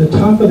the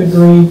top of the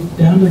grade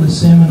down to the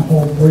Salmon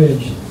Hole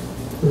Bridge.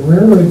 The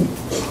railroad,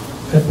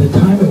 at the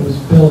time it was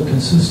built,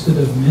 consisted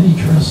of many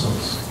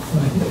trestles.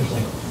 I think there's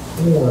like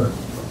 4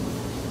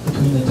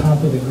 between the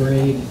top of the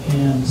grade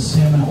and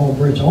Salmon Hole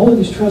Bridge. All of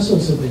these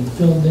trestles have been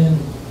filled in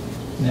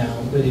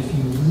now, but if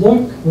you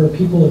look where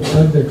people have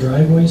dug their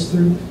driveways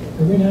through,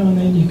 every now and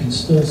then you can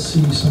still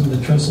see some of the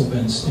trestle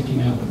beds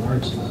sticking out in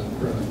parts of the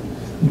road,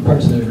 in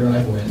parts of their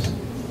driveways.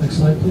 Next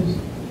slide, please.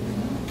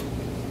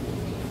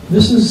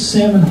 This is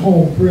Salmon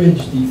Hole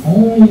Bridge. The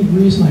only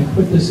reason I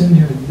put this in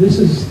here,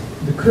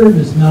 the curve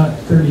is not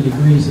 30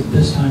 degrees at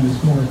this time,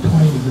 it's more a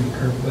 20-degree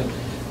curve, but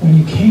when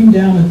you came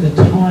down at the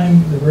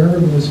time the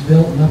railroad was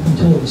built and up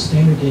until it was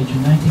standard gauge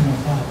in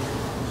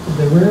 1905,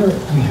 the railroad,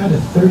 you had a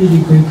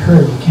 30-degree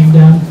curve. You came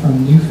down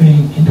from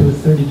Newfane into a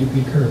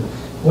 30-degree curve.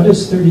 What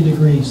is 30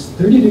 degrees?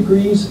 30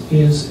 degrees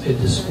is a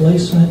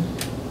displacement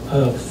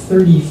of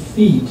 30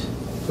 feet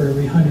for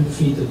every 100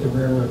 feet that the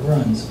railroad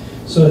runs.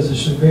 So as a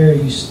surveyor,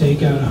 you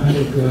stake out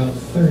 100, go out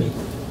 30.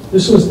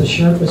 This was the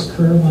sharpest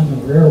curve on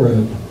the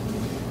railroad.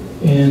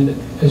 And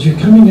as you're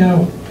coming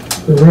out,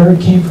 the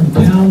railroad came from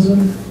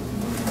Townsend,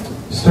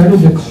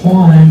 started to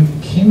climb,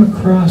 came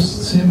across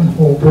Salmon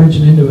Hole Bridge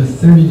and into a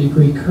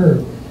 30-degree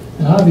curve.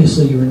 And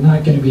obviously you were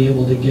not going to be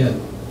able to get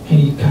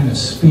any kind of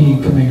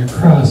speed coming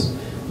across.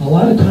 And a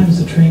lot of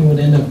times the train would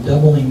end up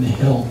doubling the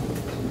hill.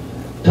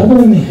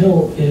 Doubling the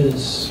hill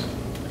is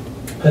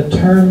a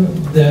term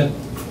that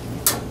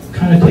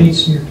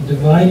connotates you're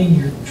dividing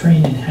your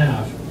train in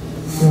half.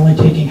 You're only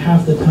taking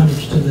half the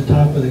tonnage to the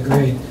top of the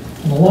grade.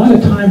 And a lot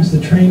of times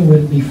the train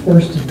would be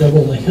forced to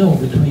double the hill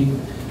between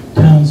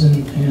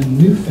Townsend and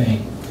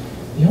Newfane.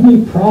 The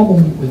only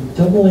problem with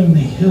doubling the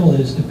hill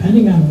is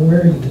depending on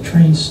where the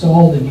train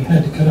stalled and you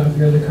had to cut off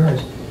your other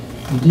cars,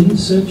 if you didn't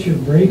set your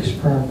brakes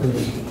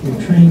properly, your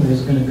train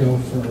was going to go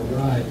for a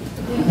ride.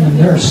 And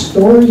there are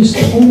stories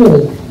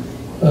told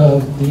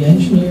of the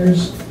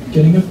engineers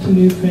getting up to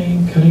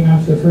Newfane, cutting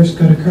off their first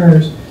cut of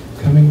cars,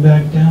 coming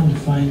back down to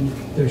find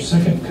their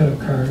second cut of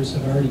cars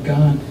have already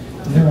gone,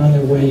 and they're on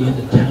their way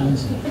into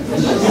Townsend.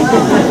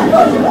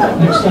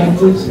 Next slide,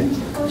 please.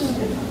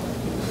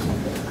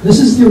 This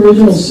is the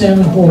original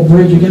Salmon Hole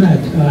Bridge, again at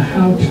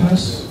Howe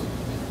Truss,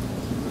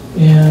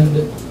 and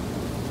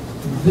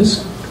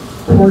this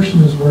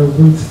portion is where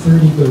Route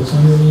 30 goes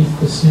underneath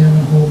the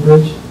Salmon Hole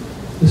Bridge.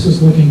 This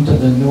is looking to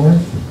the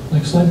north.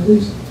 Next slide,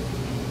 please.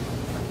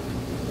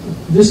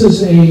 This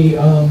is a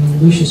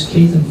Lucius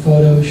Cathan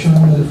photo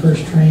showing one of the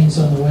first trains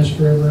on the West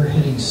River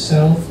heading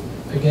south.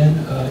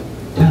 Again,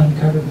 town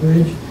covered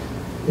bridge.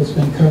 It's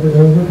been covered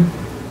over.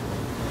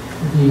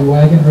 The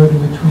wagon road in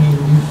between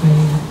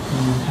Newfane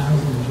and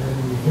Townsend is right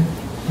over here.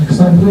 Next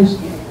slide, please.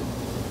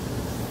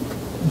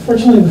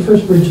 Unfortunately, the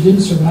first bridge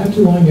didn't survive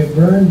too long. It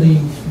burned.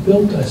 They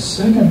built a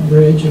second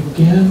bridge,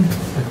 again,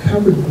 a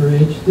covered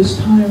bridge. This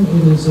time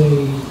it is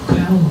a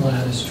town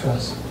lattice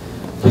truss.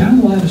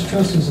 Town lattice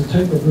truss is a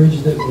type of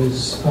bridge that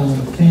was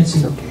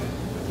fancy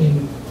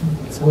and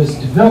was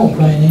developed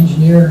by an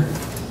engineer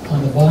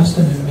on the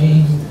Boston and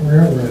Maine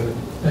Railroad,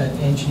 an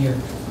engineer,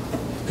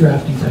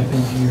 drafting type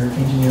engineer,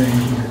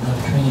 not a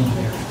train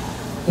engineer.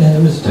 And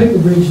it was a type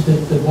of bridge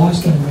that the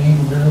Boston and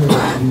Maine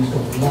Railroad used a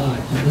lot.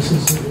 And this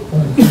is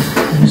one of the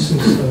first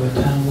uses of a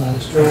town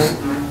lattice truss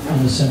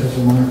on the Central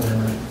Vermont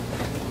Railroad.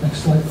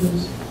 Next slide,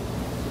 please.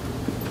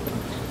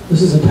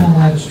 This is a town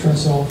lattice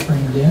truss all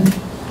framed in.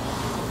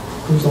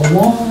 There's a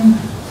long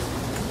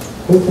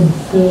open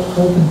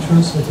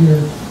trestle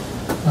here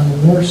on the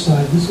north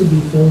side. This would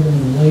be filled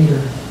in later.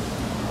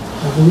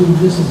 I believe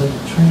this is a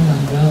train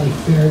on Valley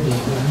Fair Day,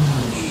 but I'm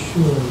not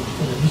sure.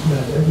 Just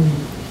about every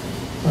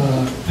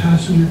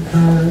passenger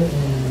car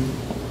and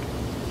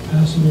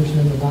passengers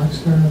in the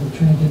boxcar on the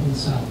train heading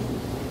south.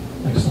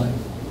 Next slide.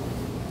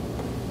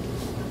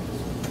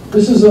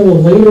 This is a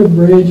later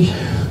bridge.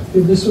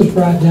 This was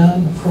brought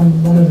down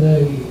from one of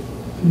the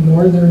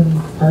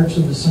northern parts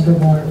of the Central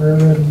Vermont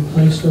Railroad and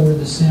placed over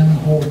the Salmon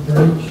Hole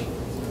Bridge.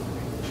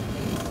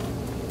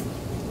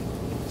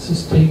 This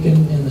is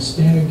taken in the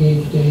standard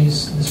gauge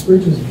days. This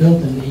bridge was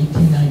built in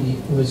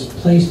 1890, was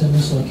placed in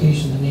this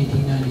location in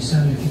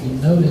 1897. If you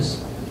can notice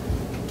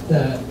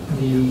that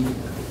the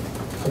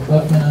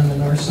abutment on the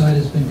north side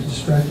has been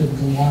constructed,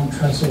 the long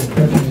trestle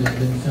approaching has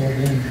been filled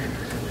in.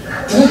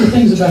 One of the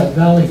things about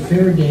Valley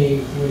Fair Day,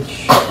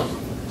 which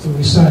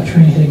we saw a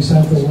train heading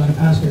south with a lot of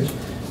passengers,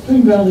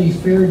 during Valley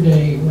Fair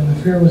Day, when the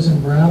fair was in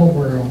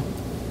Brattleboro,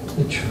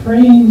 the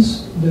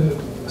trains, the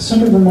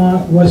Central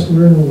Vermont West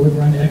River would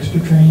run extra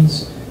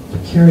trains to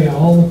carry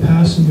all the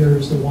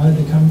passengers that wanted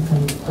to come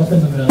from up in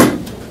the valley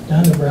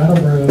down to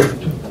Brattleboro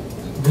to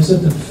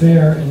visit the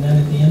fair, and then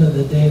at the end of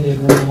the day they'd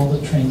run all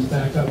the trains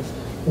back up,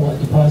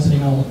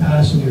 depositing all the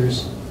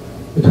passengers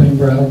between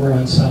Brattleboro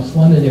and South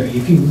London area.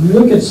 If you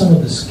look at some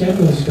of the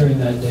schedules during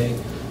that day,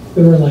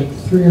 there were like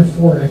 3 or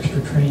 4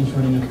 extra trains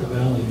running up the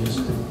valley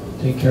just to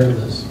take care of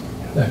this.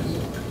 Next.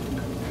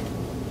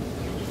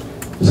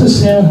 This is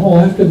Salmon Hole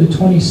after the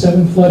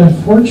 27 flood.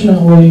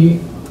 Unfortunately,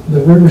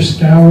 the river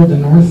scoured the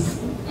north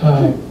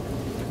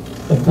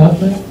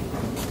abutment,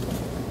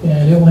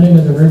 and it went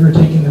into the river,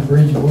 taking the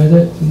bridge with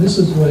it. And this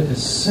is what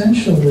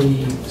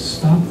essentially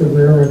stopped the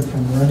railroad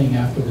from running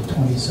after the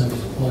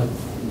 27th flood.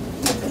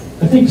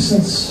 I think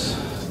since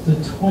the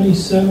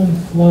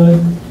 27th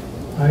flood,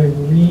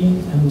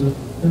 Irene, and the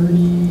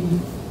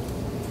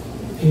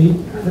 38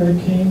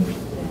 hurricane,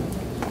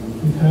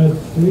 We've had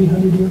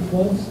 300-year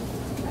floods.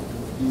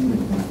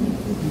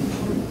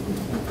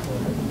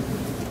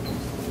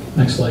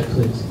 Next slide,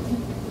 please.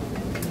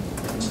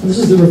 This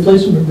is the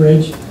replacement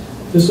bridge.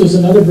 This was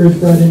another bridge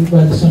brought in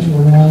by the Central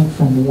Vermont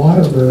from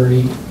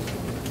Waterbury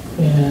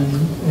and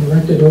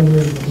erected over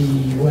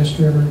the West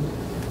River.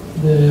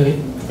 The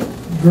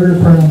girder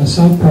part on the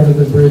south part of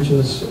the bridge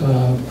was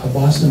a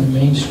Boston and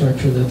Maine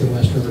structure that the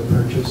West River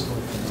purchased.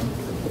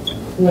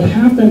 What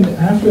happened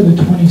after the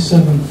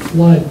 27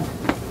 flood,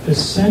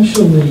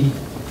 essentially,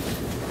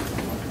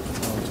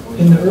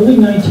 in the early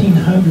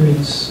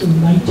 1900s,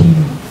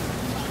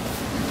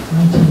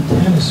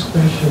 1910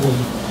 especially,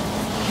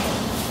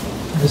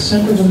 the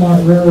Central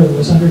Vermont Railroad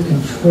was under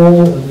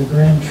control of the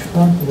Grand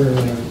Trunk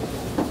Railroad,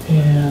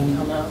 and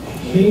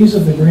Hayes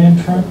of the Grand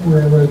Trunk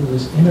Railroad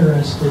was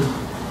interested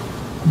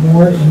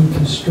more in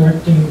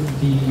constructing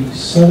the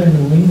Southern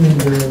New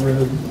England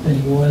Railroad than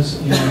he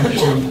was in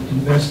actually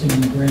investing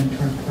in the Grand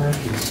Trunk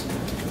properties.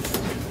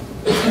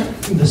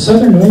 The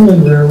Southern New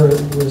England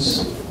Railroad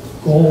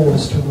goal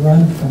was to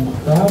run from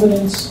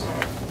Providence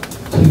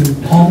to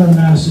Palmer,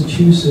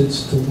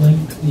 Massachusetts, to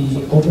link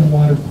the open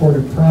water port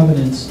of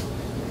Providence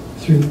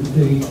through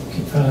the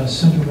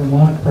Central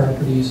Vermont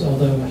properties,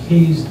 although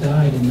Hayes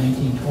died in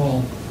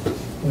 1912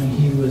 when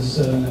he was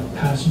a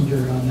passenger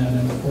on that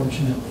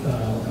unfortunate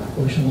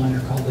ocean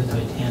liner called the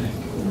Titanic.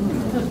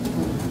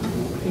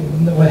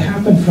 And what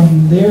happened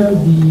from there,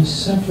 the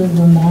Central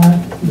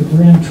Vermont, the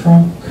Grand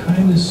Trunk,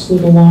 kind of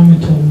slid along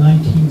until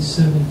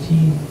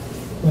 1917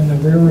 when the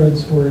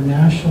railroads were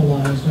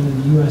nationalized under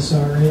the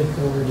USRA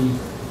authority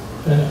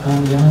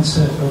on the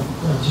onset of,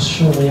 just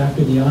shortly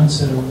after the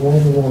onset of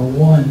World War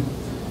I.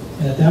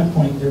 And at that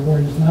point, there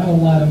was not a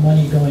lot of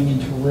money going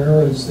into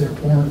railroads that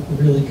weren't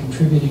really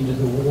contributing to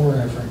the war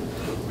effort.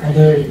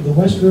 Although the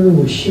West River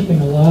was shipping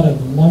a lot of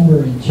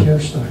lumber and chair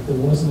stock, there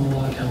wasn't a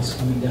lot else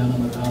coming down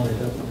on the valley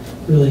that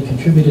really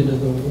contributed to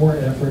the war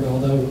effort,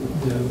 although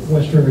the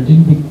West River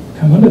didn't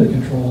come under the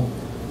control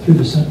through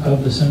the Central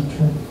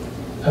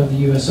of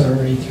the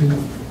USRA through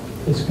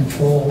its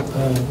control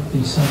of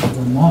the Central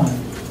Vermont.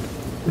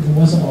 There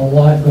wasn't a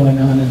lot going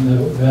on in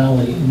the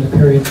valley in the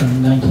period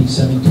from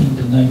 1917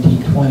 to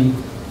 1920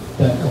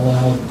 that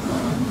allowed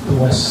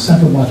the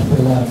Central Vermont to put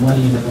a lot of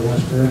money into the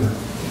West River.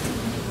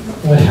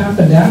 What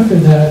happened after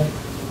that,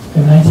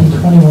 in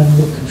 1920, when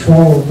the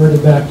control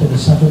reverted back to the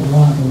Central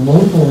Vermont and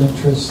local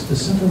interests, the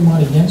Central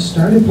Vermont again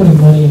started putting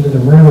money into the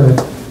railroad,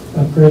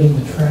 upgrading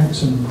the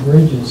tracks and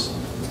bridges.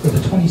 But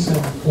the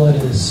 27 flood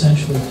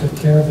essentially took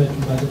care of it,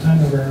 and by the time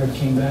the railroad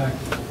came back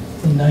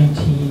in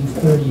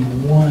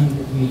 1931,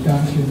 we had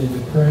gone through the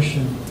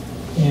Depression,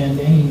 and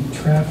any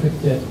traffic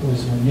that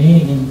was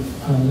remaining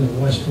on the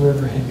West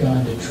River had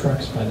gone to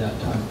trucks by that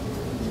time.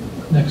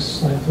 Next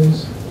slide,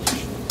 please.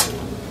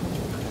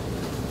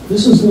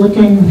 This is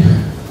looking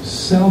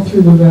south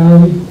through the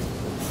valley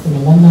from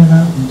Alumni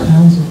Mountain,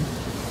 Townsend.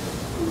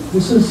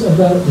 This is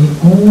about the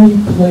only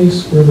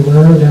place where the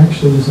railroad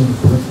actually is in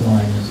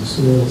Brookline. There's this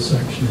little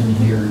section in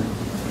here.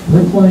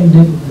 Brookline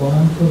didn't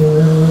bond for the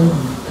railroad,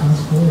 and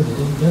consequently they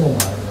didn't get a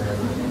lot of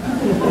railroad.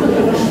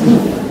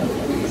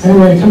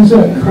 Anyway, it comes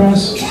out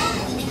across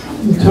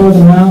the toe of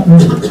the mountain.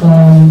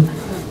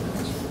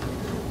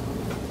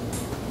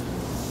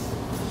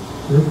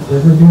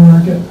 Riverview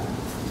Market?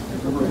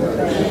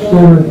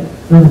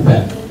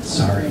 Riverbend,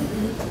 sorry.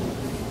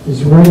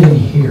 Is right in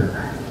here.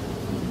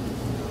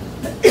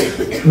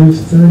 Route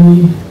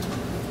 30,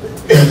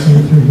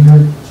 through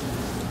here.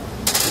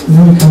 And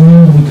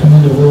then we come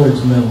into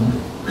Willard's Mill.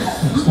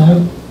 Next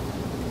slide.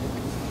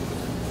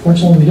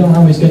 Fortunately, we don't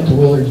always get to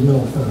Willard's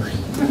Mill first.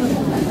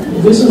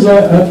 This is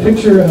a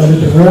picture of a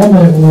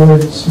derailment at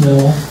Willard's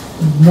Mill.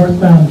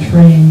 Northbound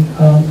train,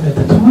 at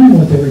the time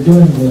what they were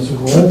doing was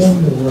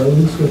rolling the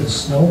roads with a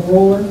snow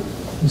roller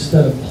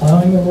instead of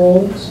plowing the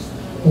roads.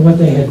 And what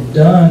they had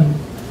done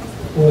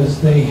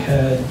was they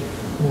had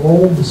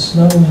rolled the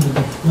snow into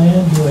the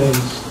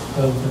flangeways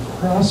of the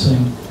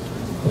crossing.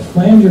 The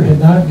flanger had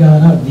not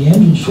gone up. The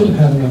engine should have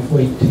had enough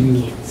weight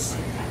to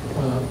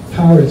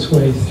power its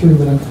way through,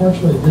 but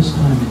unfortunately this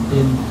time it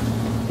didn't,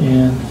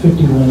 and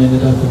 51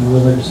 ended up in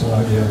Willard's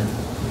log yard.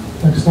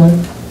 Next slide.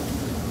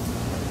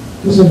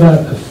 This is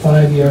about a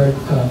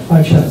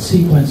 5-shot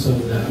sequence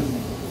of that.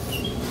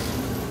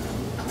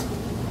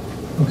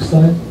 Next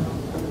slide.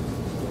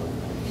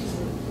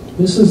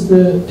 This is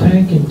the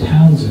tank in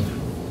Townsend.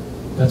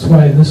 That's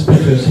why this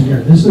picture is in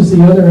here. This is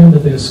the other end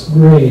of this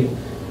grade,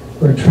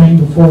 where a train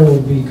before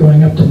would be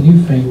going up to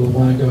Newfane would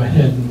want to go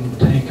ahead and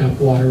tank up,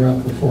 water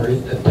up before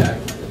it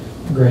attacked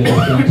grade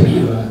up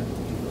into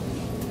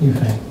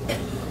Newfane.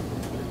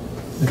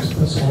 Next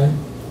slide.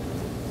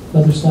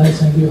 Another slide,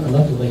 thank you. I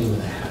love the lady with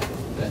a hat.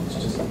 That's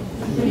just,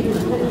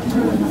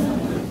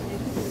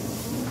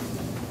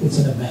 it's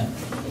an event.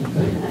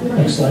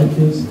 Next slide,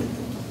 please.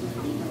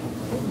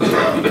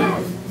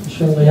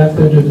 Shortly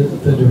after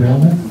the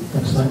derailment.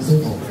 Next slide,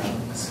 please.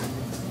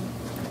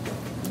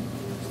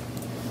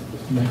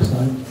 Next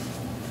slide.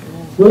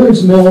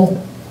 Willard's Mill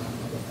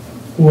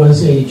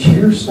was a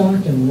chair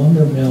stock and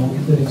lumber mill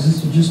that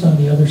existed just on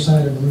the other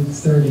side of Route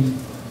 30.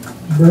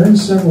 Burned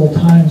several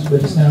times,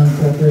 but is now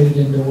incorporated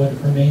into what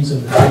remains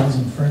of the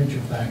Townsend Furniture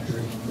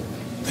Factory.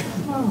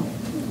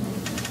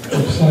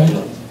 Next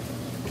slide.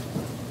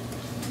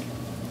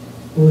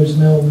 Willard's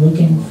Mill,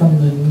 looking from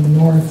the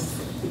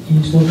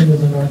northeast, looking to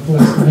the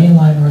northwest. The main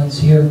line runs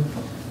here.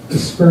 The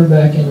spur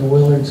back into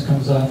Willard's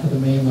comes off of the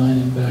main line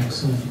and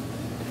backs in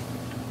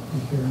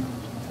here.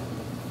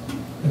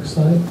 Next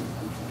slide.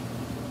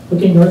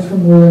 Looking north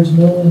from Willard's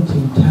Mill into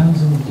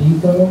Townsend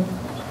Depot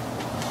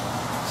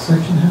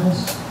section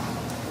house.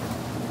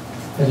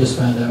 I just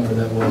found out where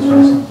that was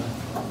recently.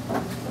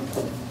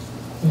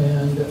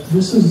 And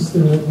this is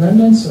the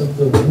remnants of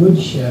the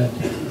woodshed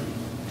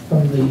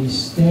from the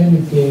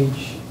standard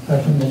gauge,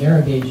 from the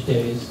narrow gauge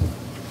days.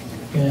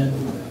 And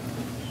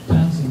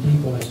Townsend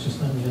Depot is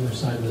just on the other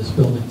side of this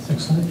building.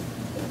 Next slide.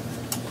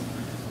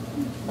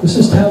 This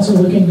is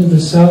Townsend looking to the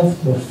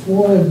south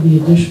before the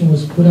addition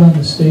was put on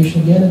the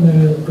station. Again, in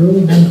the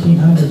early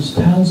 1900s,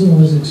 Townsend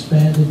was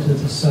expanded to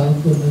the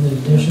south within the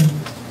addition.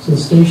 So the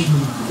station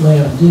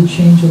layout did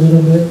change a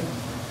little bit.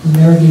 The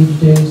narrow gauge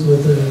days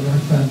with the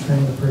northbound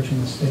train approaching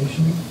the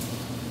station.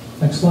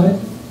 Next slide.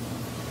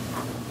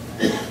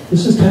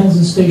 This is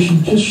Townsend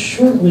Station just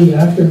shortly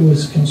after it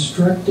was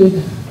constructed,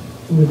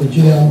 with the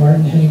J.L.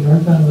 Martin heading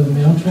northbound with the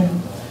mail train.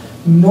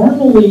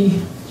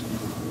 Normally,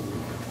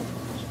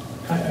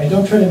 I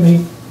don't try to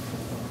make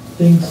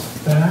things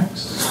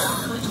facts.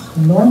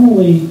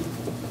 Normally,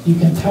 you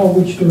can tell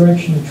which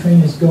direction the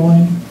train is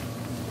going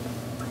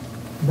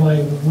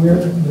by where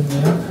the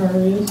mail car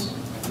is.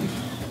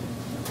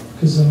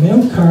 Because the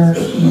mail car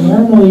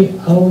normally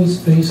always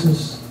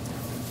faces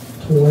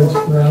towards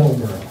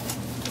Brattleboro.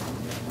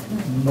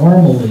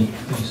 Normally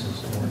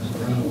faces towards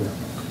Brattleboro.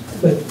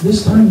 But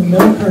this time the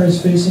mail car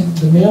is facing,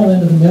 the mail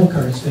end of the mail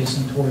car is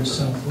facing towards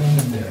South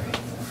Londonderry.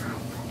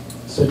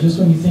 So just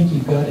when you think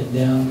you've got it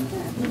down.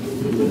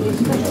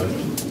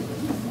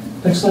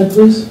 Next slide,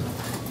 please.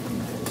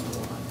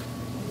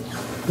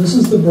 This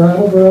is the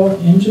Brattleboro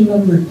engine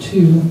number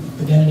 2,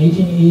 again in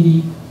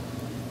 1880,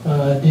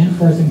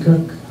 Danforth and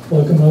Cook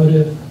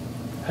locomotive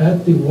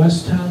at the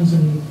West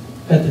Townsend,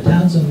 at the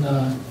Townsend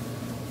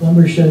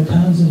lumber shed.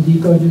 Townsend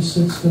Depot just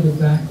sits to the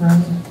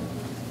background.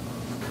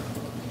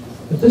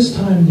 At this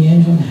time, the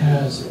engine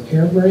has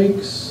air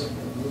brakes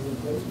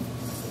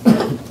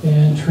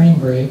and train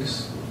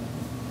brakes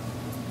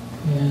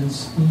and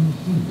steam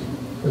heat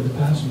for the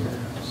passenger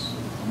house.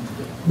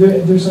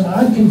 There's an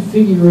odd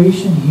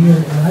configuration here,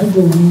 and I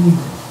believe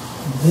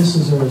this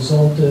is a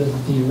result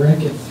of the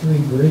wreck at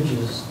Three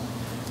Bridges.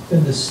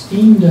 And the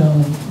steam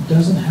dome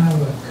doesn't have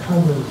a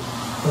cover,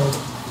 but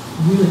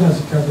usually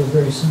has a cover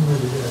very similar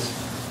to this.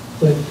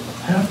 But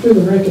after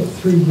the wreck at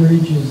Three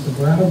Bridges, the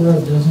Brattleboro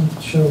doesn't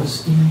show a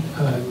steam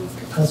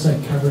outside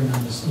covering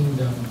on the steam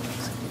dome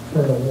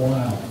for a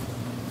while.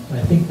 And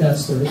I think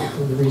that's the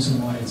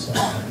reason why it's on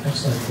there.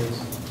 Next slide, please.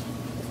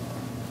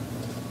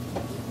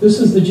 This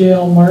is the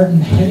J.L. Martin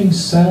heading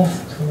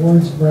south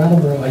towards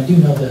Brattleboro. I do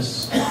know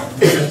this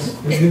because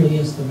it really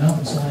is the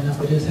mountains line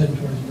up. It is heading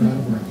towards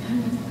Brattleboro.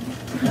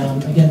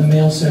 Again, the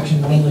mail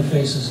section normally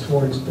faces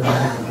towards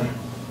Brattleboro.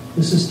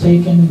 This is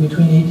taken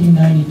between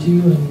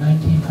 1892 and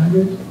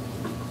 1900.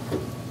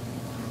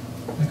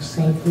 Next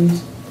slide,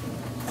 please.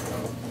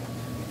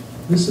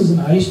 This is an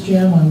ice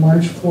jam on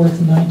March 4th,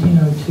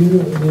 1902.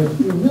 The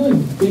really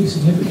big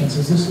significance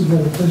is this is where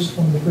one of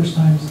the first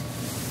times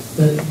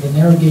that the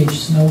narrow gauge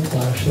snow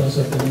plow shows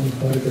up in any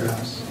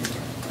photographs.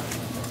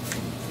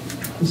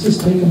 This is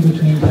taken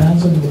between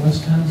Townsend and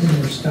West Townsend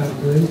near Scott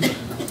Bridge.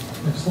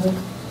 Next slide.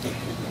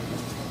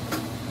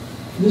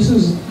 This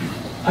is,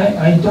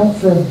 I don't,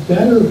 for a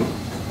better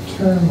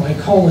term, I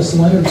call this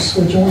Leonard's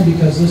switch only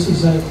because this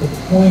is at the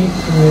point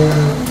where,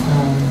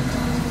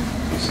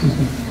 excuse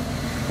me,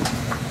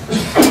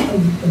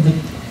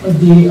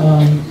 the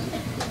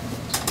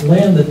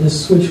land that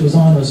this switch was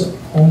on was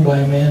owned by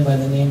a man by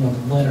the name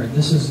of Leonard.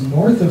 This is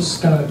north of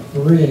Scott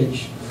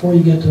Bridge before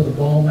you get to the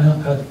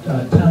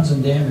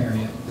Townsend Dam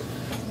area.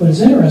 What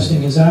is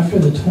interesting is after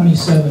the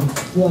 27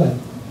 flood,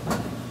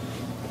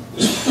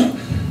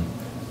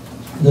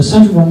 the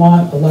Central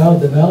Vermont allowed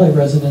the Valley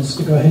residents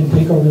to go ahead and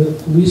take over,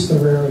 lease the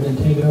railroad and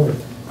take it over.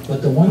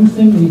 But the one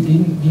thing they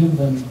didn't give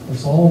them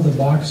was all of the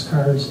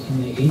boxcars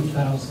in the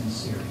 8,000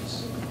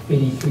 series,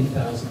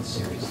 83,000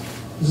 series.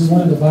 This is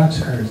one of the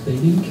boxcars. They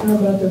didn't care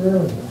about the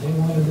railroad, but they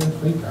wanted their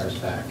freight cars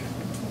back.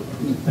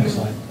 Next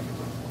slide.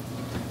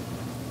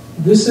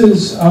 This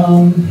is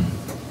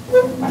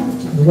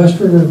the West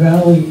River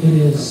Valley. It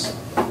is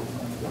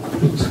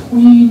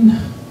between,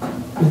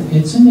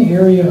 it's in the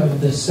area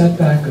of the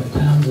setback of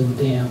Townsend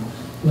Dam,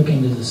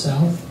 looking to the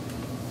south.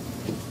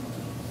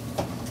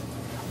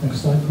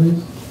 Next slide,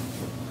 please.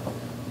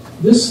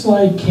 This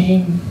slide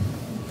came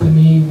to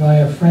me by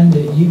a friend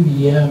at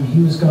UVM.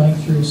 He was going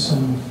through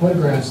some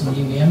photographs in the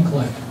UVM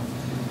collection.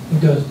 He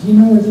goes, "Do you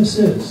know where this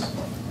is?"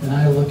 And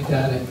I looked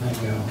at it and I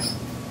go,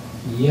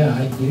 "Yeah,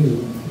 I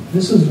do."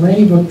 This is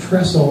Rainy Brook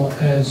Trestle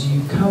as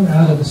you come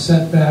out of the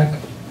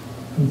setback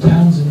from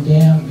Townsend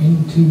Dam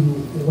into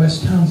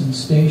West Townsend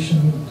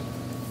Station,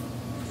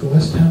 the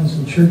West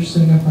Townsend Church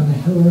sitting up on the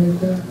hill right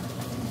there.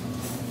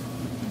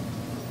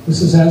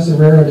 This is as the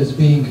railroad is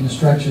being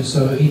constructed,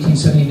 so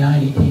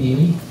 1879,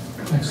 1880.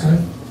 Next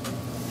slide.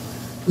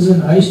 This is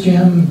an ice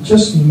jam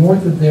just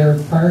north of there,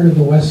 prior to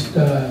the West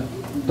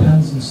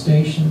Townsend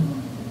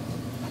Station.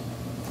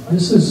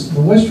 This is,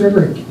 the West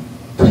River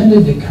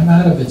tended to come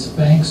out of its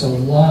banks a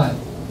lot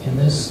in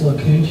this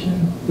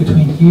location,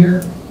 between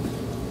here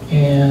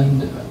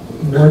and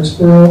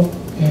Wardsboro,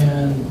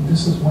 and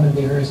this is one of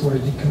the areas where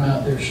it did come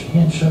out. They're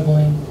hand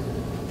shoveling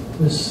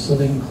this so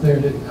they can clear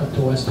it up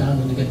to West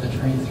Townsend to get the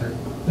train through.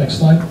 Next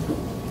slide.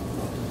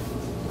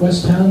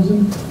 West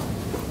Townsend,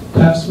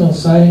 Taft's Mill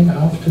siding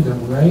off to the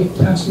right.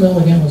 Taft's Mill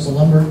again was a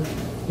lumber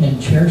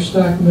and chair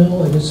stock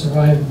mill. It had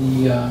survived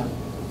the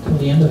till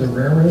the end of the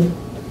railroad.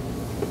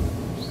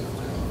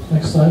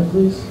 Next slide,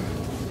 please.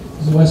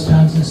 This is West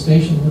Townsend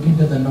Station looking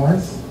to the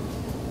north.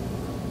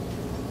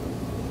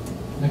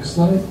 Next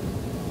slide.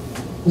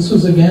 This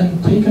was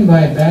again taken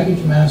by a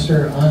baggage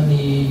master on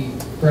the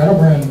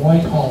Brattleboro and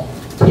Whitehall,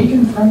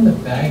 taken from the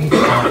baggage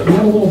car. He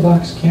had a little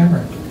box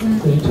camera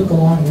that he took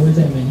along with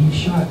him, and he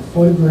shot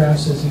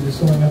photographs as he was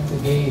going up the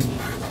gauge.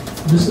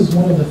 This is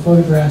one of the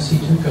photographs he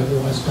took of the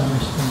West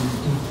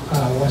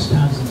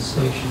Townsend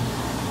Station.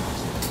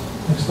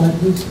 Next slide,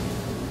 please.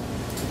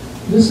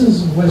 This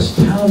is West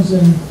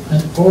Townsend,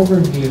 an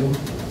overview,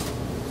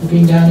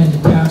 looking down into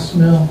Taft's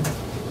Mill,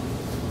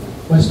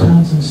 West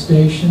Townsend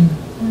Station,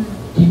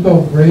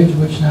 Depot Bridge,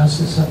 which now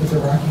sits up at the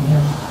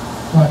Rockingham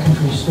Rock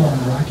Country Store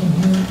in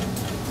Rockingham,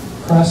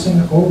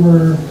 crossing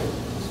over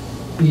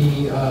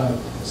the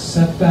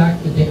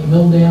setback, the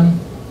mill dam,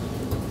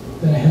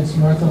 then it heads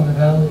north on the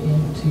valley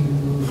into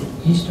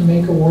East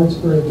Jamaica,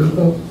 Wardsboro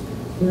Depot.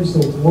 There's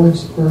the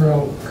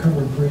Wardsboro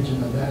covered bridge in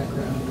the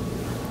background.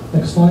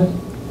 Next slide.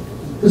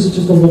 This is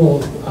just a little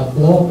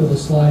blow up of the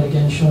slide,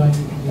 again showing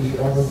the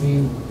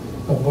overview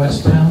of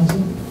West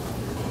Townsend.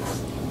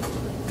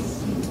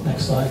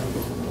 Next slide.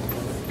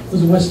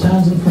 This is West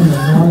Townsend from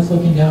the north,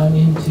 looking down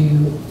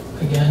into,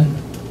 again,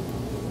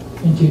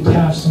 into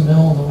Taft's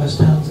Mill in the West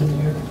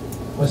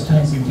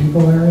Townsend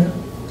Depot area.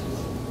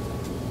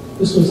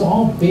 This was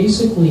all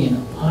basically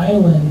an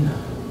island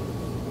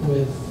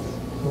with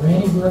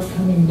Granny Brook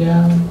coming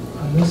down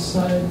on this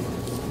side,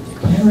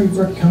 Henry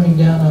Brook coming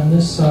down on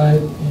this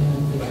side,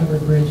 and the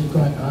covered bridge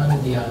going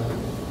onto the island.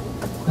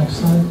 Next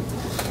slide.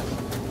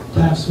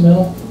 Taft's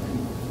Mill.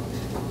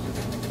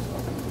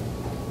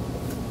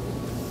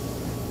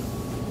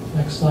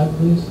 Next slide,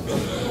 please.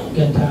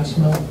 Again, Taft's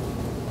Mill.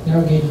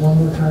 Narrow gauge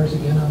lumber cars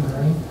again on the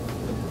right.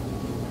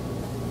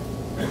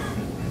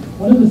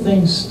 One of the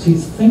things to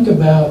think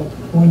about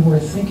when we're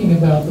thinking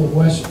about the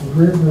West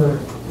River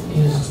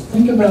is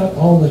think about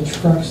all the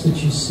trucks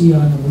that you see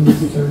on Route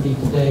 30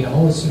 today,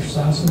 all the Sir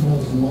Sasson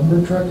Mills and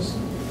lumber trucks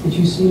that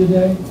you see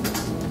today.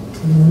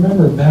 And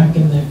remember, back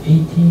in the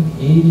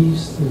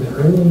 1880s through the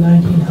early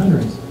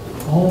 1900s,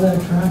 all of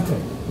that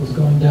traffic was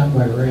going down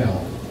by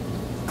rail.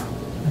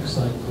 Next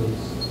slide,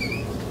 please.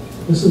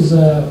 This is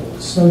a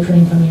snow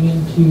train coming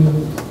into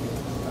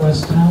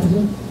West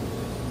Townsend.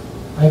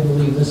 I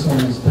believe this one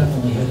is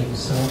definitely heading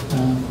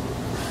southbound.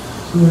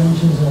 2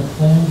 engines and a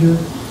flanger,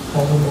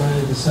 followed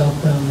by the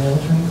southbound mail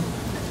train.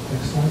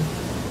 Next slide.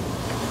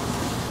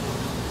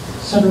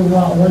 Center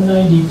Route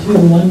 192,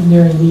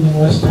 Londonderry leaving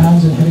West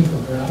Townsend, heading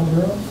for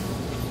Brattleboro.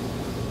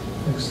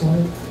 Next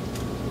slide.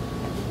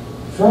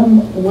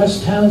 From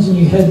West Townsend,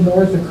 you head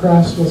north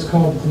across what's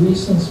called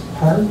Gleason's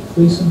Park.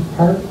 Gleason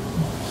Park.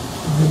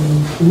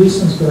 The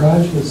Gleason's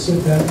garage would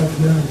sit back up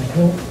here on the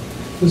hill.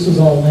 This was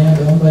all land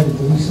owned by the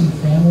Gleason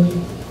family.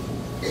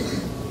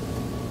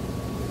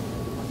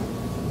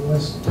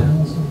 West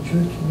Townsend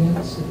Church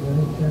again, sitting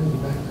right there in the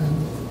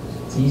background.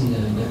 It's easy to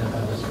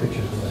identify those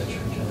pictures of that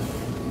church in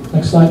it.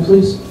 Next slide,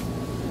 please.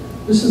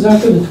 This is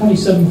after the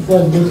 27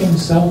 flood, looking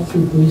south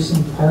through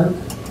Gleason Park.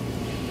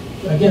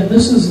 Again,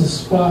 this is the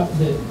spot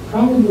that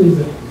probably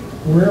the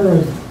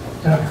railroad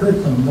got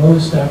hurt the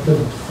most after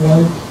the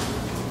flood.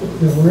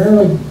 The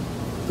railroad,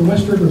 the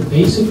West River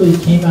basically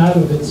came out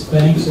of its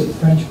banks at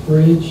French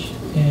Bridge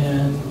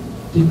and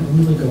didn't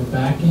really go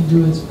back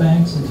into its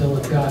banks until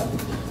it got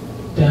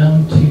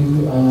down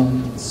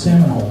to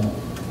Salmon Hole.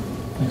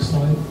 Next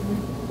slide.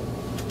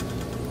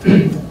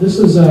 This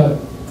is a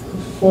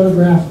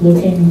photograph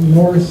looking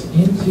north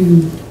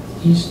into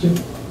East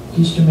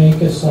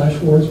Jamaica /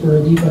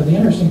 Wardsboro Depot. The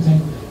interesting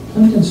thing,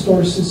 Plimpton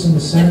Store sits in the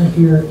center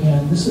here,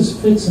 and this is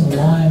Fitz and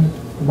Lime,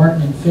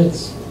 Martin and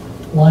Fitz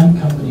Lime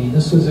Company.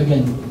 This was,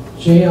 again,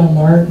 J.L.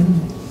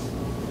 Martin,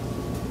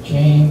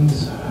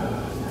 James,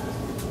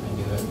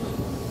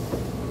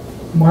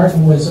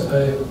 Martin was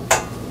a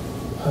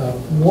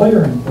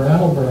lawyer in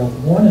Brattleboro,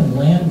 born in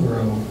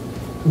Landgrove,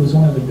 who was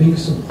one of the big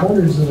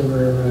supporters of the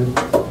railroad,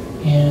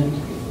 and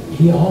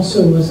he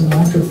also was an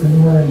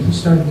entrepreneur, and he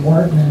started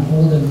Martin and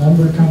Holden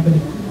Lumber Company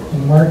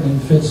and Martin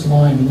and Fitz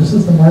Lime. And this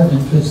is the Martin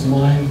and Fitz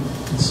Lime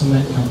and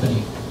Cement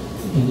Company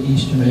in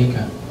East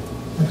Jamaica.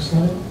 Next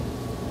slide.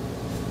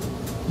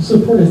 This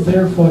is a Port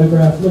Thayer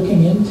photograph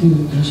looking into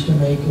East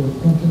Jamaica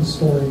with Plimpton's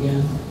store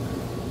again.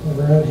 The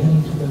road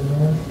heading to the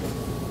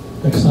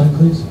north. Next slide,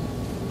 please.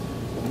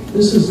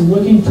 This is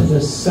looking to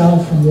the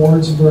south from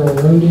Wardsboro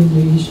Road into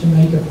East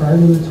Jamaica prior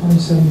to the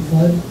 27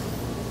 flood.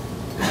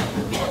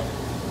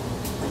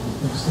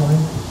 Next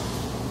slide.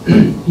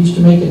 East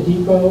Jamaica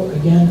Depot,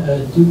 again,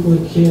 a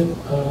duplicate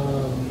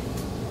of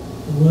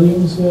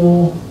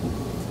Williamsville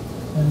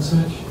and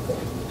such.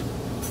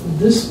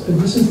 This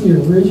is the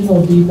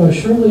original depot.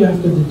 Shortly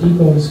after the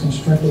depot was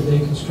constructed, they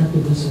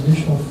constructed this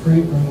additional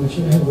freight room, which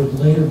would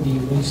later be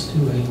leased to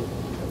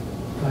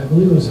I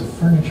believe it was a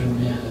furniture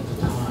man at the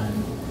time.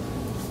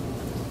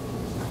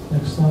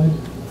 Next slide.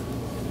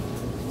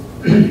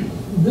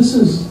 This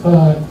is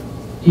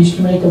East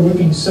Jamaica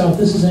looking south.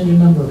 This is engine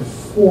number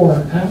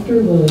 4.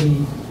 After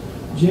the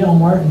J.L.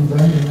 Martin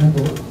burned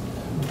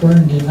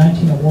in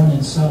 1901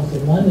 in South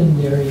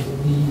Londonderry,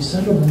 the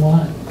Central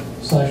Vermont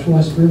 /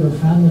 West River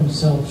found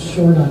themselves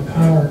short on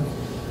power.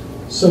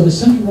 So the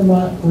Central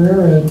Vermont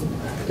Railroad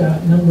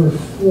got number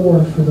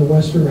 4 for the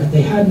West River.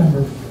 They had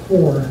number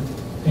 4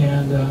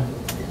 and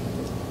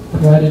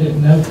provided it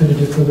and outfitted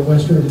it for the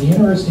West River. The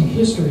interesting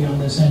history on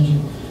this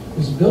engine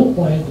was built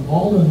by the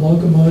Baldwin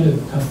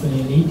Locomotive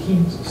Company in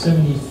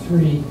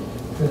 1873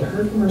 for the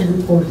Herkimer,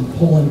 Newport, and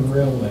Poland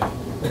Railway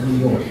of New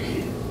York,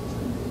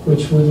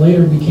 which would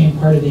later became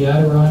part of the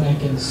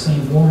Adirondack and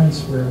St.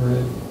 Lawrence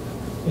Railroad.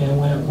 And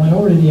when it went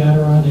over to the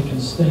Adirondack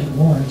and St.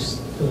 Lawrence,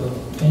 the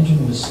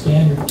engine was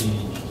standard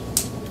gauged.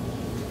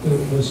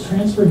 It was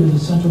transferred to the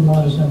Central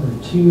Vermont as number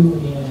 2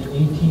 in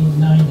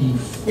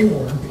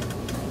 1894.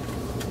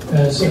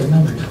 Sorry,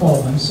 number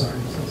 12, I'm sorry.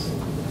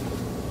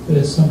 But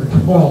it's number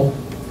 12.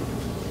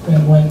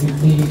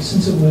 And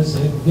since it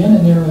had been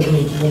a narrow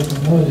gauge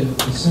locomotive,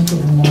 the Central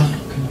Vermont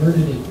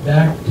converted it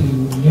back to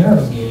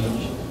narrow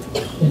gauge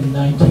in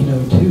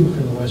 1902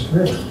 for the West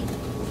River.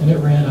 And it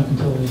ran up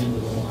until the end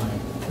of the line.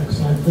 Next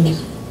slide,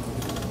 please.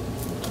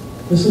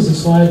 This is a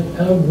slide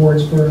of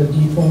Wardsboro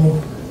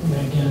Depot. And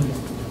again,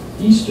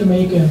 East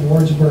Jamaica and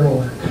Wardsboro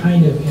are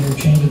kind of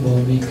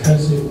interchangeable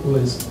because it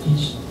was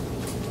East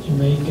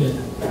Jamaica,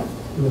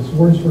 it was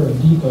Wardsboro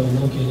Depot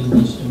located in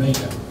East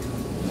Jamaica.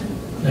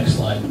 Next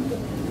slide.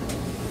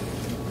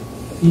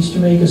 East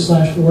Jamaica /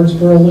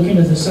 Wardsboro looking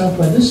to the south.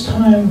 By this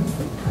time,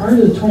 prior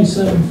to the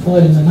 27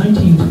 flood in the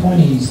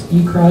 1920s,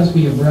 E.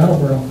 Crosby of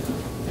Brattleboro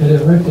had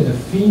erected a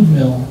feed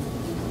mill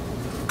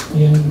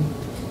in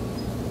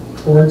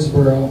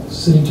Wardsboro,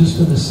 sitting just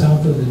to the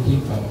south of the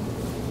depot.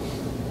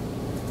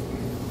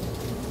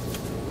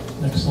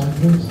 Next slide,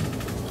 please.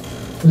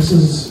 This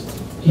is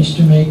East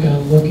Jamaica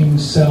looking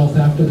south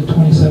after the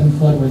 27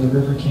 flood where the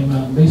river came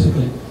out. And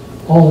basically,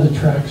 all of the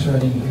tracks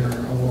right in here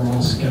were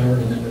all scoured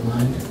and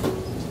undermined.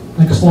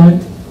 Next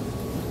slide.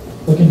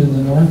 Looking to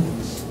the north.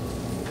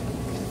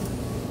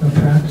 No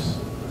tracks.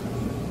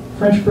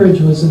 French Bridge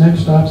was the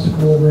next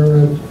obstacle the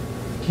railroad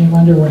came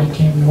under when it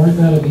came north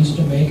out of East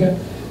Jamaica.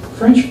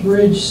 French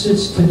Bridge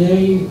sits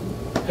today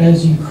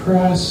as you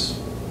cross,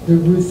 the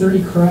Route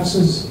 30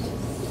 crosses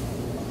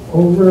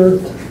over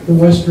the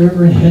West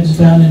River and heads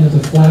down into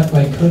the flat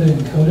by Coda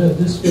and Coda.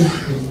 This was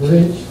the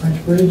bridge,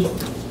 French Bridge,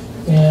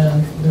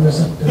 and the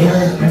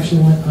railroad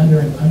actually went under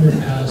an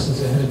underpass as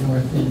it headed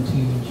north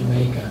into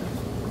Jamaica.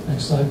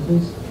 Next slide,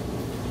 please.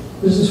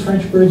 This is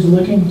French Bridge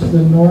looking to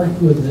the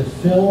north with the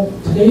fill.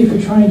 Today, if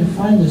you're trying to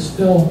find this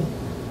fill,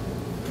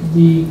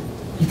 you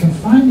can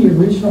find the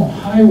original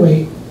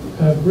highway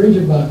bridge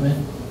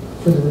abutment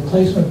for the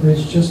replacement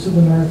bridge just to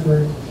the north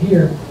right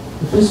here.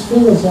 But this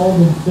fill has all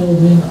been filled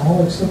in,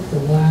 all except the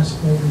last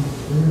maybe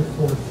 3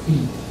 or 4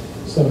 feet.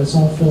 So it's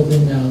all filled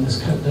in now, and this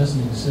cut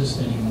doesn't exist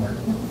anymore.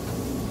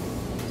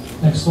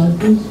 Next slide,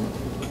 please.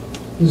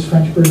 This is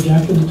French Bridge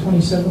after the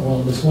 27th.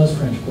 Well, this was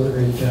French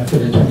Bridge after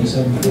the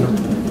 27th flood.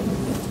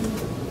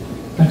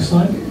 Next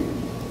slide.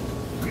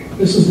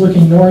 This is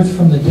looking north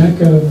from the deck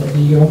of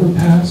the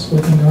overpass,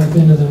 looking north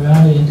into the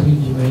valley into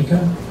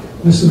Jamaica.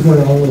 This is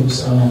where all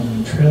those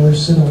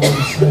trailers sit along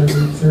the side of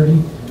Route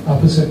 30,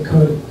 opposite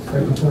Coda,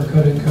 right before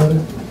Coda and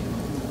Coda.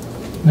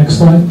 Next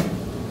slide.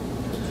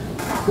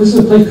 This is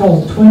a place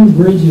called Twin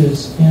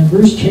Bridges, and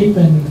Bruce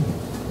Chapin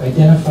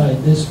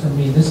identified this for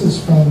me. This is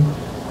from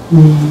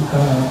the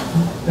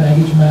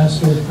baggage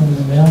master from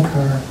the mail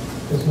car.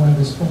 As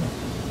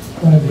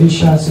one of his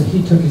shots that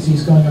he took as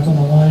he's going up on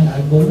the line.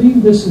 I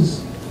believe this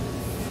is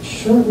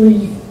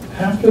shortly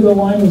after the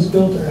line was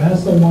built or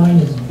as the line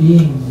is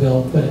being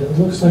built, but it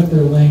looks like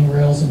they're laying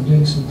rails and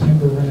doing some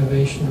timber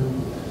renovation or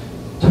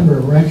timber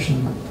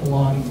erection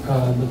along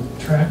the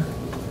track.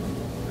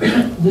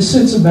 This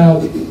sits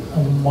about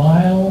a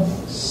mile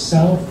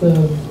south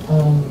of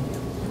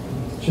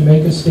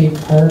Jamaica State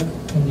Park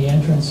and the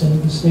entrance into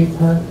the state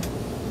park.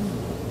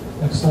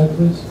 Next slide,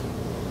 please.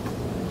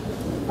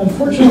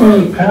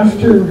 Unfortunately,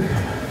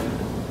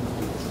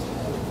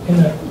 in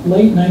the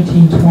late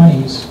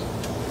 1920s,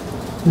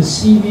 the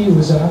CV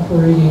was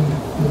operating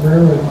the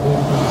railroad with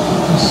the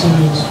 50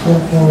 Series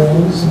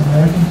 440s and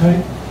American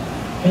type,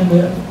 and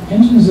the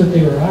engines that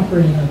they were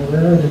operating on the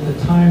railroad at the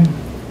time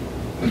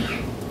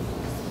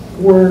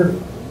were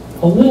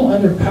a little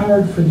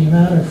underpowered for the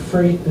amount of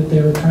freight that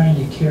they were trying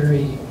to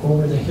carry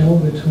over the hill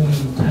between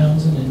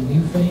Townsend and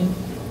Newfane.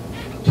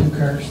 2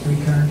 cars, 3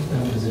 cars,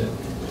 that was it.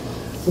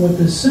 What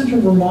the Central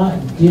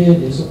Vermont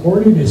did is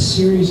ordered a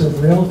series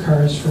of rail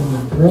cars from the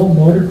Brill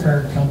Motor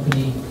Car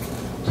Company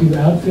to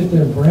outfit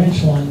their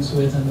branch lines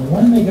with, and the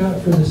one they got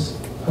for this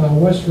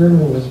West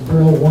River was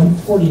Brill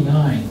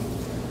 149.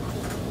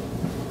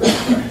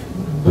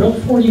 Brill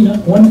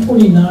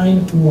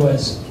 149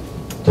 was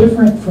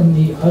different from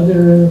the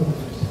other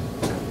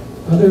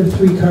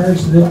 3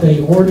 cars that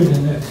they ordered,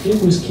 in that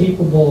it was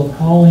capable of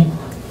hauling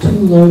 2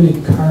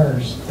 loaded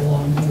cars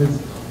along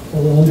with a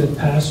load of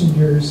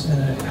passengers,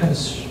 and it had a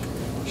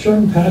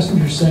shortened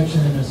passenger section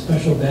and a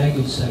special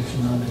baggage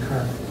section on the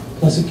car.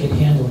 Plus it could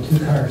handle 2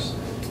 cars.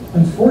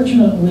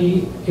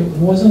 Unfortunately, it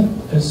wasn't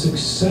as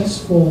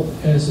successful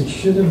as it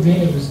should have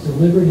been. It was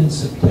delivered in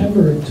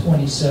September of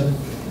 27.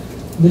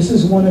 This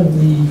is one of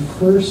the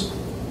first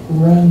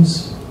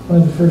runs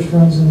in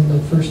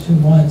the first 2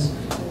 months,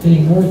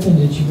 heading north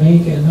into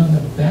Jamaica, and on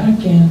the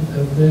back end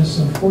of this,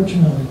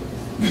 unfortunately,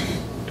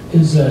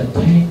 is a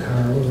tank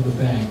car over the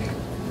bank.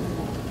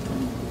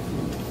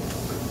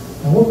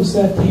 Now, what was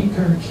that tank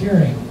car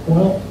carrying?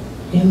 Well,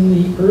 in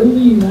the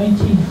early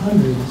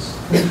 1900s,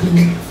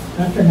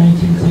 after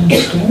 1910,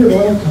 Standard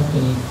Oil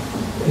Company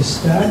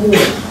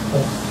established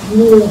a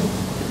fuel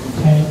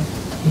tank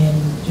in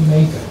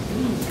Jamaica.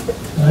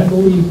 And I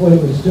believe what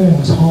it was doing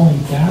was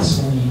hauling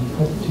gasoline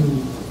up to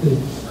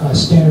the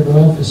Standard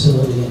Oil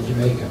facility in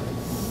Jamaica.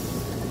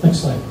 Next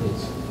slide,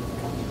 please.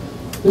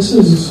 This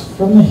is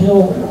from the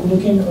hill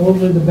looking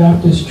over the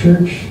Baptist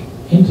Church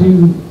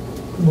into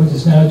what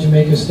is now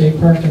Jamaica State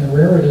Park and the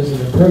railroad as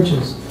it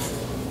approaches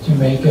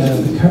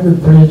Jamaica. The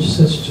covered bridge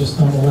sits just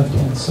on the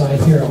left-hand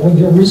side here. Well,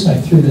 the reason I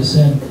threw this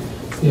in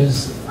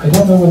is I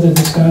don't know whether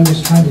this guy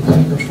was trying to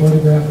take a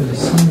photograph of the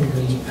scenery,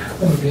 but he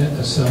happened to get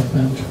a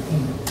southbound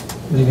train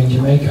leaving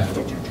Jamaica.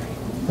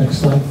 Next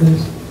slide,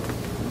 please.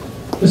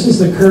 This is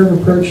the curve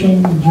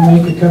approaching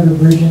Jamaica Covered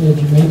Bridge into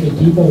Jamaica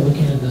Depot,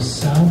 looking at the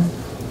south.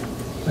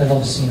 I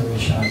love scenery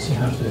shots. You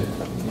have to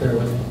bear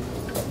with me.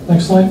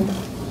 Next slide.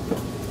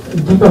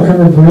 Depot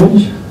Covered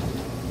Bridge.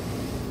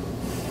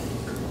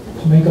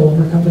 Jamaica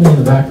Lumber Company in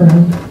the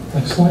background.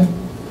 Next slide.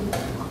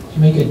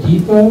 Jamaica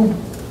Depot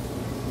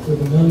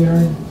with a mill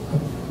yard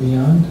up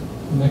beyond.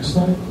 Next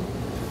slide.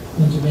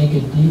 And Jamaica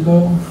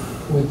Depot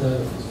with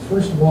the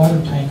first water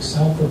tank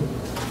south of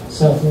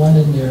South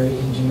Londonderry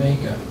in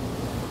Jamaica.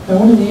 Now,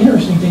 one of the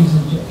interesting things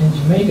in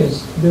Jamaica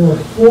is there were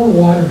 4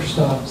 water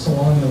stops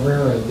along the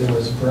railroad. There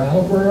was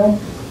Brattleboro,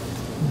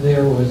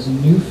 there was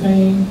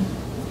Newfane,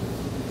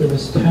 there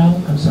was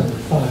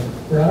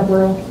 5.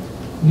 Brattleboro,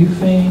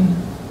 Newfane,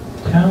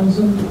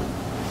 Townsend,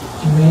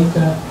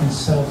 Jamaica, and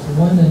South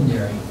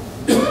Londonderry.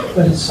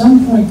 But at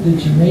some point, the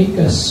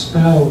Jamaica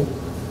spout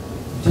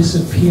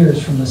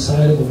disappears from the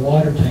side of the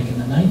water tank. In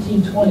the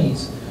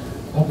 1920s,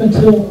 up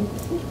until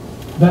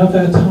about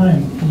that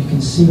time, you can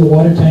see the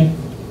water tank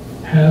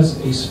has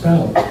a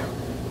spout.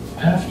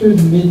 After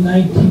the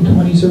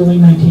mid-1920s, early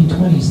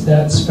 1920s,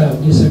 that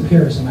spout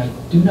disappears, and I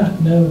do not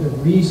know the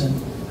reason.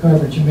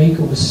 However,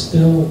 Jamaica was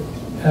still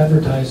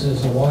advertised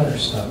as a water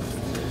stop.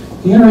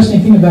 The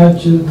interesting thing about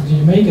the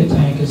Jamaica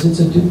tank is it's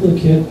a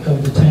duplicate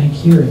of the tank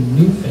here in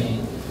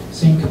Newfane.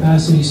 Same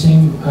capacity,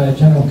 same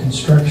general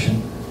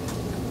construction.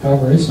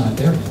 However, it's not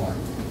there anymore.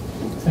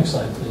 Next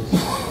slide, please.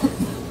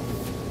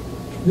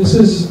 This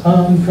is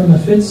from the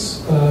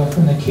Fitz,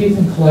 from the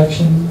Cathan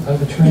collection of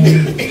a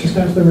train just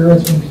after the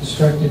railroad's been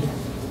constructed,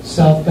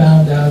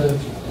 southbound out of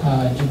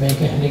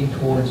Jamaica heading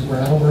towards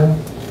Brattleboro.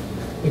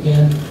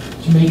 Again,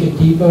 Jamaica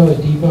Depot,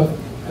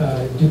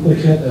 a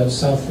duplicate of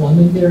South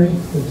Londonderry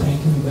with a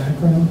tank in the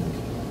background.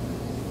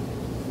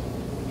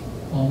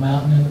 All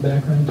mountain in the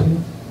background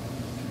too.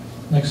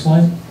 Next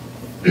slide.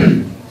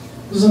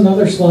 This is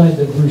another slide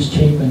that Bruce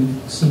Chapin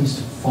seems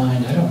to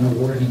find. I don't know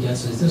where he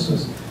gets this. This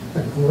was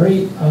a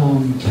great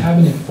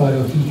cabinet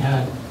photo he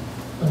had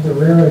of the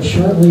railroad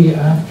shortly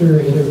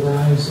after it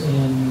arrives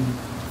in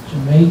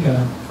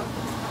Jamaica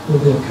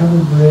with a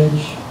covered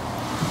bridge,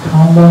 a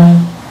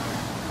combine,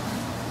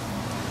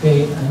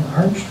 an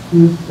arched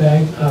roof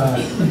bag,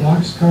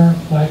 boxcar,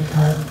 flat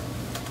car,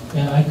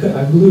 and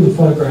I blew the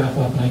photograph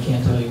up and I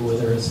can't tell you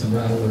whether it's the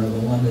Brattleboro or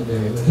the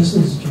Londonderry, but this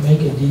is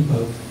Jamaica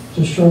Depot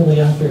just shortly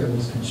after it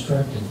was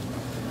constructed.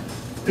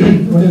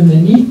 One of the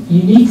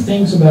unique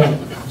things about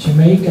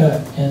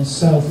Jamaica and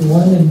South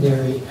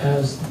Londonderry,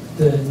 as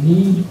the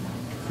need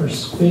for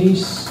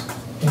space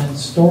and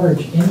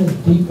storage in the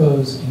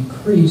depots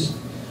increased,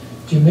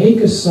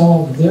 Jamaica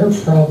solved their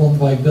problem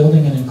by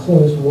building an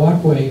enclosed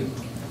walkway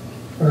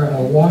or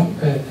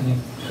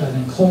an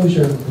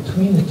enclosure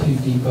between the 2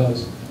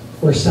 depots,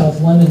 where South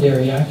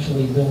Londonderry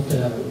actually built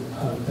a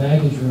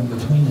baggage room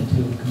between the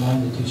 2 to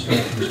combine the 2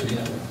 structures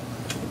together.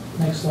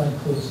 Next slide,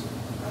 please.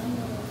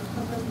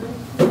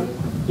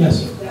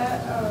 Yes?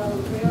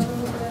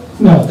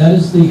 No, that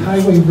is the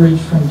highway bridge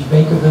from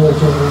Jamaica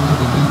Village over into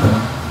the depot.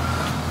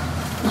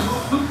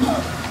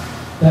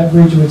 That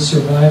bridge would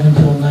survive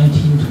until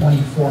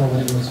 1924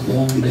 when it was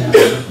blown down.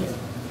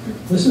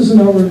 This is an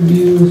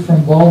overview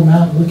from Bald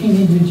Mountain looking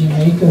into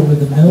Jamaica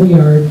with a mill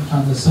yard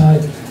on the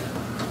side.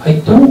 I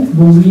don't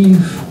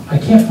believe, I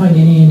can't find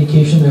any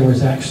indication there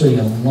was actually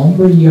a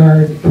lumber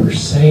yard per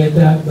se at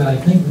that, but I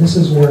think this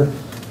is where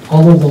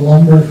all of the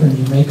lumber from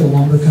Jamaica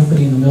Lumber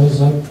Company and the mills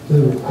up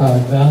the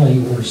valley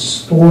were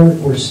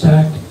stored, were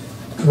stacked,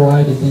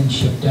 dried, and then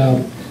shipped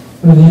out.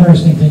 One of the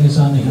interesting thing is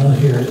on the hill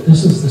here,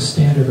 this is the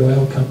Standard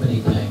Oil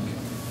Company tank,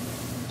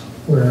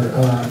 where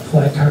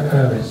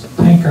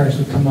tank cars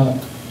would come up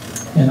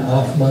and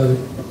offload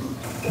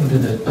into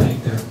the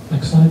tank there.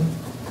 Next slide.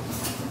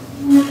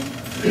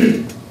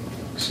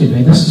 Excuse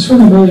me. This is from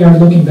the mill yard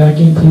looking back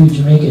into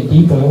Jamaica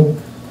Depot.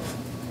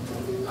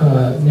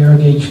 Narrow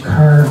gauge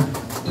car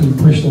to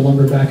push the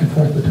lumber back and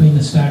forth between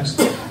the stacks.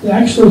 It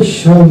actually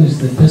shows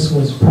that this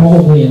was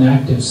probably an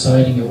active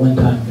siding at one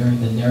time during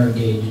the narrow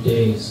gauge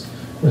days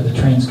where the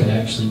trains could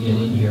actually get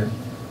in here.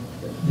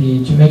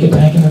 The Jamaica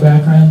tank in the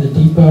background, the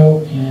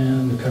depot,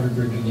 and the covered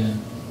bridge again.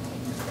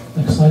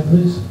 Next slide,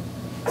 please.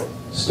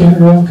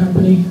 Standard Oil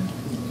Company.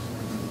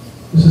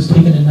 This is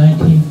taken in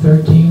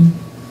 1913.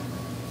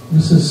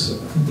 This is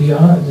the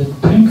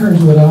tank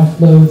cars would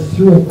offload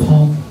through a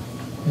pump,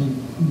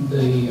 and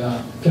the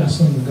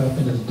gasoline would go up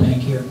into the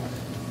tank here,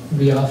 and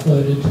be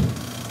offloaded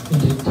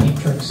into tank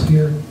trucks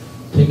here,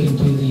 taken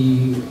to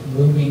the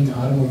moving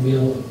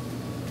automobile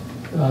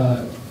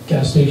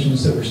gas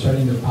stations that were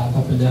starting to pop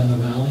up and down the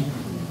valley.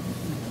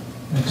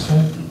 Next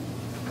slide.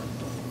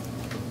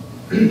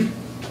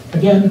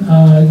 Again,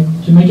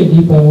 Jamaica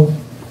Depot,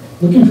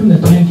 looking from the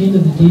tank into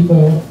the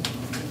depot,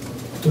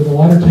 with a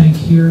water tank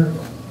here,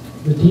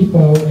 the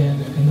depot,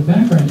 and in the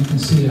background you can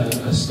see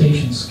a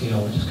station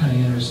scale, which is kind of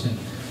interesting.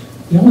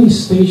 The only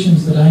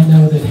stations that I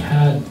know that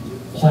had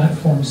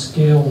platform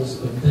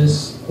scales of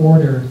this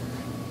order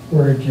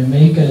were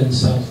Jamaica and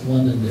South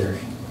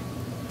Londonderry.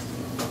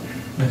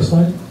 Next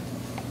slide.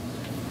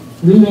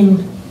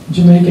 Leaving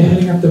Jamaica,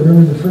 heading up the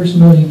river, the first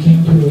mill you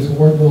came to was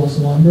Wardwell's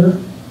Lumber.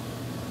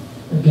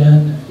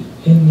 Again,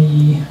 in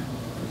the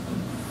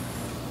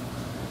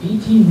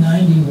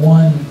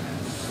 1891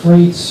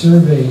 freight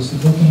surveys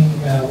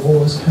looking at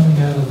what was coming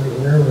out of the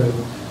railroad,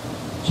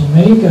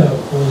 Jamaica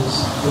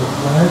was the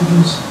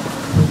largest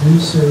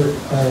producer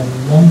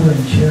of lumber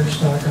and chair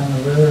stock on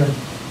the railroad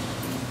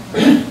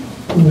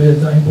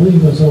with, I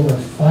believe it was over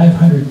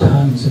 500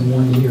 tons in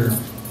 1 year.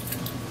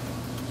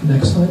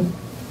 Next slide.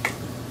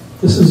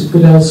 This is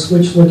Goodell's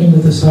switch looking to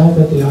the south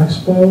at the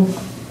Oxbow.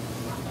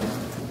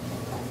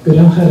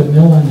 Goodell had a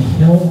mill on the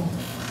hill,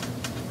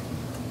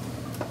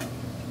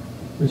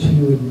 which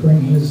he would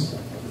bring his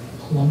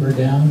lumber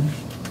down,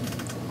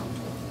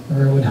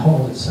 or it would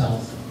haul it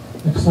south.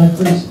 Next slide,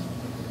 please.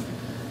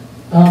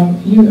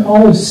 You've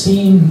all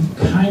seen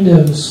kind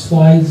of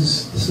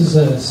slides. This is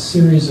a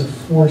series of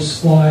 4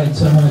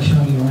 slides. I'm only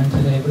showing you one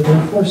today, but there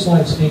are 4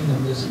 slides taken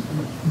of this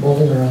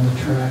boulder on the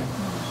track.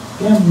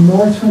 Again,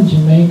 north from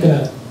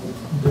Jamaica,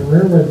 the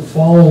railroad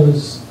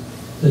follows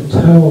the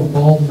toe of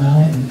Bald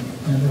Mountain,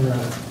 and there are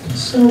a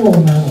considerable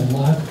amount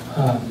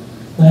of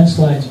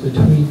landslides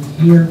between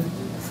here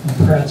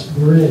and Pratt's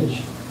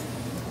Bridge.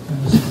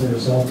 And this is the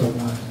result of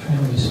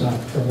trying to be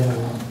stopped for a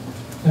little while.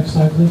 Next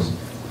slide, please.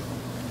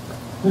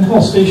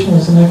 Windham Station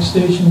was the next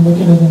station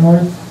looking to the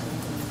north.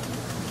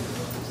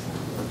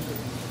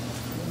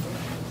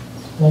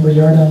 Lumber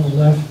yard on the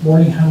left,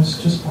 boarding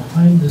house just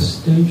behind the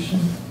station.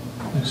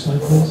 Next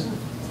slide, please.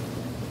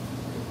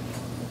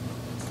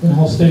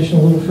 Windham Station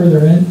a little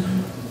further in.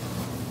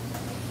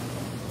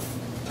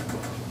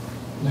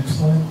 Next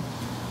slide.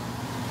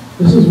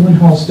 This is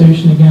Windham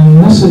Station again.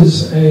 This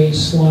is a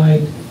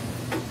slide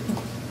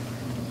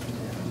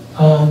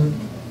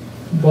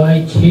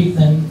by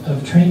Cathan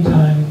of train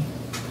time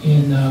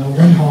in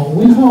Windham.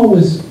 Windham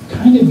was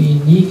kind of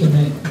unique in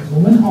that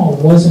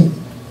Windham wasn't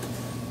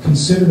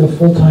considered a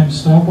full-time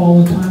stop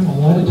all the time. A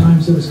lot of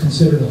times it was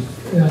considered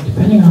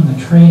depending on the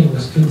train, it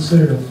was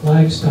considered a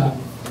flag stop.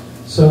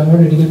 So in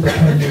order to get the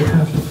train, you would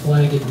have to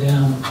flag it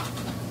down,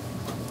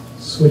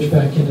 switch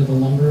back into the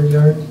lumber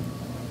yard.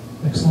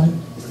 Next slide.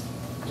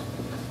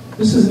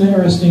 This is an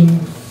interesting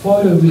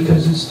photo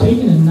because it's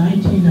taken in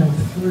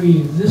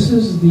 1903. This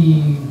is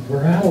the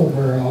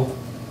Brattleboro.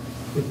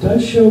 It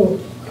does show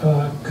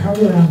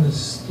cover on the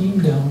steam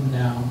dome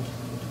now.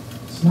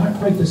 It's not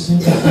quite the same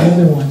as the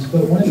other ones,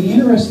 but one of the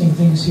interesting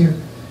things here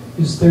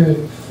is their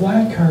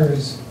flat car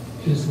is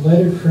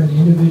lettered for an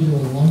individual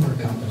lumber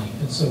company.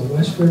 It's a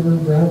West River,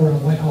 Brattleboro,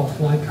 and Whitehall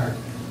flat car.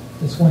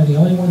 It's one of the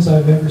only ones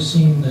I've ever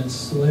seen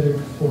that's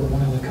lettered for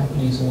one of the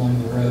companies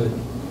along the road.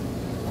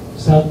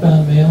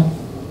 Southbound mail.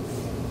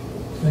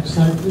 Next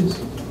slide, please.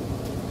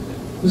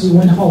 This is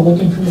Windham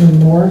looking from the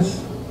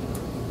north,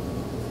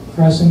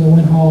 crossing the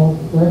Windham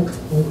Brook,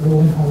 the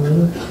Windham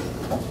River,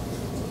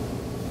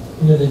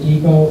 into the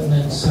depot, and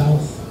then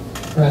south,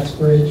 Pratt's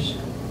Bridge,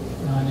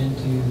 on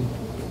into.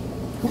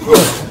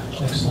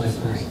 Next slide,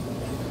 please.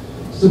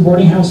 This is the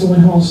boarding house at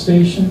Windham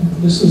Station.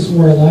 This is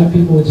where a lot of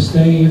people would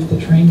stay if the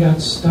train got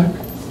stuck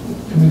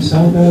coming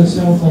south out of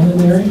South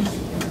Londonderry.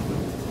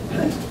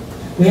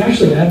 They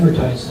actually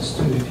advertised this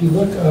too. If you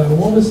look,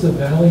 what was the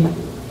valley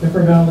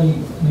Upper Valley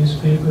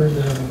newspaper,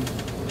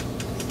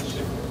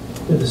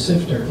 the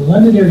Sifter. The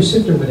Londonderry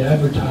Sifter would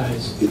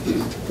advertise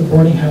the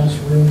boarding house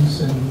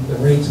rooms and the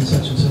rates and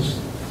such and such.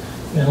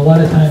 And a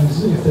lot of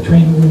times, if the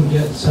train wouldn't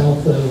get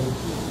south of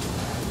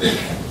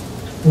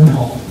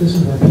Windham, this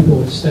is where people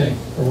would stay.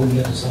 Or wouldn't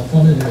get to South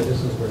Londonderry,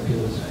 this is where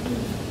people would stay.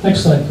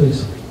 Next slide,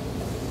 please.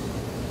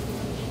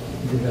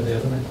 You got the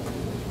other one.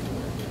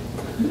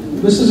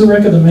 This is a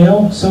wreck of the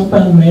mail,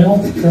 southbound mail,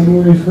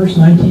 February 1st,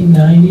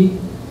 1990.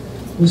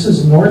 This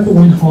is north of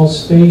Windham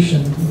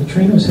Station. The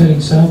train was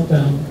heading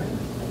southbound.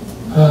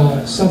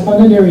 South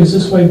Londonderry is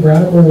this way,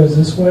 Brattleboro is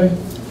this way.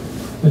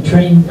 The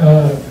train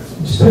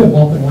just hit a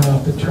bump and went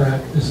off the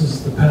track. This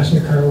is the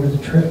passenger car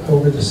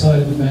over the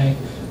side of the bank.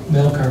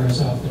 Mail car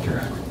is off the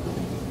track.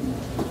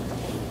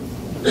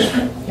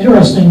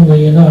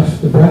 Interestingly enough,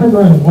 the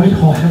Brattleboro and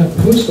Whitehall had a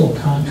postal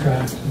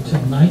contract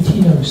until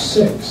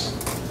 1906.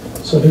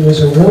 So there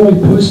was a railway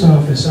post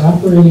office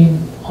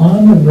operating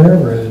on the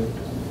railroad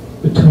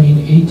between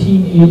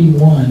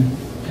 1881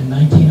 and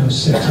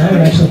 1906. I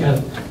actually have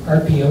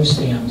RPO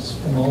stamps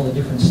from all the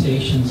different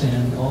stations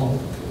and all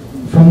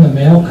from the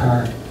mail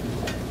car.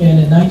 And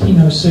in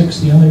 1906,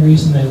 the only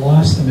reason they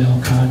lost the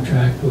mail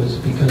contract was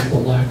because of the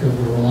lack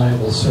of a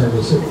reliable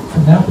service.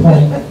 From that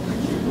point,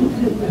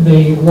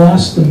 they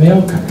lost the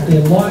mail.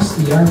 They lost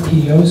the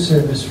RPO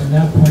service. From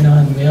that point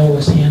on, mail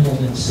was handled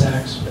in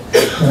sacks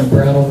from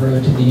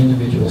Brattleboro to the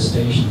individual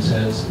stations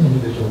as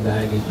individual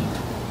baggage.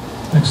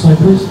 Next slide,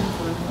 please.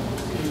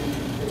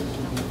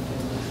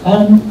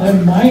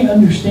 My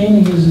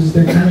understanding is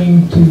they're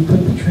coming to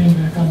put the train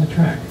back on the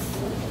track.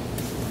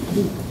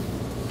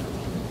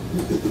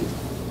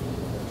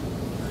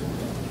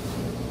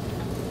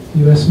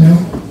 U.S. Mail.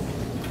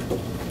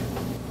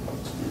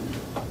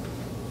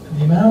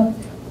 The amount,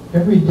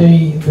 every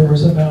day there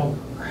was about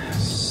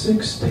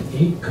 6 to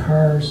 8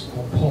 cars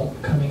of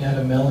pulp coming out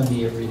of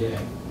Melody every day.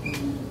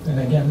 And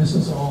again, this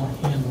is all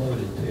hand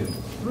loaded too.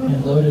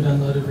 Hand loaded,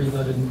 unloaded,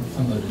 reloaded,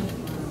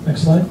 unloaded.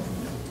 Next slide.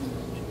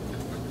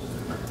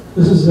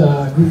 This is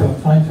a group of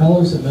fine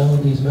fellows at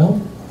Melody's Mill.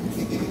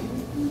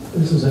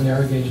 This is a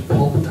narrow gauge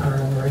pulp car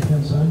on the right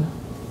hand side.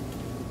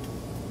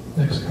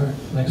 Next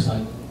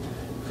slide.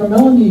 From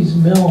Melody's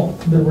Mill,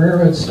 the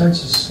railroad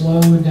starts a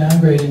slow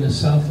downgrade into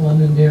South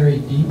Londonderry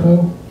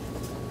Depot.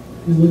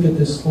 If you look at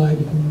this slide,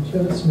 you can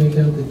just make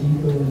out the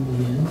depot in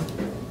the end.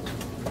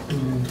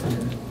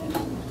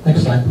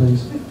 Next slide,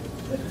 please.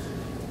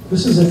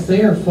 This is a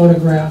Thayer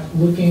photograph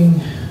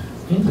looking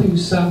into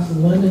South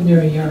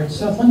Londonderry Yard.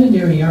 South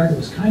Londonderry Yard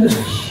was kind of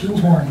a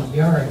shoehorn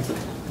yard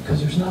because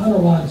there's not a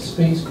lot of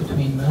space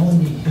between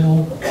Melody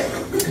Hill,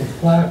 the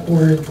flat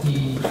where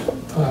the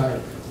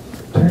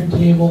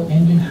turntable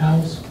engine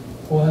house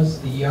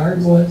was, the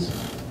yard was,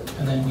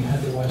 and then you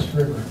had the West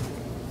River.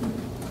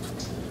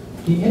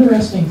 The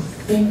interesting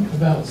thing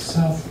about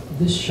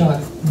this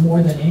shot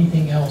more than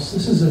anything else,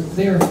 this is a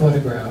Thayer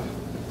photograph.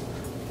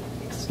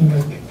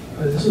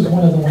 This is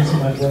one of the ones that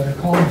my brother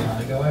called me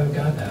on. I go, I've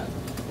got that.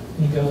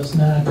 And he goes,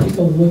 nah, take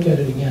a look at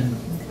it again.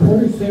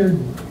 Porter Thayer,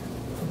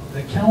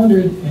 the calendar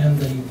and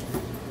the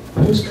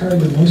postcard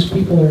that most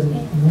people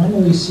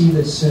normally see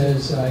that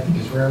says, I think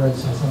it's Railroad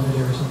South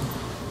Londonderry or something,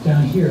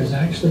 down here is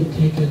actually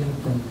taken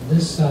from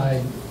this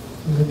side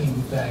looking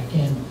back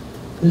in.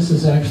 This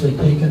is actually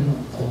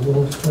taken a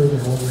little further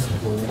over to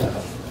the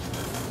left.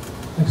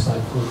 Next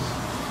slide, please.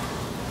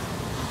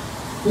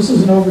 This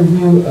is an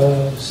overview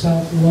of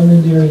South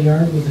Londonderry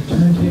Yard with the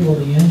turntable,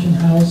 the engine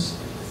house,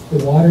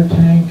 the water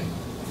tank,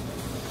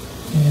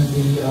 and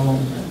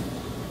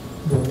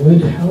the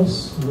wood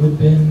house, wood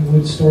bin,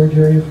 wood storage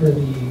area for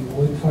the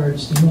wood-fired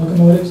steam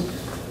locomotives.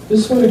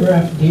 This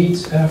photograph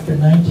dates after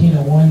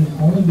 1901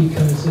 only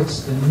because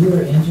it's the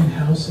newer engine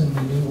house and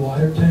the new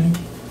water tank.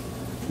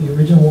 The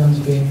original one's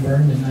being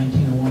burned in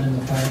 1901 in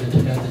the fire that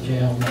took out the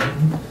jail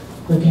mountain.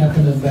 Looking up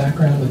in the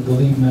background with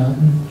Believe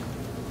Mountain.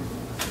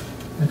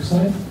 Next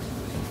slide.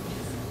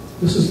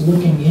 This is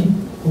looking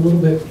in a little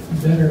bit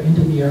better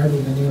into the yard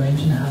with the new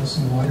engine house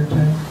and water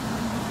tank.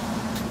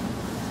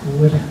 The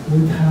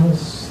wood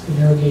house, the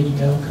narrow gauge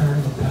mail car,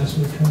 and the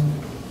passenger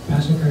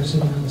car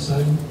sitting on the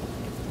side.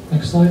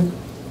 Next slide.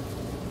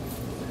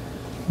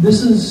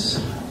 This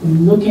is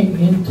looking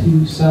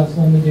into South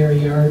Londonderry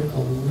Yard a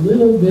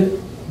little bit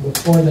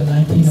before the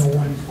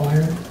 1901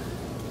 fire.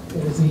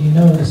 As you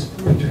know, this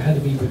picture had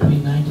to be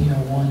between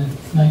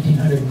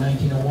 1900 and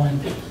 1901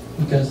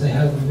 because they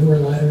have the newer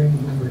lettering,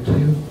 number 2,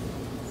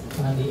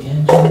 on the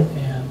engine,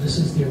 and this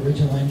is the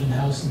original engine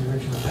house and the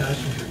original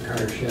passenger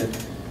car shed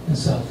in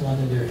South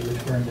Londonderry,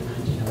 which burned in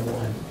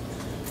 1901.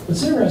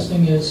 What's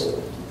interesting is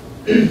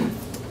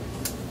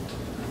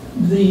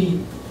the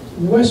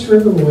West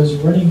River was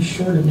running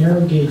short of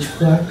narrow gauge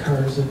flat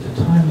cars at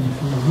the time, and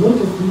if you look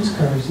at these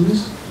cars,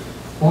 these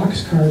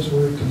box cars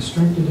were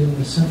constructed in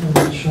the Central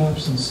Mid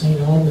shops in St.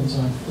 Albans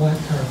on flat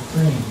car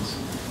frames.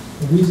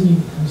 The reason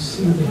you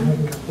see they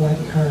have flat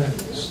car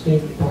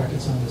stake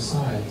pockets on the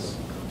sides.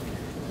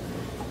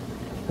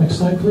 Next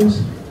slide,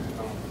 please.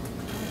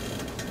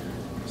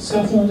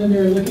 South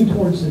Londonderry looking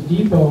towards the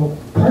depot.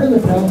 Part of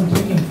the problem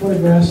taking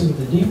photographs of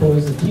the depot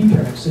is the team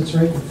track sits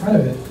right in front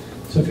of it.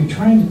 So if you're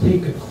trying to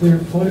take a clear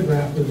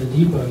photograph of the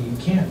depot, you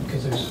can't,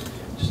 because there's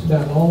just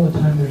about all the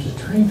time there's a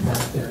train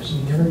parked there, so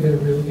you never get a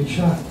really good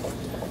shot.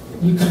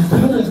 You can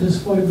tell that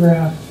this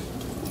photograph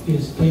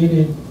is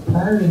dated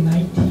prior to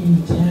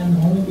 1910,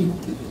 only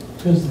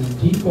because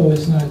the depot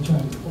is not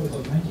joined. What was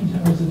it,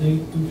 1910 was the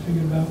date we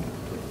figured about?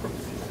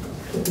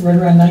 Right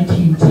around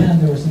 1910,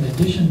 there was an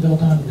addition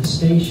built onto the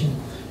station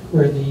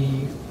where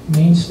the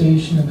main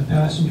station and the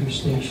passenger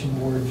station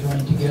were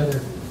joined together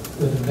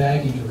with a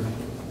baggage room.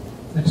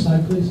 Next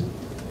slide, please.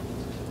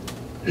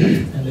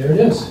 And there it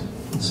is.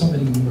 It's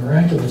somebody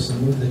miraculously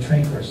moved the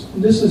train first.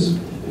 This is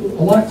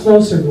a lot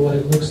closer to what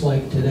it looks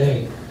like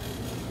today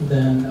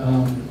than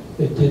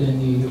it did in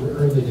the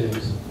early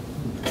days.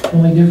 The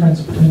only difference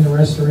between the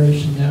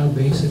restoration now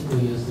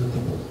basically is that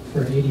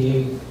for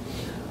ADA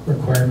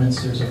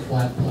requirements, there's a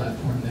flat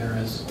platform there,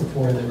 as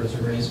before there was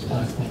a raised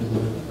platform to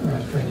load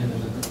right into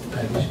the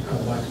baggage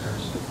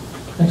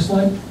boxcars. Next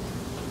slide.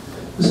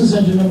 This is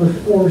engine number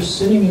 4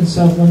 sitting in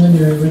South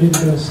Londonderry, ready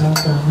to go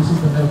southbound. This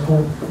is the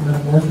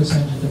metamorphosis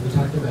engine that we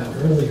talked about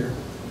earlier.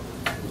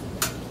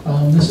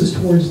 This is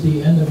towards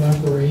the end of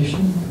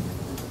operation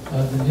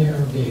of the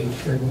narrow gauge,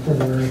 right before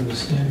the railroad was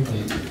standard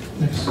gauge.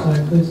 Next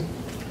slide, please.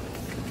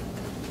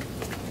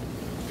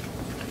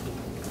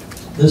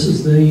 This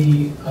is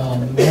the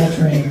mail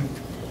train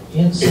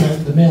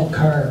inside, the mail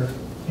car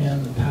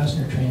and the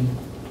passenger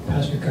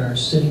car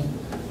sitting,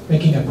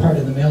 making a part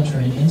of the mail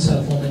train in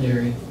South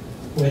Londonderry,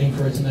 waiting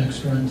for its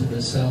next run to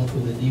the south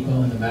with the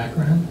depot in the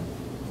background.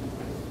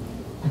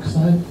 Next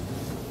slide.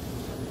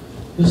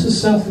 This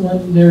is South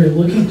Londonderry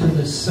looking to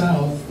the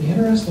south. The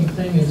interesting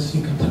thing is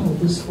you can tell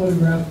this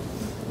photograph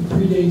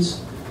predates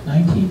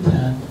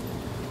 1910.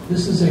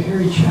 This is a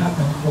Harry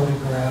Chapman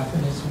photograph,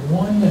 and it's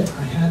one that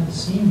I hadn't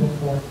seen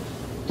before,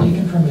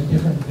 taken from a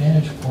different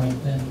vantage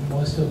point than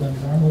most of them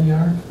normally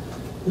are.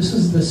 This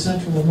is the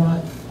Central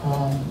Vermont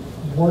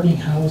boarding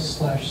house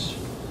slash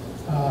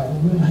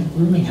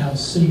rooming house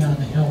sitting on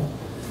the hill.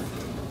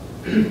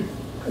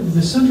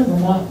 The Central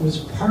Vermont was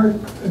part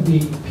of the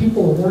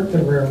people who worked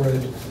the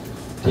railroad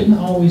didn't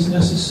always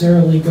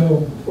necessarily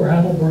go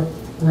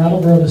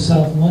Brattleboro to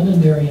South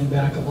Londonderry and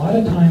back. A lot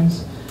of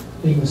times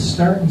they would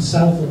start in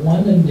south of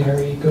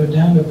Londonderry, go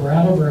down to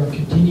Brattleboro, and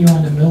continue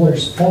on to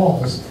Miller's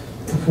Falls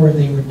before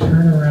they would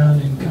turn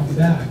around and come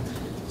back.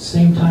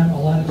 Same time, a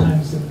lot of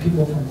times the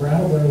people from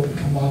Brattleboro would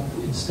come up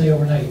and stay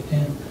overnight.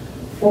 And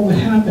what would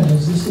happen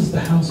is this is the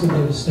house where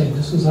they would stay.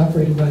 This was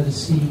operated by the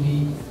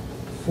CV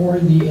for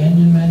the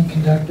engine men,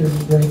 conductor,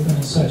 brakemen,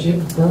 and such. It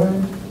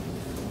burned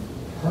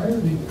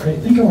prior to, I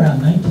think around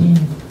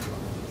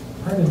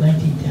prior to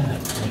 1910, I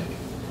think.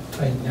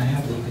 I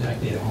have the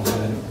exact date at home, but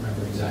I don't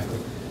remember exactly.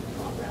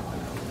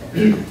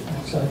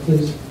 Next slide,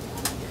 please.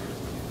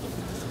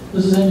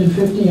 This is engine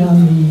 50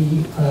 on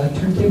the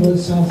turntable at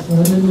South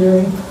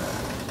Londonderry.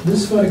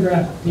 This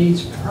photograph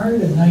dates prior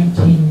to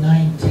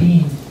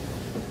 1919.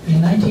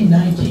 In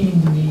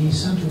 1919, the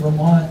Central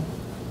Vermont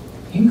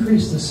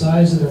increased the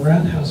size of the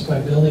roundhouse by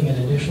building an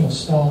additional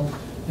stall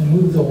and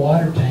moved the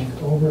water tank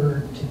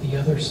over to the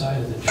other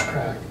side of the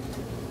track.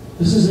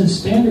 This is in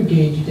standard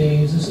gauge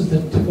days. This is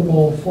the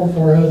typical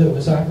 440 that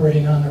was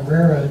operating on the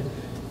railroad.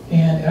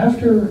 And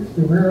after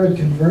the railroad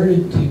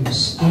converted to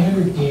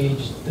standard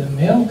gauge, the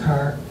mail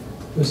car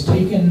was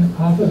taken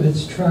off of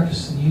its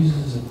trucks and used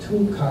as a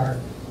tool car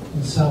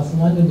in South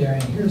Londonderry.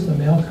 And here's the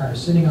mail car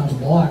sitting on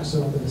blocks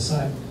over the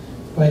side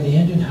by the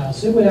engine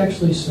house. It would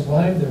actually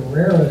survive the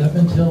railroad up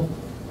until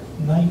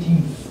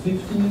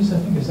 1950s, I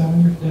think. Is that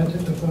when your dad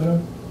took the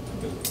photo?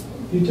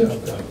 You took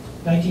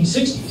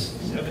 1960s.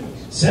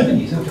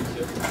 70s.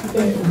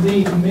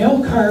 Okay. The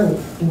mail car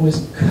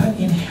was cut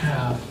in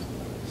half.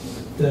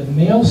 The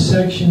mail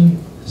section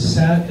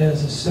sat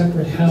as a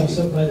separate house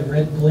up by the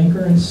red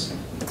blinker in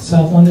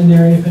South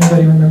Londonderry. If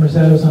anybody remembers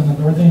that, it was on the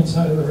north-hand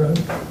side of the road.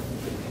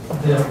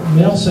 The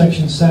mail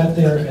section sat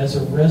there as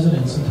a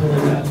residence until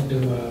they got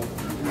into a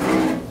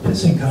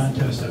pissing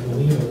contest, I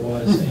believe it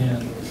was,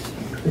 and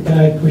the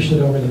guy pushed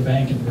it over the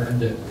bank and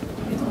burned it.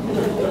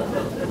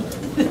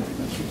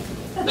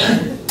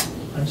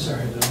 I'm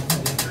sorry, Bill.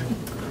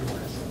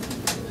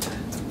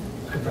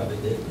 I probably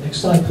did. Next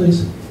slide,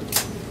 please.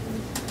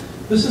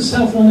 This is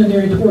South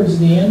Londonderry towards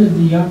the end of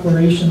the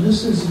operation.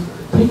 This is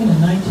taken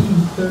in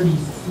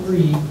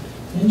 1933.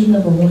 Engine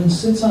number 1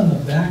 sits on the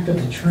back of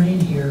the train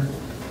here,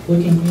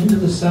 looking into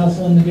the South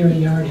Londonderry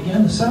yard.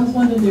 Again, the South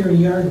Londonderry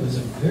yard was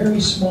a very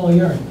small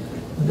yard.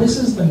 This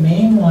is the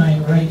main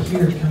line right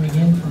here coming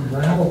in from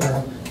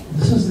Brattleboro.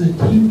 This is the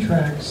team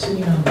track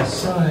sitting on the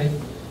side.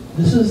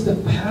 This is the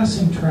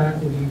passing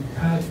track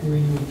where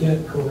you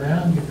get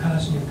around your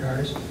passenger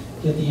cars,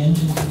 get the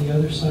engine to the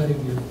other side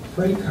of your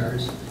freight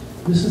cars.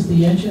 This is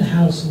the engine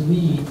house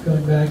lead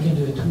going back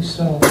into a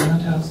two-stall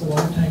roundhouse. The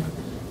water tank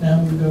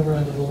now moved over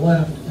onto the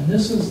left. And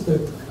this is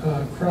the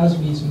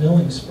Crosby's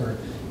milling spur.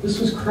 This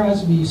was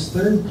Crosby's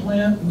third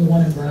plant, the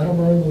one in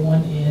Brattleboro, the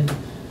one in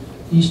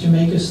East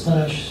Jamaica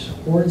slash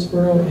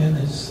Wardsboro, and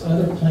his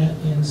other plant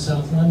in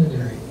South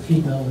Londonderry,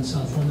 feed mill in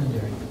South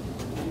Londonderry.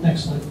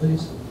 Next slide,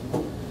 please.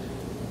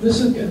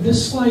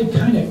 This slide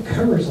kind of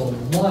covers a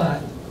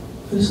lot.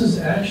 This is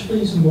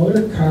Ashley's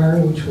motor car,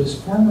 which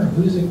was former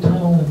Hoosick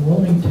Tunnel in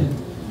Wilmington,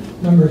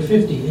 number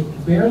 50.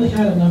 It barely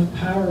had enough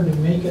power to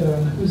make it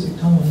on the Hoosick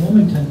Tunnel in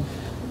Wilmington,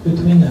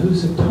 between the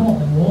Hoosick Tunnel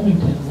and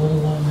Wilmington, let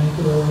alone make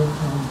it over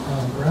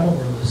from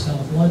Brattleboro to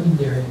South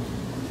Londonderry.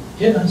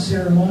 It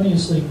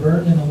unceremoniously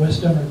burned in the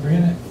Westover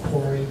granite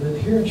quarry, but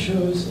here it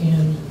shows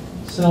in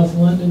South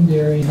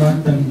Londonderry,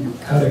 knocked them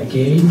out of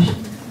gauge.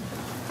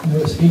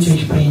 Notice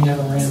H.H. Payne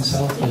never ran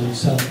south of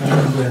South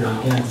Londonderry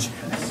again.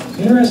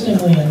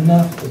 Interestingly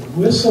enough, the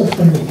whistle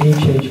from the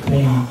H.H.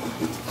 Payne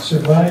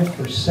survived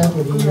for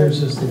several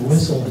years as the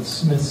whistle at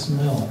Smith's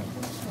Mill.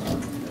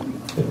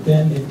 But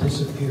then it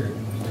disappeared,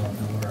 and we don't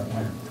know where it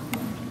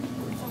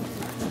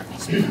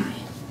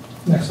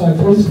went. Next slide,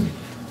 please.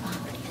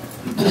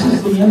 This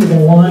is the end of the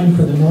line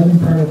for the northern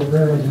part of the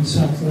railroad in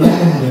South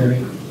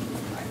Londonderry.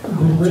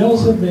 The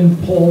rails have been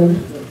pulled,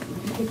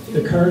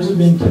 the cars have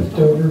been tipped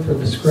over for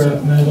the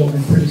scrap metal,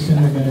 and pretty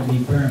soon they're going to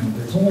be burned.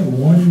 There's only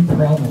one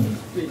problem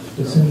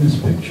that's in this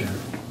picture.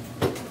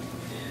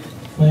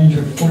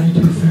 Flanger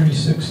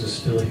 4236 is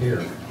still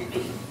here.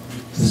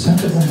 The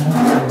Central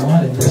Vermont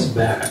wanted this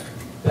back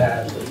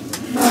badly.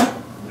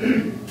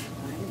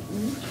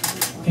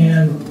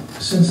 And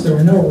since there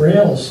were no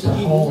rails to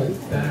haul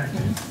it back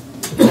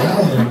to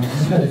Brattleboro,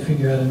 we had to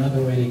figure out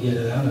another way to get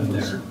it out of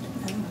there.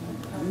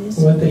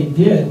 What they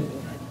did,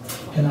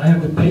 and I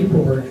have the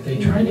paperwork, they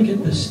tried to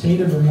get the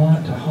state of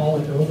Vermont to haul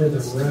it over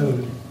the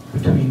road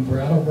between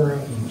Brattleboro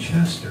and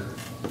Chester.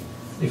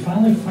 They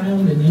finally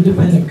found an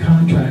independent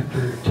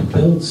contractor to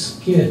build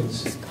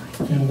skids,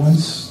 and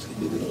once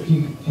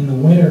in the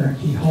winter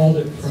he hauled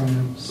it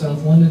from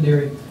South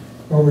Londonderry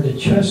over to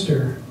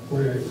Chester,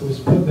 where it was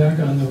put back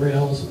on the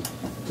rails,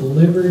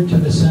 delivered to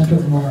the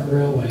Central Vermont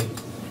Railway.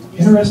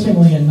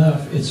 Interestingly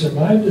enough, it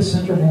survived the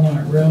Central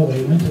Vermont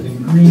Railway, went to the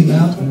Green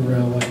Mountain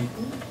Railway,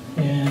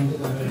 and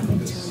I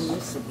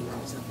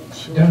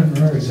don't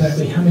remember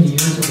exactly how many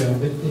years ago,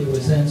 but it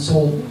was then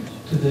sold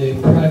to the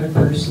private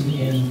person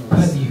in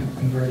Putney who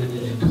converted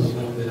it into a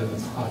little bit of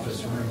an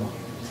office room.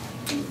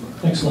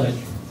 Next slide.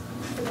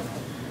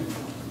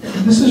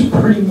 This is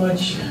pretty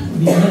much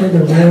the end of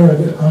the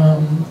railroad.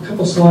 A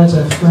couple slides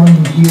I've thrown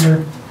in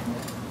here.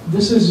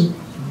 This is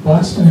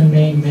Boston and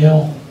Maine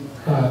Mail,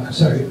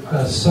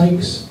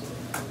 Sykes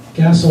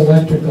Gas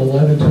Electric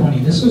 1120.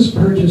 This was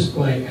purchased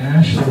by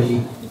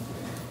Ashley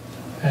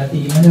at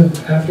the end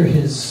of, after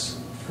his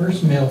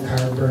first mail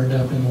car burned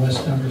up in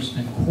West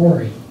Dummerston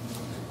Quarry.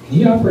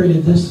 He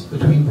operated this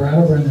between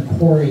Brattleboro and the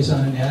quarries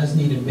on an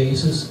as-needed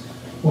basis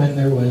when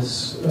there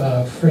was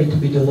freight to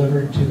be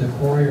delivered to the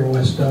quarry or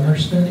West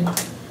Dummerston,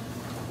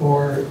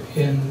 or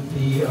in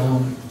the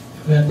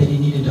event that he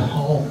needed to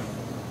haul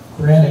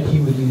granite, he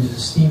would use a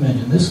steam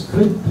engine. This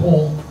could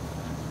pull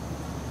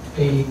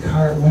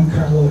one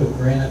carload of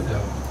granite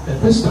though. At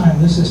this time,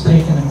 this is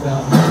taken in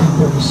about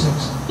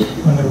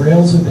 1936, when the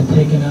rails have been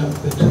taken up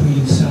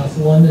between South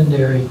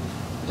Londonderry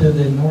to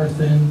the north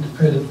end,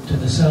 or to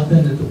the south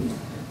end of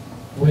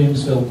the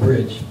Williamsville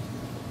Bridge.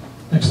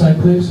 Next slide,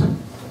 please.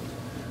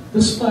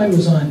 This slide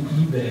was on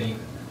eBay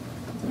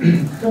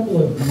a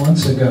couple of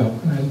months ago,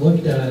 and I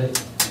looked at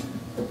it,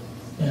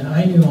 and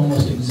I knew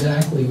almost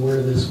exactly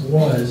where this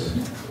was,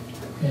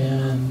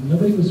 and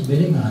nobody was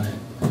bidding on it.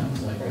 And I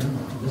was like,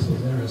 oh, this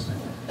is interesting.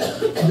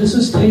 This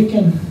is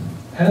taken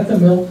at the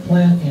milk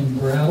plant in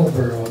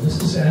Brattleboro.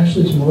 This is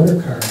Ashley's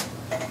motor car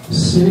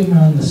sitting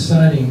on the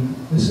siding.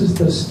 This is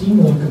the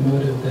steam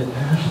locomotive that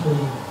Ashley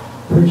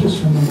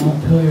purchased from the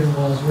Montpelier and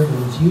Wells River.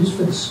 It was used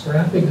for the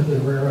scrapping of the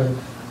railroad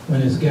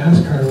when his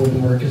gas car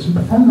wouldn't work. It's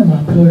former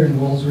Montpelier and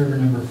Wells River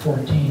number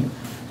 14,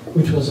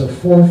 which was a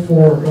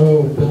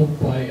 440 built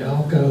by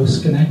Alco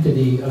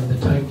Schenectady of the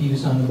type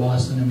used on the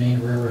Boston and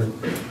Maine Railroad.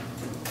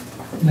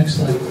 Next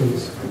slide,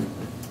 please.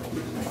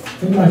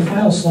 In my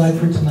final slide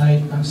for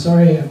tonight, I'm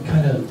sorry I'm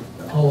kind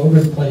of all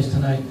over the place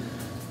tonight.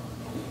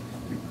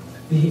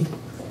 The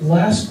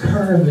last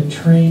car of a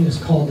train is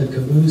called the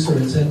caboose, or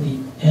it's at the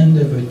end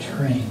of a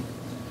train.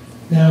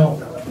 Now,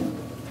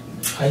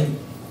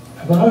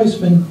 I've always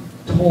been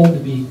told to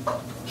be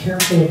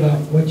careful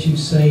about what you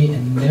say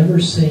and never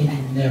say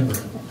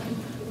never.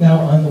 Now,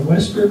 on the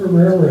West River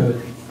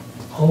Railroad,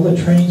 all the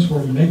trains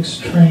were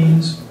mixed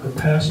trains, or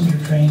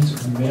passenger trains,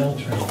 or mail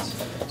trains.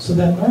 So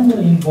that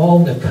normally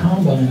involved a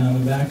combine on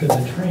the back of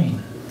the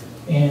train.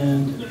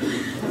 And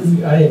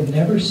I had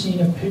never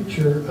seen a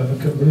picture of a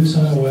caboose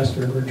on a West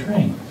River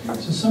train.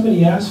 So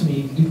somebody asked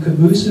me, do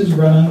cabooses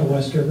run on a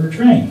West River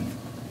train?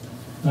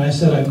 And I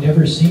said, I've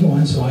never seen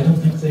one, so I don't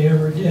think they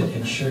ever did.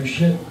 And sure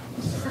shit.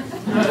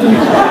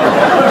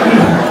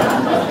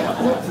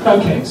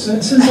 Okay, so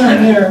since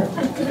I'm there,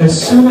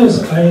 as soon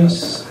as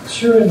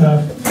sure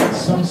enough,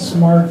 some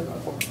smart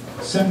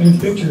sent me a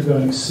picture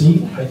going,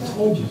 see, I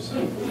told you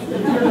so.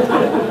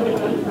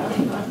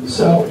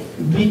 So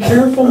be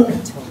careful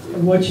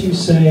what you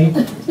say.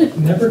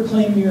 Never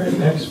claim you're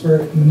an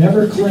expert.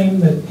 Never claim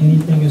that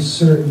anything is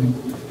certain.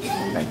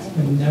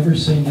 And never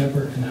say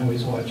never, and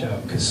always watch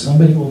out, because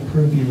somebody will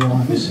prove you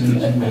wrong as soon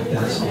as you make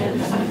that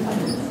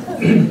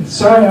statement.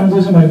 Sorry I'm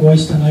losing my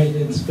voice tonight.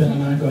 It's been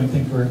an ongoing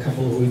thing for a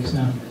couple of weeks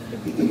now.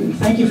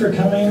 Thank you for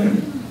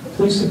coming.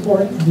 Please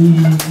support the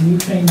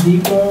Newfane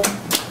Depot.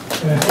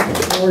 I hope you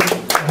look forward to seeing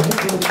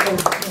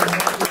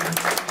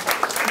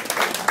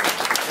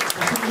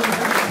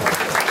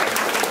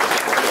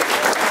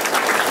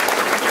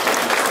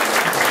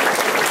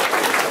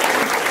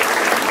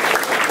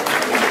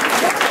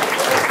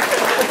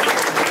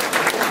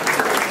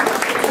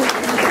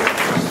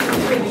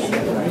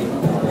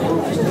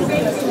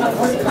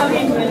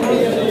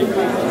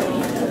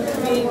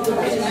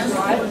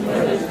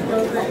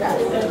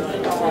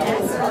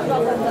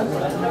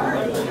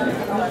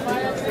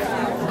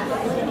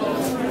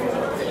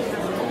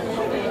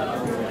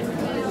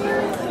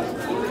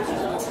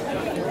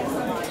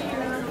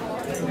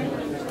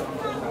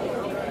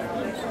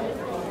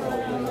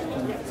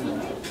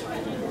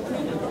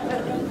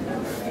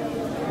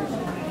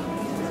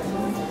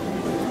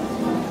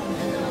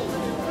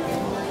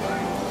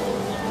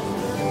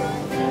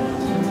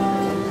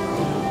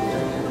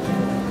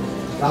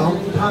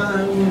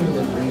Sometimes you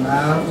dream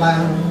out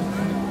loud,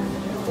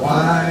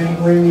 why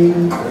we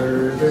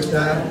further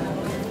south?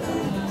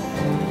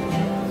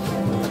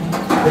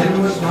 Then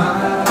we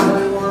smile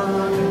at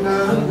one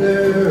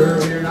another,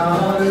 we're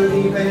not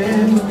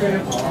leaving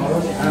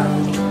Grandpa's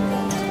house.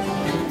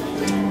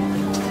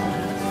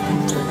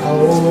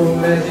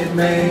 Cold as it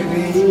may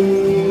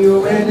be,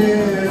 when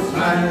it's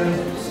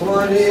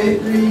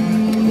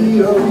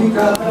 -23, oh, we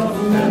got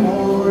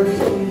memories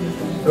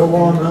to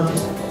warm us.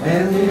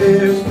 And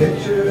there's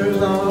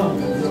pictures on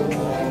the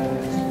wall.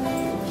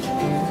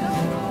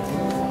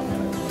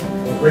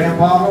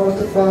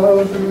 Grandpa's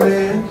above the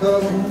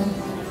mantle,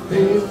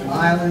 he's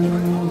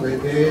smiling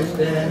with his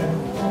dad.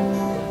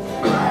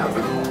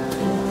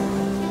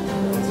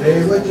 They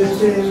were just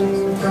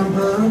in from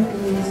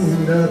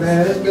hunting, the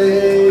best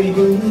day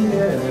he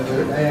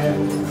ever had.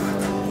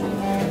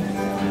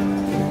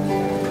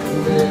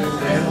 There's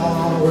Grandma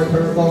with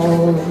her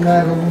gold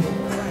medal,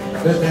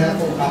 the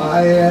devil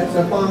high at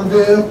the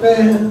Bonneville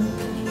Fair.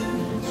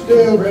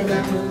 Still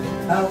remember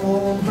how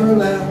warm her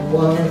lap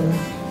was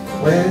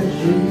when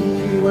she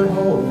would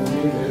hold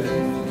me there.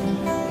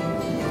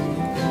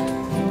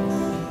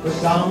 But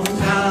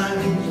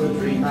sometimes we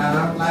dream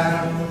out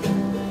loud,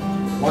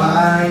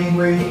 why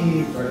we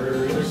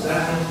further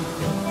south.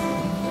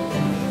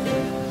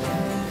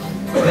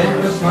 Then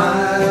we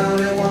smile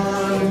at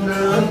one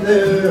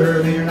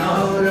another, we're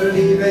not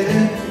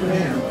leaving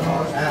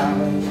Grandpa's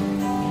house.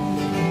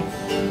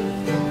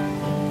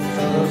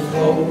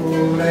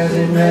 Cold as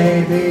it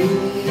may be,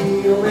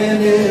 when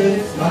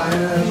it's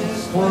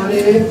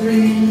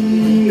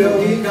 -23, oh,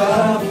 we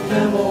got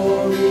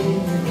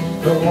memories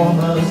to warm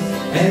us,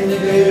 and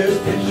there's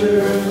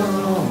pictures